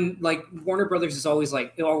James Gunn, like Warner Brothers, is always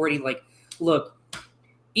like already like, look,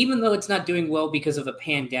 even though it's not doing well because of a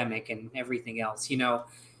pandemic and everything else, you know,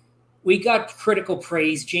 we got critical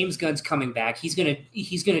praise. James Gunn's coming back. He's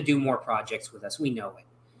gonna do more projects with us. We know it.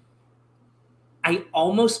 I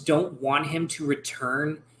almost don't want him to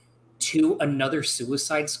return to another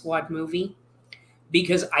Suicide Squad movie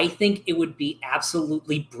because I think it would be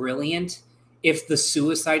absolutely brilliant if the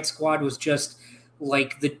Suicide Squad was just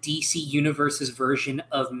like the DC Universe's version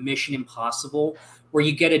of Mission Impossible, where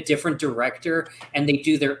you get a different director and they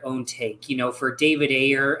do their own take. You know, for David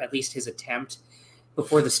Ayer, at least his attempt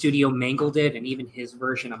before the studio mangled it, and even his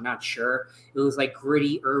version, I'm not sure. It was like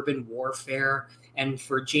gritty urban warfare. And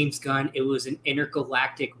for James Gunn, it was an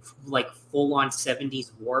intergalactic, like full-on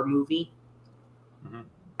 70s war movie. Mhm.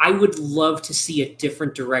 I would love to see a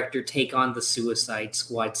different director take on the Suicide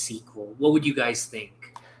Squad sequel. What would you guys think?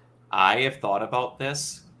 I have thought about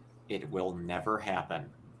this. It will never happen.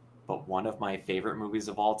 But one of my favorite movies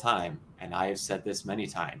of all time, and I have said this many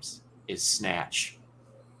times, is Snatch.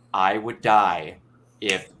 I would die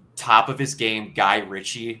if top of his game Guy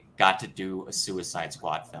Ritchie got to do a Suicide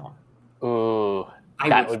Squad film. Ooh,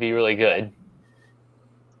 that would be really good.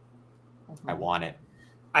 I want it.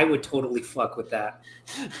 I would totally fuck with that.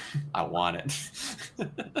 I want it.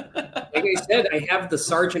 Like I said, I have the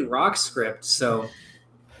Sergeant Rock script, so.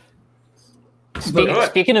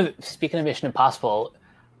 Speaking of Mission Impossible,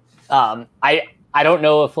 I don't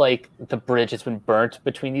know if like the bridge has been burnt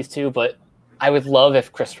between these two, but I would love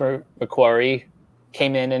if Christopher McQuarrie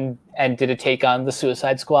came in and did a take on the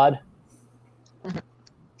Suicide Squad.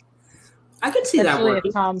 I could see that Especially working.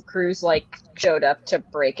 if Tom Cruise like showed up to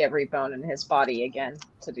break every bone in his body again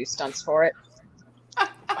to do stunts for it.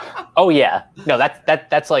 Oh yeah, no,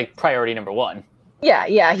 that's like priority number one.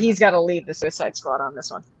 Yeah, he's got to lead the Suicide Squad on this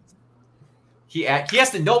one. He has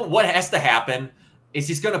to know what has to happen is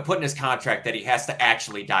he's going to put in his contract that he has to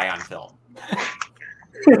actually die on film.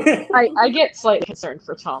 I get slightly concerned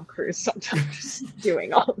for Tom Cruise sometimes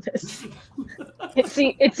doing all of this.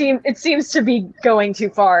 It seems to be going too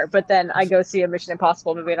far, but then I go see a Mission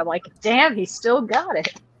Impossible movie and I'm like, damn, he still got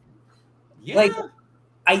it. Yeah. Like,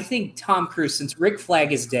 I think Tom Cruise, since Rick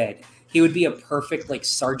Flag is dead, he would be a perfect like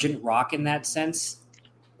Sergeant Rock in that sense.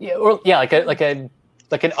 Yeah, like an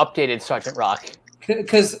updated Sergeant Rock.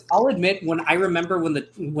 Because I'll admit,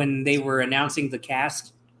 when they were announcing the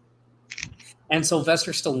cast, and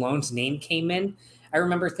Sylvester Stallone's name came in, I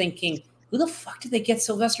remember thinking, who the fuck did they get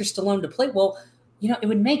Sylvester Stallone to play? Well, you know, it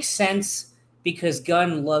would make sense because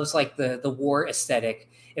Gunn loves like the war aesthetic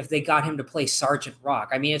if they got him to play Sergeant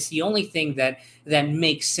Rock. I mean, it's the only thing that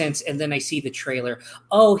makes sense. And then I see the trailer.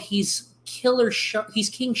 Oh, he's Killer Shark. He's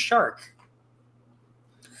King Shark.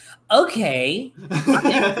 Okay.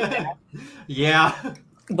 Yeah.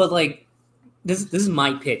 But like, this is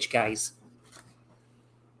my pitch, guys.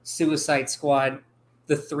 Suicide Squad,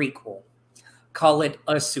 the threequel. Call it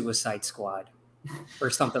a Suicide Squad or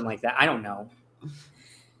something like that. I don't know.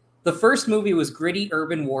 The first movie was gritty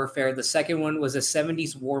urban warfare. The second one was a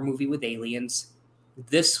 70s war movie with aliens.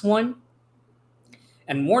 This one,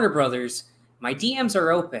 and Warner Brothers, my DMs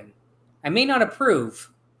are open. I may not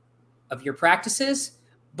approve of your practices,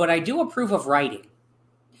 but I do approve of writing.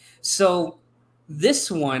 So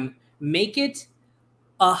this one, make it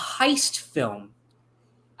a heist film.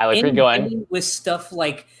 I like where you're going. With stuff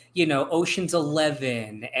like, you know, Ocean's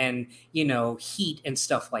 11 and, you know, Heat and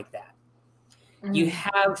stuff like that. Mm-hmm. You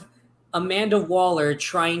have Amanda Waller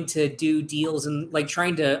trying to do deals and like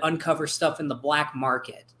trying to uncover stuff in the black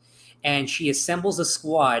market. And she assembles a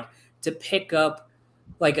squad to pick up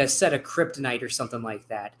like a set of kryptonite or something like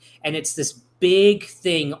that. And it's this big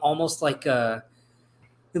thing, almost like a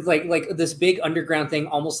like this big underground thing,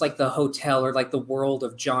 almost like the hotel or like the world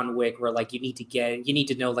of John Wick, where like you need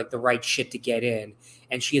to know like the right shit to get in.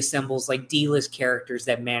 And she assembles like D-list characters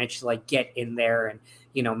that manage to like get in there and,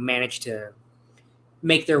 you know, manage to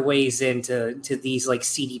make their ways into these like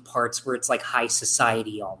seedy parts where it's like high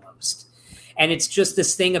society almost. And it's just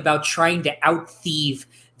this thing about trying to out-thieve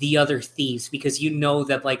the other thieves, because you know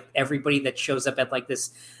that like everybody that shows up at like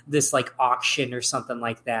this like auction or something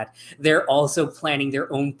like that, they're also planning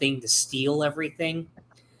their own thing to steal everything.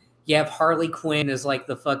 You have Harley Quinn as like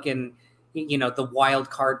the fucking, you know, the wild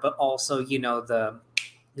card, but also, you know, the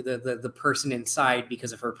person inside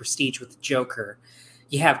because of her prestige with the Joker.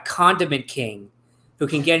 You have Condiment King, who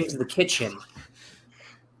can get into the kitchen.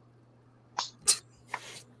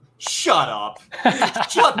 Shut up.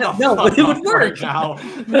 Shut the No, fuck it would up work. right now.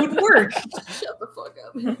 It would work. Shut the fuck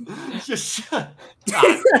up. Just shut.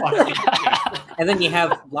 God, fucking And then you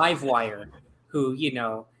have Livewire, who, you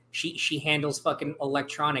know, she handles fucking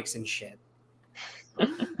electronics and shit. I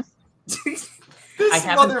This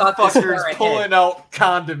haven't thought this far motherfucker's ahead. pulling out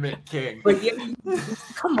Condiment King. But yeah,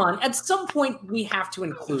 come on, at some point we have to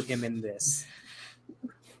include him in this.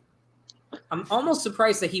 I'm almost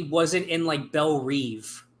surprised that he wasn't in like Belle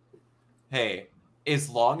Reve. Hey, as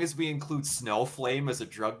long as we include Snowflame as a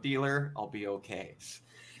drug dealer, I'll be okay.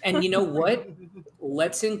 And you know what?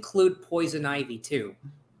 Let's include Poison Ivy too.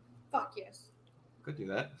 Fuck yes. Could do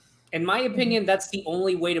that. In my opinion, that's the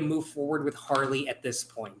only way to move forward with Harley at this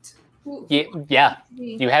point. Who- Yeah,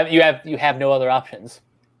 you have no other options.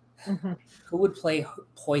 Who would play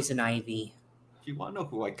Poison Ivy? If you want to know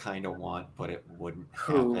who I kind of want, but it wouldn't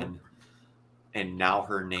Who? happen. And now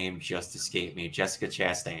her name just escaped me. Jessica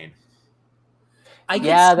Chastain. I could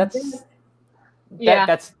Yeah, see Yeah.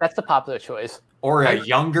 That's the popular choice. Or a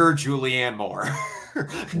younger Julianne Moore.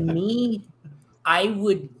 me. I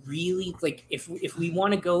would really like if we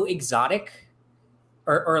want to go exotic,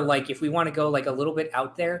 or like if we want to go like a little bit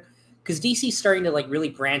out there, because DC's starting to like really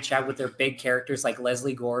branch out with their big characters like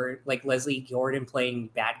Leslie Gordon playing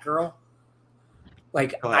Batgirl.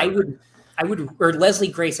 Like Go I ahead. would, or Leslie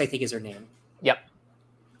Grace, I think is her name. Yep.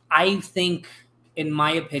 I think, in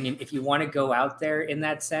my opinion, if you want to go out there in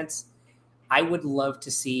that sense, I would love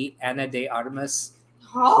to see Ana de Armas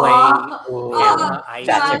play Oh, Anna Ivy.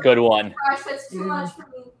 That's a good one. gosh, that's too much for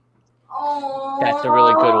me. Oh, That's a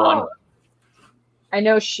really good one. I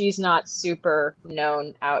know she's not super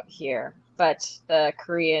known out here, but the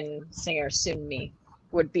Korean singer Sunmi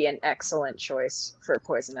would be an excellent choice for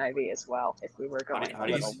Poison Ivy as well if we were How going do, a how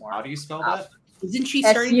do you, little more. how do you spell up. that? Isn't she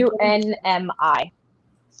starting? To Sunmi.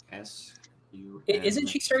 Isn't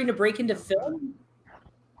she starting to break into film?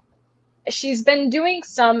 She's been doing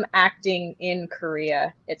some acting in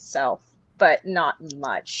Korea itself, but not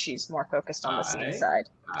much. She's more focused on the scene Alright. side.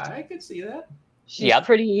 I could see that. She's Yep.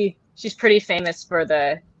 she's pretty famous for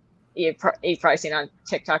you've probably seen on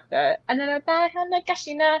TikTok the "Ananaba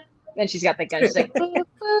Hanagashina," and she's got the gun. She's like boop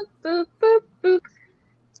boop boop boop boop.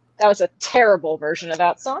 That was a terrible version of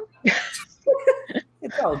that song.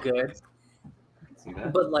 It's all good. See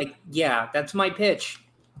that? But like, yeah, that's my pitch.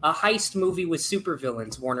 A heist movie with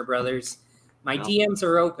supervillains, Warner Brothers. My No. DMs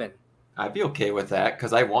are open. I'd be okay with that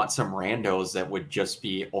because I want some randos that would just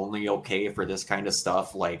be only okay for this kind of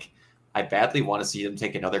stuff. Like, I badly want to see them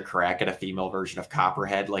take another crack at a female version of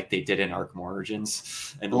Copperhead like they did in Arkham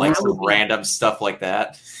Origins and like That some would be- random stuff like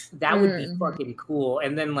that. That would be Mhm. fucking cool.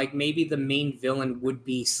 And then like maybe the main villain would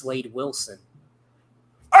be Slade Wilson.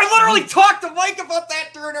 I literally talked to Mike about that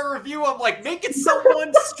during our review. I'm like, make it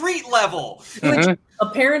someone street level. Mhm.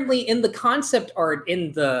 Apparently, in the concept art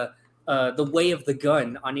in the Way of the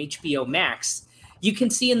Gun on HBO Max, you can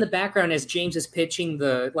see in the background as James is pitching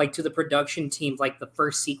to the production team like the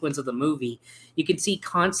first sequence of the movie. You can see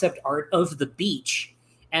concept art of the beach,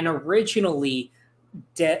 and originally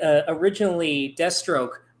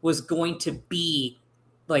Deathstroke was going to be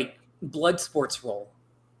like Bloodsport's role.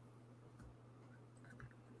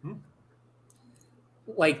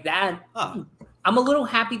 Like that. Huh. I'm a little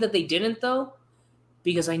happy that they didn't though,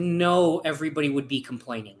 because I know everybody would be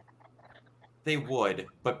complaining. They would,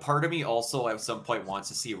 but part of me also at some point wants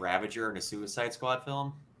to see Ravager in a Suicide Squad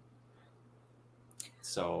film.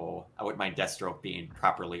 So I wouldn't mind Deathstroke being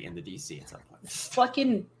properly in the DC at some point.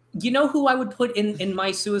 Fucking, you know who I would put in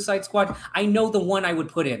my Suicide Squad? I know the one I would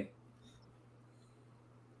put in.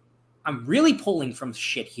 I'm really pulling from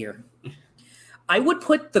shit here. I would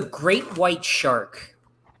put the Great White Shark.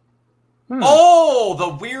 Oh,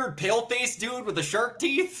 the weird pale-faced dude with the shark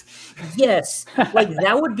teeth? Yes, like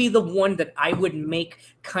that would be the one that I would make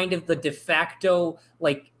kind of the de facto,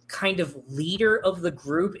 like kind of leader of the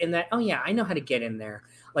group. In that, oh yeah, I know how to get in there.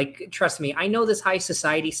 Like, trust me, I know this high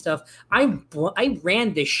society stuff. I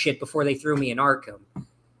ran this shit before they threw me in Arkham,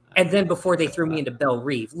 and then before they threw me into Belle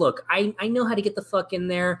Reve. Look, I know how to get the fuck in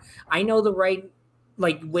there. I know the right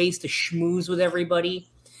like ways to schmooze with everybody,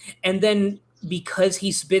 and then because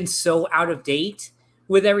he's been so out of date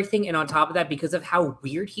with everything, and on top of that, because of how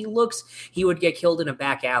weird he looks, he would get killed in a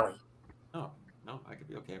back alley. Oh, Oh, I could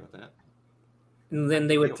be okay with that. And then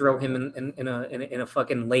they would throw him in a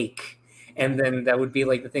fucking lake, and then that would be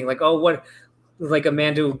like the thing, like, oh, what, like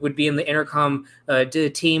Amanda would be in the intercom,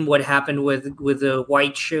 team, what happened with a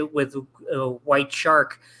white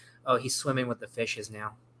shark? Oh, he's swimming with the fishes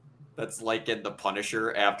now. That's like in The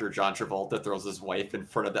Punisher after John Travolta throws his wife in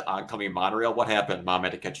front of the oncoming monorail. What happened? Mom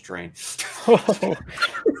had to catch a train. Oh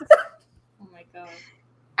my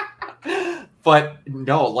god. But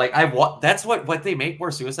no, like that's what they make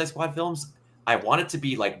more Suicide Squad films. I want it to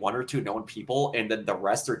be like one or two known people, and then the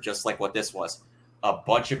rest are just like what this was. A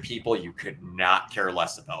bunch of people you could not care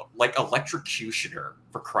less about. Like Electrocutioner,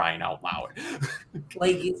 for crying out loud.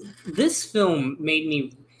 Like, this film made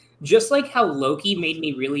me, just like how Loki made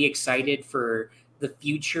me really excited for the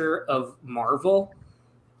future of Marvel,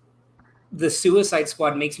 the Suicide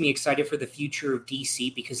Squad makes me excited for the future of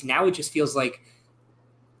DC, because now it just feels like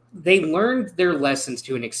they learned their lessons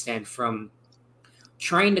to an extent from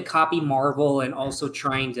trying to copy Marvel and also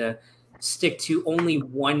trying to stick to only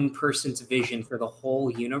one person's vision for the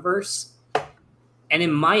whole universe. And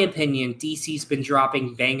in my opinion, DC's been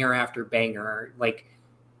dropping banger after banger. Like,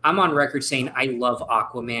 I'm on record saying I love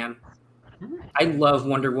Aquaman. I love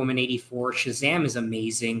Wonder Woman 84. Shazam is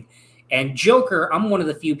amazing. And Joker, I'm one of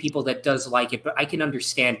the few people that does like it, but I can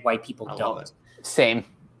understand why people I don't. love it. Same.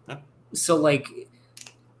 So, like,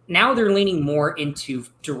 now they're leaning more into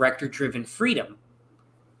director-driven freedom.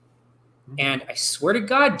 And I swear to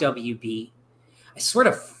God, WB, I swear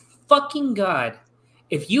to fucking God,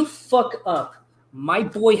 if you fuck up my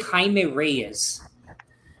boy Jaime Reyes,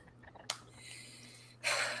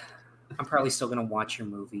 I'm probably still going to watch your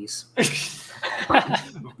movies.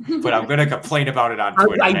 But I'm going to complain about it on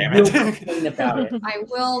Twitter, I damn will it. complain about it. I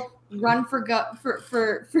will run for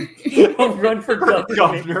I'll run for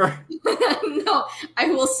governor. No, I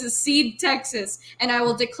will secede Texas and I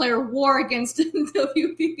will declare war against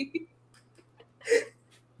WB.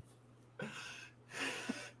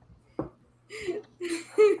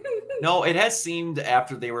 No, it has seemed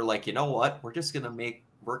after they were like, you know what,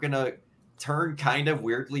 we're gonna turn kind of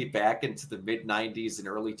weirdly back into the mid 90s and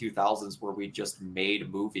early 2000s where we just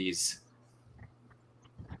made movies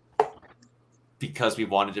because we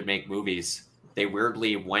wanted to make movies. They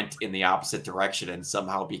weirdly went in the opposite direction and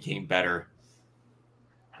somehow became better.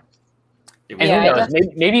 And who knows?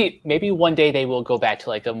 Maybe one day they will go back to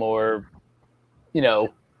like a more, a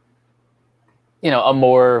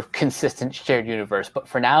more consistent shared universe. But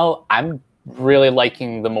for now, I'm really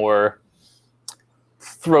liking the more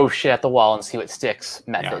throw shit at the wall and see what sticks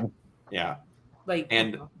method. Yeah. Like,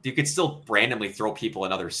 and you could still randomly throw people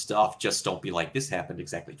in other stuff. Just don't be like, this happened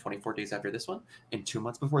exactly 24 days after this one and 2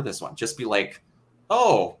 months before this one. Just be like,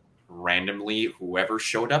 oh, randomly whoever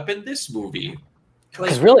showed up in this movie.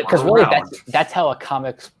 Because really, that's how a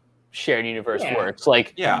comics shared universe works.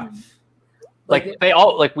 Like, like they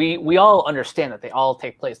all we all understand that they all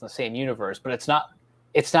take place in the same universe, but it's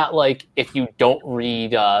not like if you don't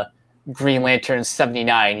read Green Lantern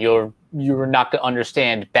 79, you're not going to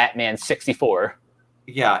understand Batman 64.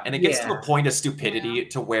 Yeah, and it gets to a point of stupidity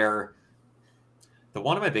to where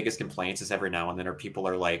one of my biggest complaints is every now and then people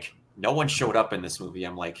are like, no one showed up in this movie.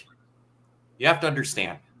 I'm like, you have to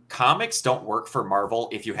understand, comics don't work for Marvel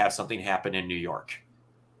if you have something happen in New York.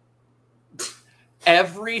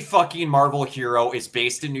 Every fucking Marvel hero is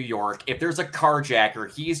based in New York. If there's a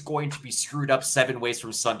carjacker, he is going to be screwed up 7 ways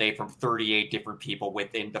from Sunday from 38 different people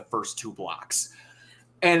within the first 2 blocks.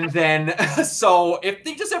 And then, so if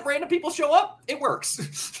they just have random people show up, it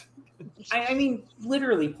works. I mean,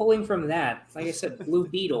 literally pulling from that, like I said, Blue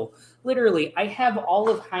Beetle. Literally, I have all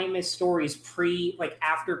of Jaime's stories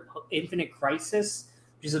after Infinite Crisis,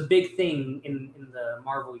 which is a big thing in the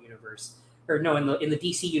Marvel universe, or no, in the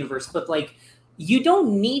DC universe. But like, you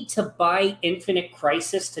don't need to buy Infinite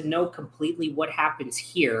Crisis to know completely what happens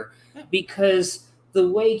here, because the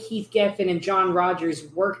way Keith Geffen and John Rogers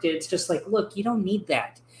worked it, it's just like, look, you don't need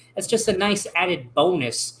that. It's just a nice added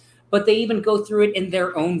bonus. But they even go through it in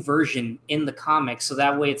their own version in the comics. So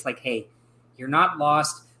that way it's like, hey, you're not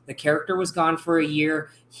lost. The character was gone for a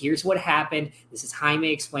year. Here's what happened. This is Jaime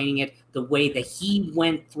explaining it the way that he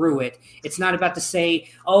went through it. It's not about to say,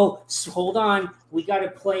 oh, so hold on, we got to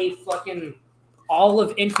play fucking all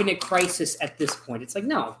of Infinite Crisis at this point. It's like,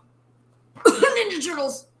 no. Ninja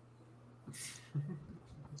Turtles.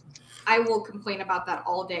 I will complain about that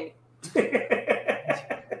all day.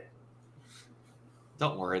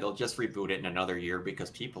 Don't worry, they'll just reboot it in another year because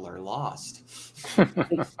people are lost.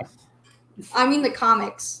 I mean the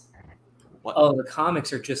comics. What? Oh, the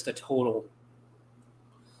comics are just a total...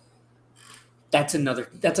 That's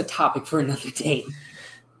a topic for another day.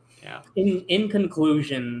 Yeah. In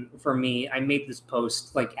conclusion, for me, I made this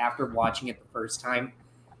post like after watching it the first time,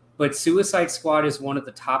 but Suicide Squad is one of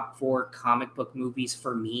the top 4 comic book movies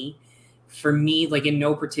for me. For me, like in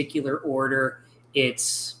no particular order, I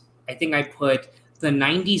think I put the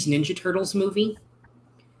 90s Ninja Turtles movie,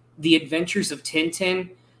 The Adventures of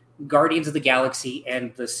Tintin, Guardians of the Galaxy,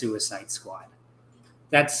 and The Suicide Squad.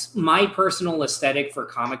 That's my personal aesthetic for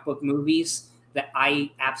comic book movies that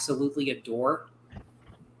I absolutely adore.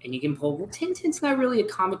 And you can pull, well, Tintin's not really a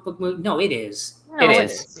comic book movie. No, it is. No, It it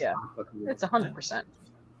is. is. Yeah, it's 100%.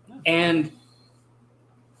 And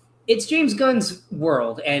it's James Gunn's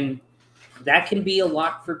world, and that can be a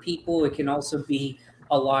lot for people. It can also be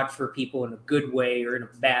a lot for people in a good way or in a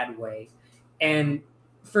bad way. And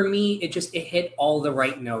for me, it hit all the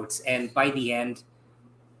right notes. And by the end,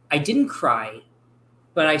 I didn't cry,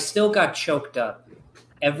 but I still got choked up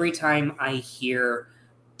every time I hear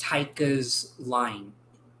Taika's line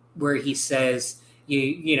where he says,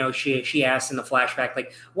 she asks in the flashback,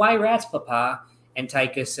 like, why rats, Papa? And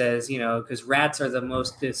Taika says, because rats are the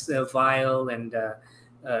most vile and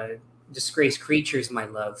disgraced creatures, my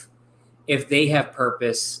love. If they have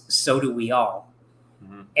purpose, so do we all.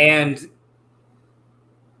 Mm-hmm. And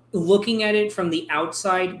looking at it from the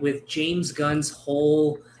outside with James Gunn's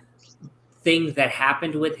whole thing that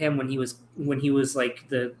happened with him when he was like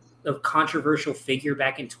a controversial figure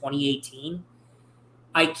back in 2018,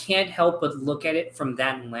 I can't help but look at it from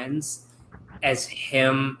that lens as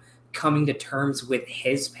him coming to terms with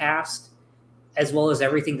his past, as well as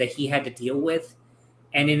everything that he had to deal with,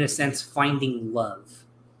 and in a sense, finding love.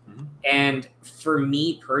 Mm-hmm. And for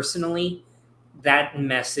me personally, that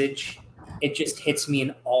message, it just hits me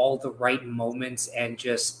in all the right moments, and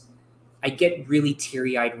I get really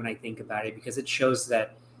teary-eyed when I think about it, because it shows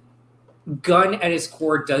that Gunn at his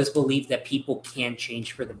core does believe that people can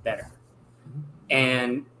change for the better.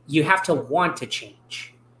 And you have to want to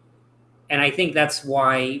change. And I think that's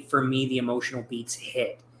why, for me, the emotional beats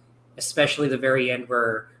hit, especially the very end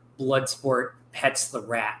where Bloodsport pets the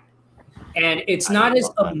rat. And it's not as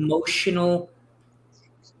emotional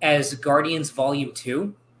as Guardians Volume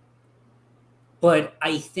 2, but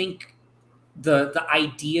I think the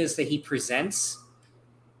ideas that he presents,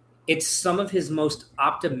 it's some of his most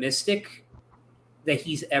optimistic that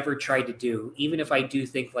he's ever tried to do, even if I do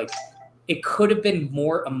think like it could have been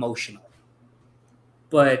more emotional.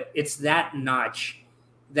 But it's that notch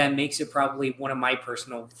that makes it probably one of my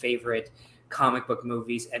personal favorite comic book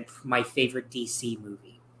movies and my favorite DC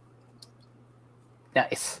movie.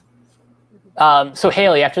 Nice. So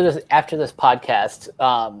Haley, after this podcast,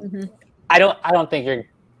 Mm-hmm.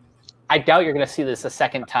 I doubt you're going to see this a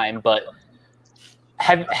second time, but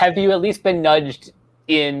have you at least been nudged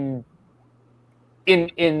in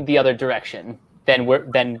the other direction than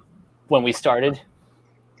when we started?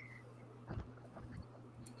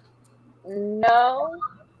 No,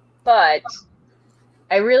 but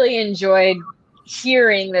I really enjoyed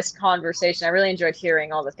hearing this conversation. I really enjoyed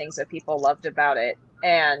hearing all the things that people loved about it.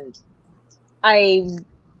 And I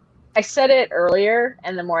said it earlier,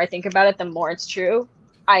 and the more I think about it, the more it's true.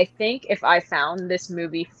 I think if I found this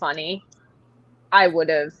movie funny, I would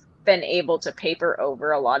have been able to paper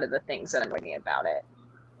over a lot of the things that I'm thinking about it.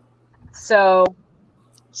 So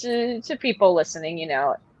to people listening,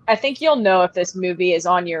 I think you'll know if this movie is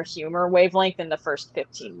on your humor wavelength in the first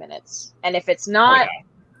 15 minutes. And if it's not,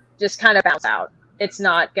 just kind of bounce out. It's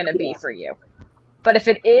not going to be for you. But if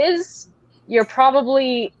it is, you're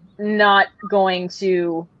probably not going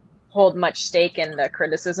to hold much stake in the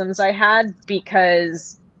criticisms I had,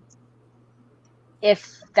 because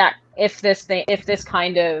if this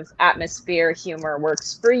kind of atmosphere humor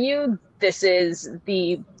works for you, this is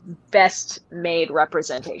the best made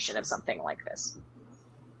representation of something like this.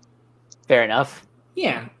 Fair enough.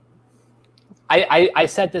 Yeah. I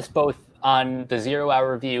said this both on the 0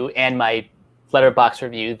 Hour review and my Letterboxd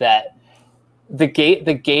review, that the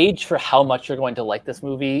gauge for how much you're going to like this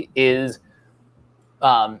movie is,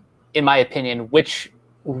 in my opinion, which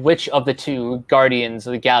of the two Guardians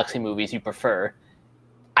of the Galaxy movies you prefer.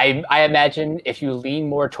 I imagine if you lean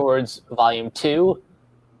more towards Volume 2,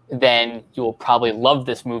 then you will probably love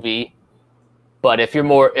this movie. But if you're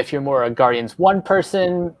more a Guardians 1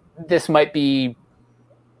 person, this might be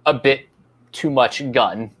a bit too much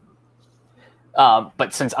Gunn.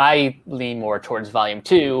 But since I lean more towards Volume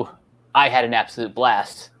 2, I had an absolute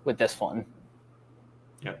blast with this one.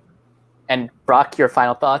 Yep. And Brock, your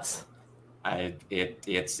final thoughts?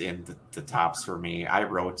 It's in the tops for me. I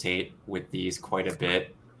rotate with these quite a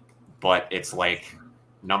bit, but it's like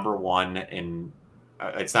number one in.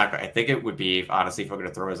 It's not. I think it would be, honestly, if we're going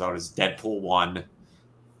to throw this out, is Deadpool 1,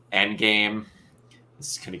 Endgame,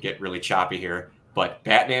 this is going to get really choppy here, but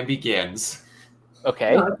Batman Begins.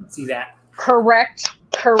 Okay. I can see that. Correct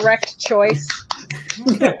choice.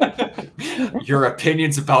 Your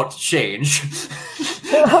opinion's about to change.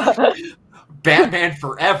 Batman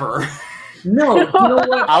Forever. No, you know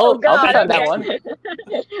what? I'll God, defend that okay. one.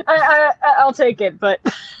 I'll take it, but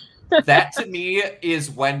That to me is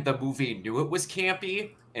when the movie knew it was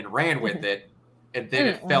campy and ran with it, and then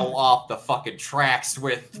it fell off the fucking tracks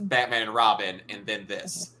with Batman and Robin, and then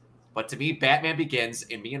this. But to me, Batman Begins,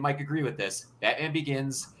 and me and Mike agree with this, Batman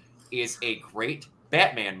Begins is a great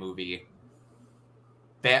Batman movie.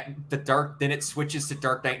 Then it switches to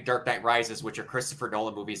Dark Knight Rises, which are Christopher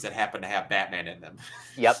Nolan movies that happen to have Batman in them.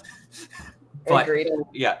 Yep. But, agreed.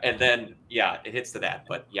 yeah, and then it hits to that.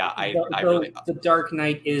 But yeah, I The really The Dark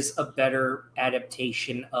Knight is a better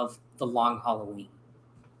adaptation of The Long Halloween.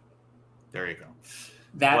 there you go.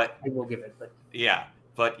 That But- I will give it, but Yeah,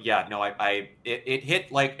 but yeah, no, it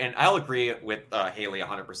hit like, and I'll agree with Haley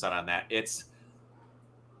 100% on that. It's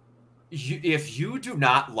if you do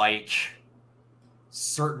not like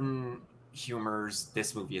certain humors,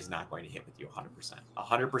 this movie is not going to hit with you 100%.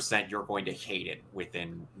 100%, you're going to hate it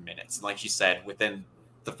within minutes. And like you said, within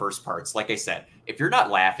the first parts, like I said, if you're not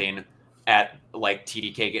laughing at like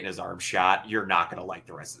TDK getting his arm shot, you're not going to like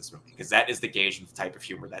the rest of this movie, because that is the gauge of the type of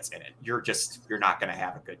humor that's in it. You're not going to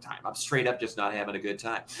have a good time. I'm straight up just not having a good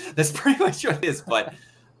time. That's pretty much what it is. But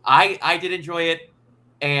I did enjoy it,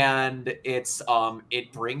 and it's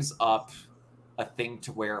it brings up a thing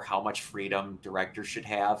to where how much freedom directors should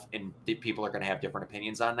have, and people are going to have different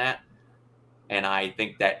opinions on that. And I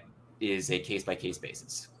think that is a case by case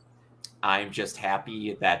basis. I'm just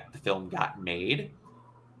happy that the film got made,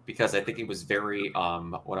 because I think it was very,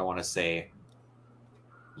 what I want to say,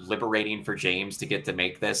 liberating for James to get to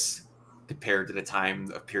make this, compared to the time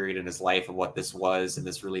period in his life of what this was. And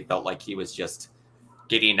this really felt like he was just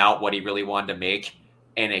getting out what he really wanted to make.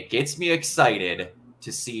 And it gets me excited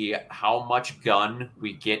to see how much Gunn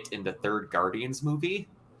we get in the third Guardians movie.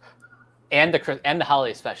 And the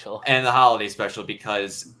holiday special. And the holiday special,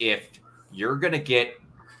 because if you're going to get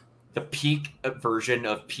the peak version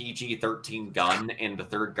of PG-13 Gunn in the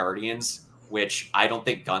third Guardians, which I don't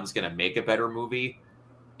think Gunn's going to make a better movie,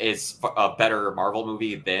 is a better Marvel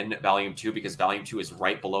movie than Volume 2, because Volume 2 is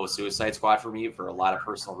right below Suicide Squad for me for a lot of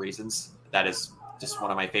personal reasons. That is just one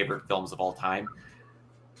of my favorite films of all time.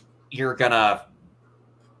 You're going to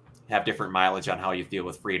have different mileage on how you feel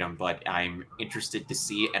with freedom, but I'm interested to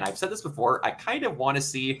see, and I've said this before, I kind of want to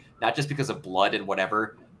see, not just because of blood and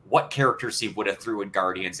whatever, what characters he would have threw in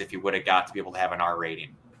Guardians if he would have got to be able to have an R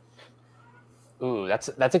rating. Ooh, that's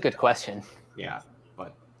a good question. Yeah,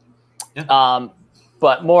 but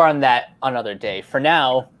but more on that another day. For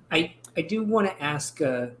now, I do want to ask.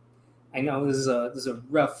 I know this is a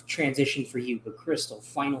rough transition for you, but Crystal,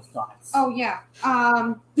 final thoughts. Oh yeah.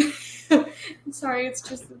 Sorry, it's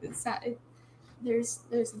just there's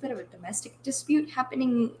a bit of a domestic dispute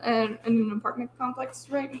happening in an apartment complex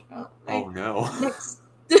right now. oh no. Next.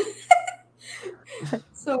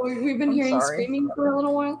 So we've been I'm hearing sorry. screaming for a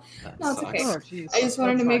little while. That No, it's sucks. okay. Oh, jeez. I just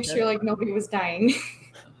wanted to That's make not sure like nobody was dying.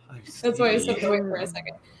 That's why I stepped away for a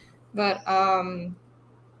second. But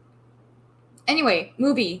anyway,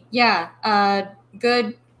 movie. Yeah.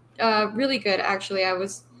 Good. Really good actually.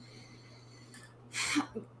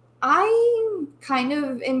 I'm kind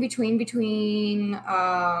of in between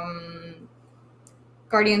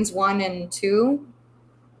Guardians 1 and 2.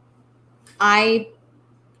 I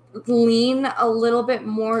lean a little bit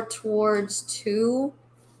more towards 2,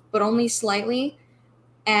 but only slightly.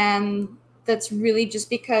 And that's really just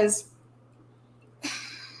because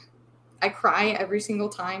I cry every single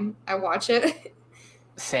time I watch it.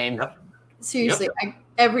 same. Yep. Seriously,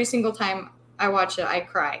 every single time I watch it, I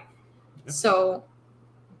cry. Yep. So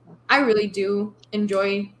I really do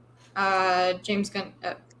enjoy James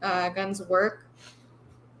Gunn's work.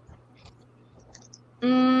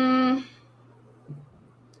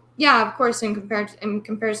 Yeah, of course. In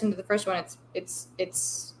comparison to the first one, it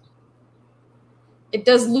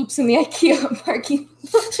does loops in the IKEA parking.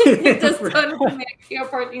 It does tons in the IKEA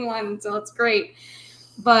parking lot, so it's great.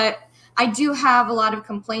 But I do have a lot of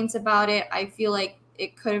complaints about it. I feel like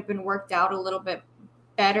it could have been worked out a little bit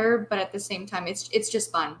better, but at the same time, it's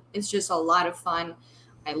just fun. It's just a lot of fun.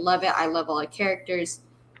 I love it. I love all the characters.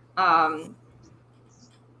 I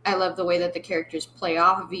love the way that the characters play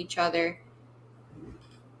off of each other.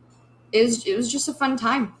 It was just a fun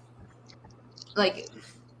time. Like,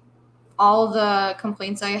 all the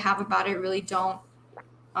complaints I have about it really don't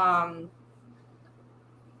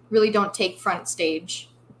take front stage.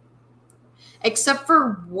 Except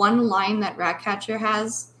for one line that Ratcatcher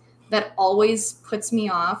has that always puts me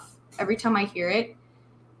off every time I hear it.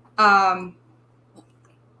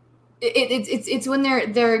 It's when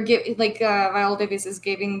Viola Davis is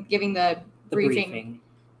giving the briefing,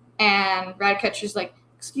 and Ratcatcher's like,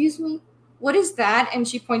 "Excuse me, what is that?" And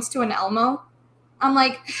she points to an Elmo. I'm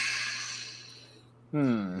like,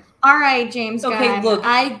 all right, James Gunn, look.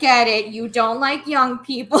 I get it. You don't like young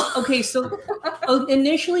people. Okay, so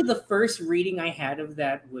initially the first reading I had of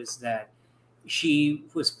that was that she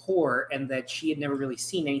was poor and that she had never really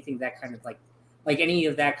seen anything that kind of like any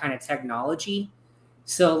of that kind of technology.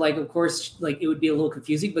 So like, of course, like it would be a little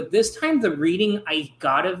confusing. But this time the reading I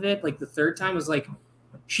got of it, like the third time, was like,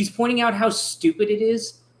 she's pointing out how stupid it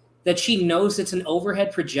is that she knows it's an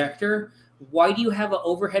overhead projector. Why do you have an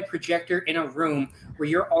overhead projector in a room where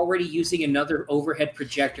you're already using another overhead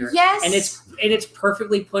projector? Yes. And it's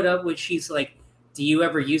perfectly put up when she's like, do you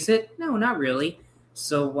ever use it? No, not really.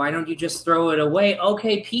 So why don't you just throw it away?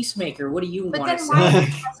 Okay, Peacemaker, what do you want to say? But then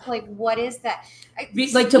why ask, like, what is that?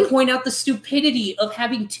 To point out the stupidity of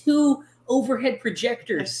having two overhead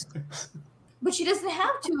projectors. But she doesn't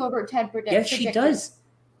have two overhead projectors. Yes, she does.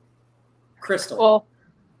 Crystal. Well,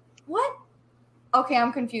 what? Okay,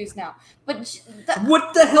 I'm confused now. But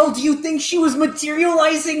what the hell do you think she was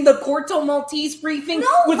materializing the Corto Maltese briefing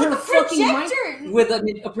with her fucking mind? With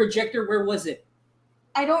a projector? Where was it?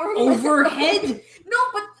 I don't remember. Overhead? No,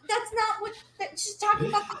 but that's not what. She's talking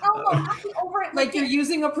about the Elmo, not the overhead. Like you're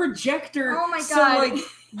using a projector. Oh my god! So like,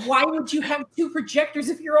 why would you have two projectors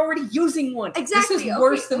if you're already using one? Exactly. This is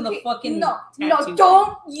worse than the fucking. No,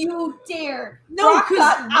 don't you dare! No, Brock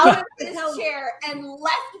got out of his chair and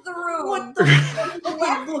left the room. What the?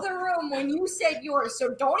 Left the room when you said yours.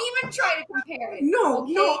 So don't even try to compare it. No,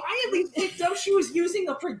 okay? no. I at least picked up she was using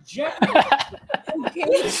a projector. Okay,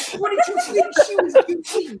 what did you think she was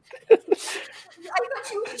using? I thought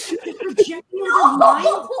she was projecting her mind.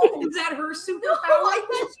 Is that her superpower? No, I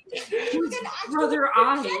thought she was an actual Brother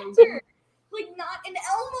projector. Like not an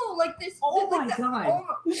Elmo, like this. Oh like my god!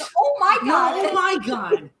 Oh my god! No, oh my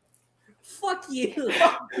god! Fuck you!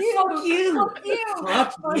 Fuck you! Fuck you! Fuck you!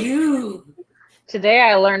 Fuck you! today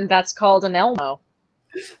I learned that's called an Elmo.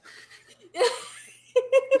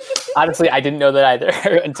 Honestly, I didn't know that either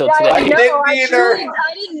until Yeah, today.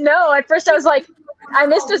 I didn't know. At first, I was like, I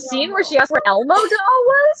missed a scene where she asked where Elmo doll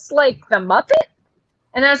was, like the Muppet,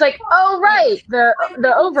 and I was like, oh right,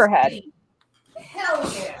 the overhead.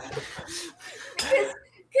 Hell yeah! Because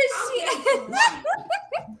she.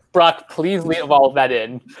 Brock, please leave all of that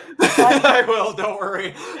in. I will. Don't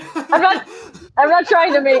worry. I'm not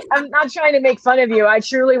trying to make fun of you. I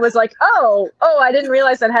truly was like, oh, I didn't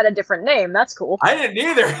realize that had a different name. That's cool. I didn't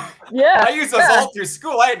either. Yeah. I used those all through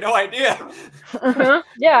school. I had no idea. Uh-huh.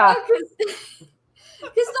 Yeah.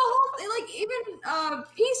 Because the whole thing, like even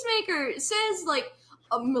Peacemaker says like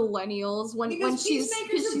millennials when she's a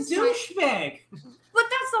douchebag. But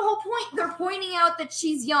that's the whole point. They're pointing out that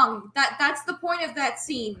she's young. That's the point of that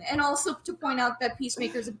scene, and also to point out that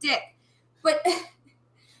Peacemaker's a dick. But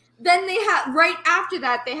then they have right after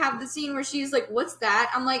that they have the scene where she's like, "What's that?"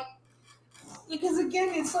 I'm like, because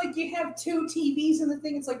again, it's like you have two TVs in the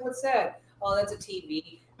thing. It's like, what's that? Oh, that's a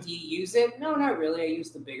TV. Do you use it? No, not really. I use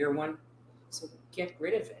the bigger one. So get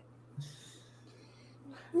rid of it.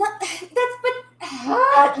 No,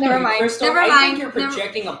 never mind. Crystal, Never I mind. think you're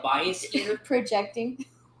projecting a bias here. Projecting.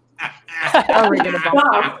 Are we gonna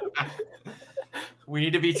bump? We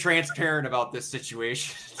need to be transparent about this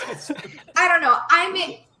situation. I don't know. I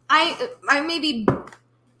may be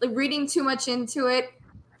like reading too much into it.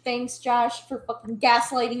 Thanks, Josh, for fucking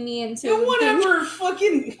gaslighting me into. No, whatever.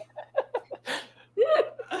 Fucking.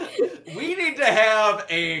 We need to have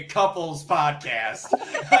a couples podcast.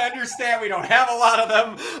 I understand we don't have a lot of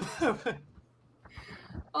them.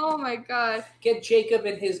 Oh my god. Get Jacob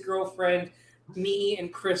and his girlfriend, me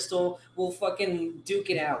and Crystal will fucking duke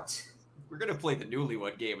it out. We're gonna play the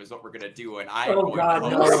Newlywed Game is what we're gonna do, and Oh god,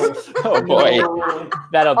 no. Oh boy,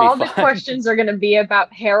 that'll be All fun. the questions are going to be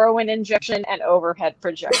about heroin injection and overhead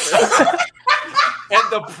projectors. And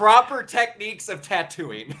the proper techniques of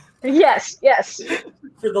tattooing. Yes.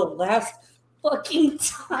 For the last fucking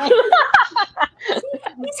time.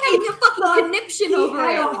 He's having a fucking conniption over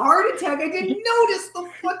I had it. a heart attack. I didn't notice the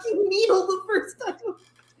fucking needle the first time.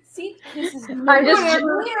 See, this is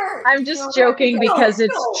I'm just joking because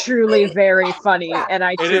it's truly very funny, and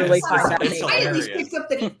I truly is. find that It's amazing. I at least picked up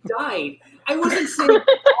that he died. I wasn't saying,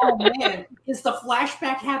 oh man, is the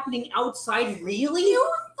flashback happening outside really?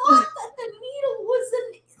 You thought that the needle was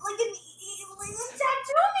a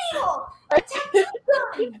tattoo needle. A tattoo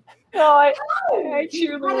gun. No, I truly He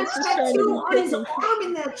had a was just trying tattoo to on be his freaking- arm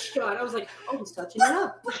in that shot. I was like, oh, he's touching it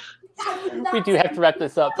up. we do have to wrap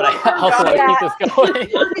this up, but I also want to keep this going.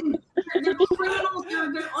 They're criminals.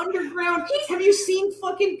 They're underground. Have you seen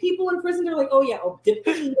fucking people in prison? They're like, oh yeah, I'll dip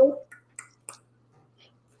the needle.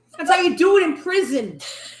 That's how you do it in prison,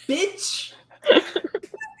 bitch. You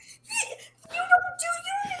don't do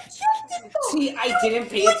your injected though. See, I didn't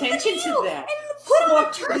pay attention to that.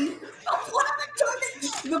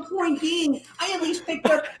 The point being, I at least picked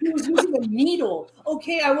up he was using a needle.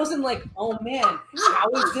 Okay, I wasn't like, oh man, how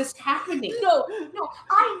is this happening? No,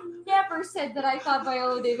 I never said that I thought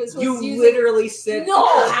Viola Davis was You using... literally said, No.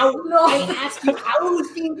 I asked you how it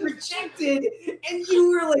was being projected, and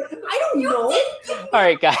you were like, I don't know. All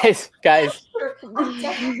right, guys. I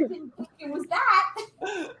definitely didn't think it was that.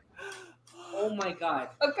 Oh my god.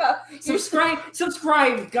 Okay. Subscribe,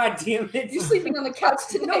 god damn it. You're sleeping on the couch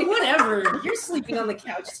tonight. No, whatever. You're sleeping on the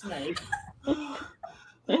couch tonight. I'm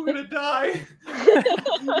gonna die.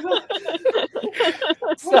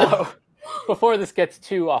 So, before this gets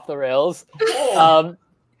too off the rails,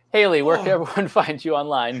 Haley, where can everyone find you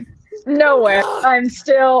online? Nowhere. I'm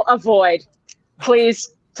still a void.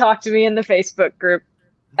 Please talk to me in the Facebook group.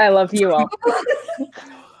 I love you all.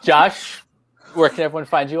 Josh, where can everyone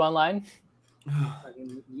find you online?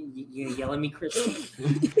 You yell at me, Crystal.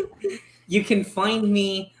 You can find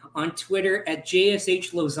me on Twitter at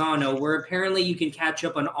JSH Lozano, where apparently you can catch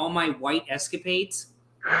up on all my white escapades.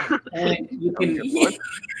 And you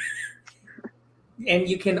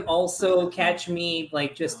can also catch me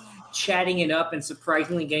like just chatting it up and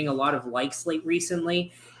surprisingly getting a lot of likes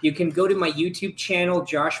recently. You can go to my YouTube channel,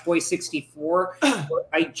 JoshBoy64.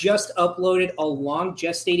 I just uploaded a long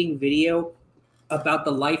gestating video about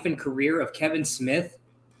the life and career of Kevin Smith.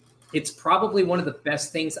 It's probably one of the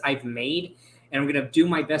best things I've made, and I'm going to do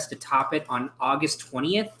my best to top it on August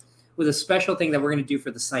 20th with a special thing that we're going to do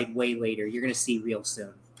for the site way later. You're going to see real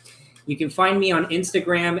soon. You can find me on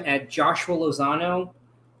Instagram at Joshua Lozano.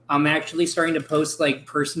 I'm actually starting to post like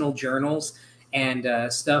personal journals and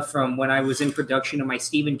stuff from when I was in production of my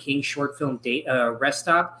Stephen King short film Rest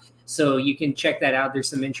Stop. So you can check that out. There's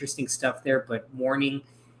some interesting stuff there, but warning,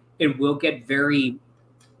 it will get very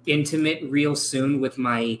intimate real soon with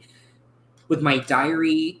my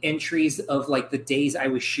diary entries of like the days I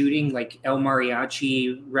was shooting, like El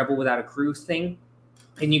Mariachi Rebel Without a Crew thing.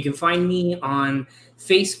 And you can find me on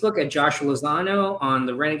Facebook at Joshua Lozano, on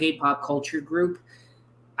the Renegade Pop Culture group.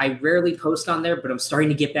 I rarely post on there, but I'm starting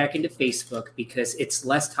to get back into Facebook because it's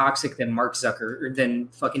less toxic than than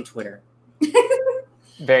fucking Twitter.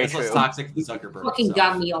 Very That's true. less toxic than Zuckerberg. Fucking so.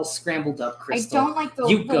 got me all scrambled up, Crystal. I don't like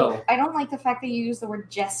go. I don't like the fact that you use the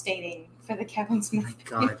word gestating for the Kevin Smith.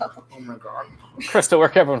 God. Oh my god. Crystal, where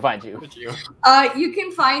can everyone find you? You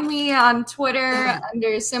can find me on Twitter under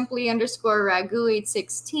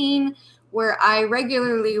simply_Ragu816, where I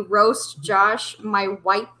regularly roast Josh, my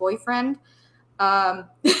white boyfriend.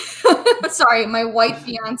 Sorry, my white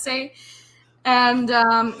fiance. And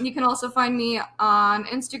you can also find me on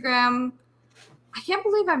Instagram. I can't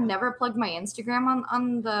believe I've never plugged my Instagram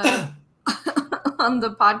on the on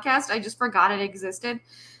the podcast. I just forgot it existed.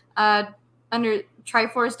 Under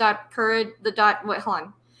Triforce.courage,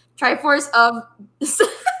 Triforce of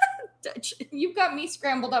you've got me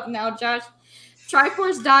scrambled up now, Josh.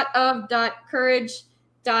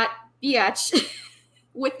 Triforce.of.courage.bh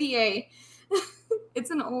with the A.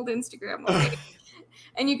 It's an old Instagram. Okay.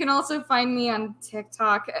 And you can also find me on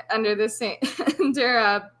TikTok under the same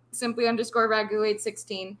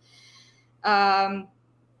simply_Ragu816.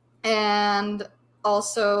 And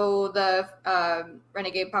also the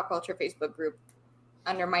Renegade Pop Culture Facebook group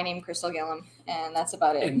under my name, Crystal Gillum. And that's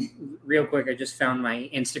about it. And real quick, I just found my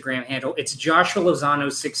Instagram handle. It's Joshua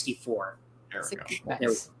Lozano 64. There we go.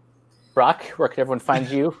 Nice. Brock, where can everyone find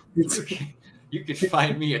you? You can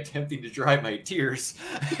find me attempting to dry my tears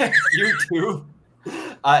at YouTube.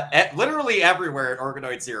 Literally everywhere at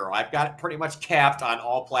Organoid Zero. I've got it pretty much capped on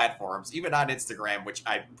all platforms, even on Instagram, which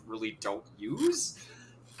I really don't use.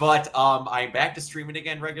 But I'm back to streaming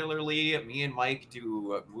again regularly. Me and Mike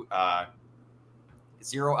do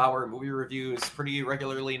 0-hour movie reviews pretty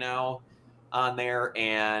regularly now on there,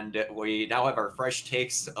 and we now have our fresh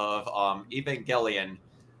takes of Evangelion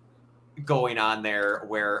going on there,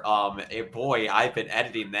 where boy, I've been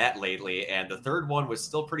editing that lately, and the third one was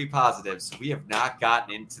still pretty positive, so we have not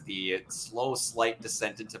gotten into the slow slight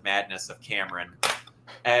descent into madness of Cameron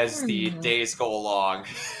as the days go along.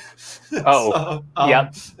 Oh,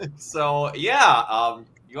 yep. So yeah,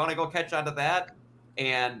 you want to go catch on to that?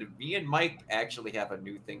 And me and Mike actually have a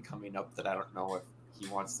new thing coming up that I don't know if he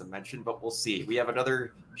wants to mention, but we'll see. We have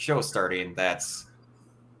another show starting that's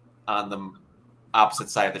on the opposite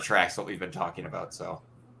side of the tracks what we've been talking about. So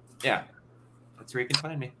yeah, that's where you can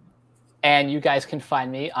find me. And you guys can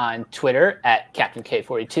find me on Twitter at Captain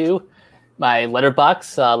K42, my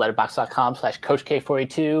letterbox,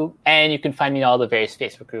 letterbox.com/CoachK42, and you can find me in all the various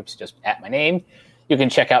Facebook groups just at my name. You can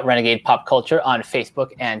check out Renegade Pop Culture on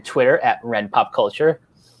Facebook and Twitter at Ren Pop Culture.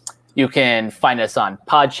 You can find us on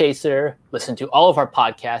Podchaser, listen to all of our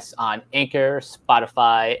podcasts on Anchor,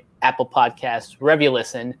 Spotify, Apple Podcasts, wherever you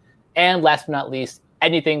listen. And last but not least,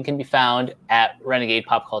 anything can be found at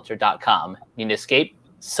renegadepopculture.com. Need to escape?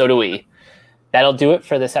 So do we. That'll do it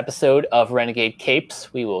for this episode of Renegade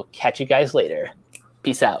Capes. We will catch you guys later.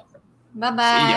 Peace out. Bye-bye.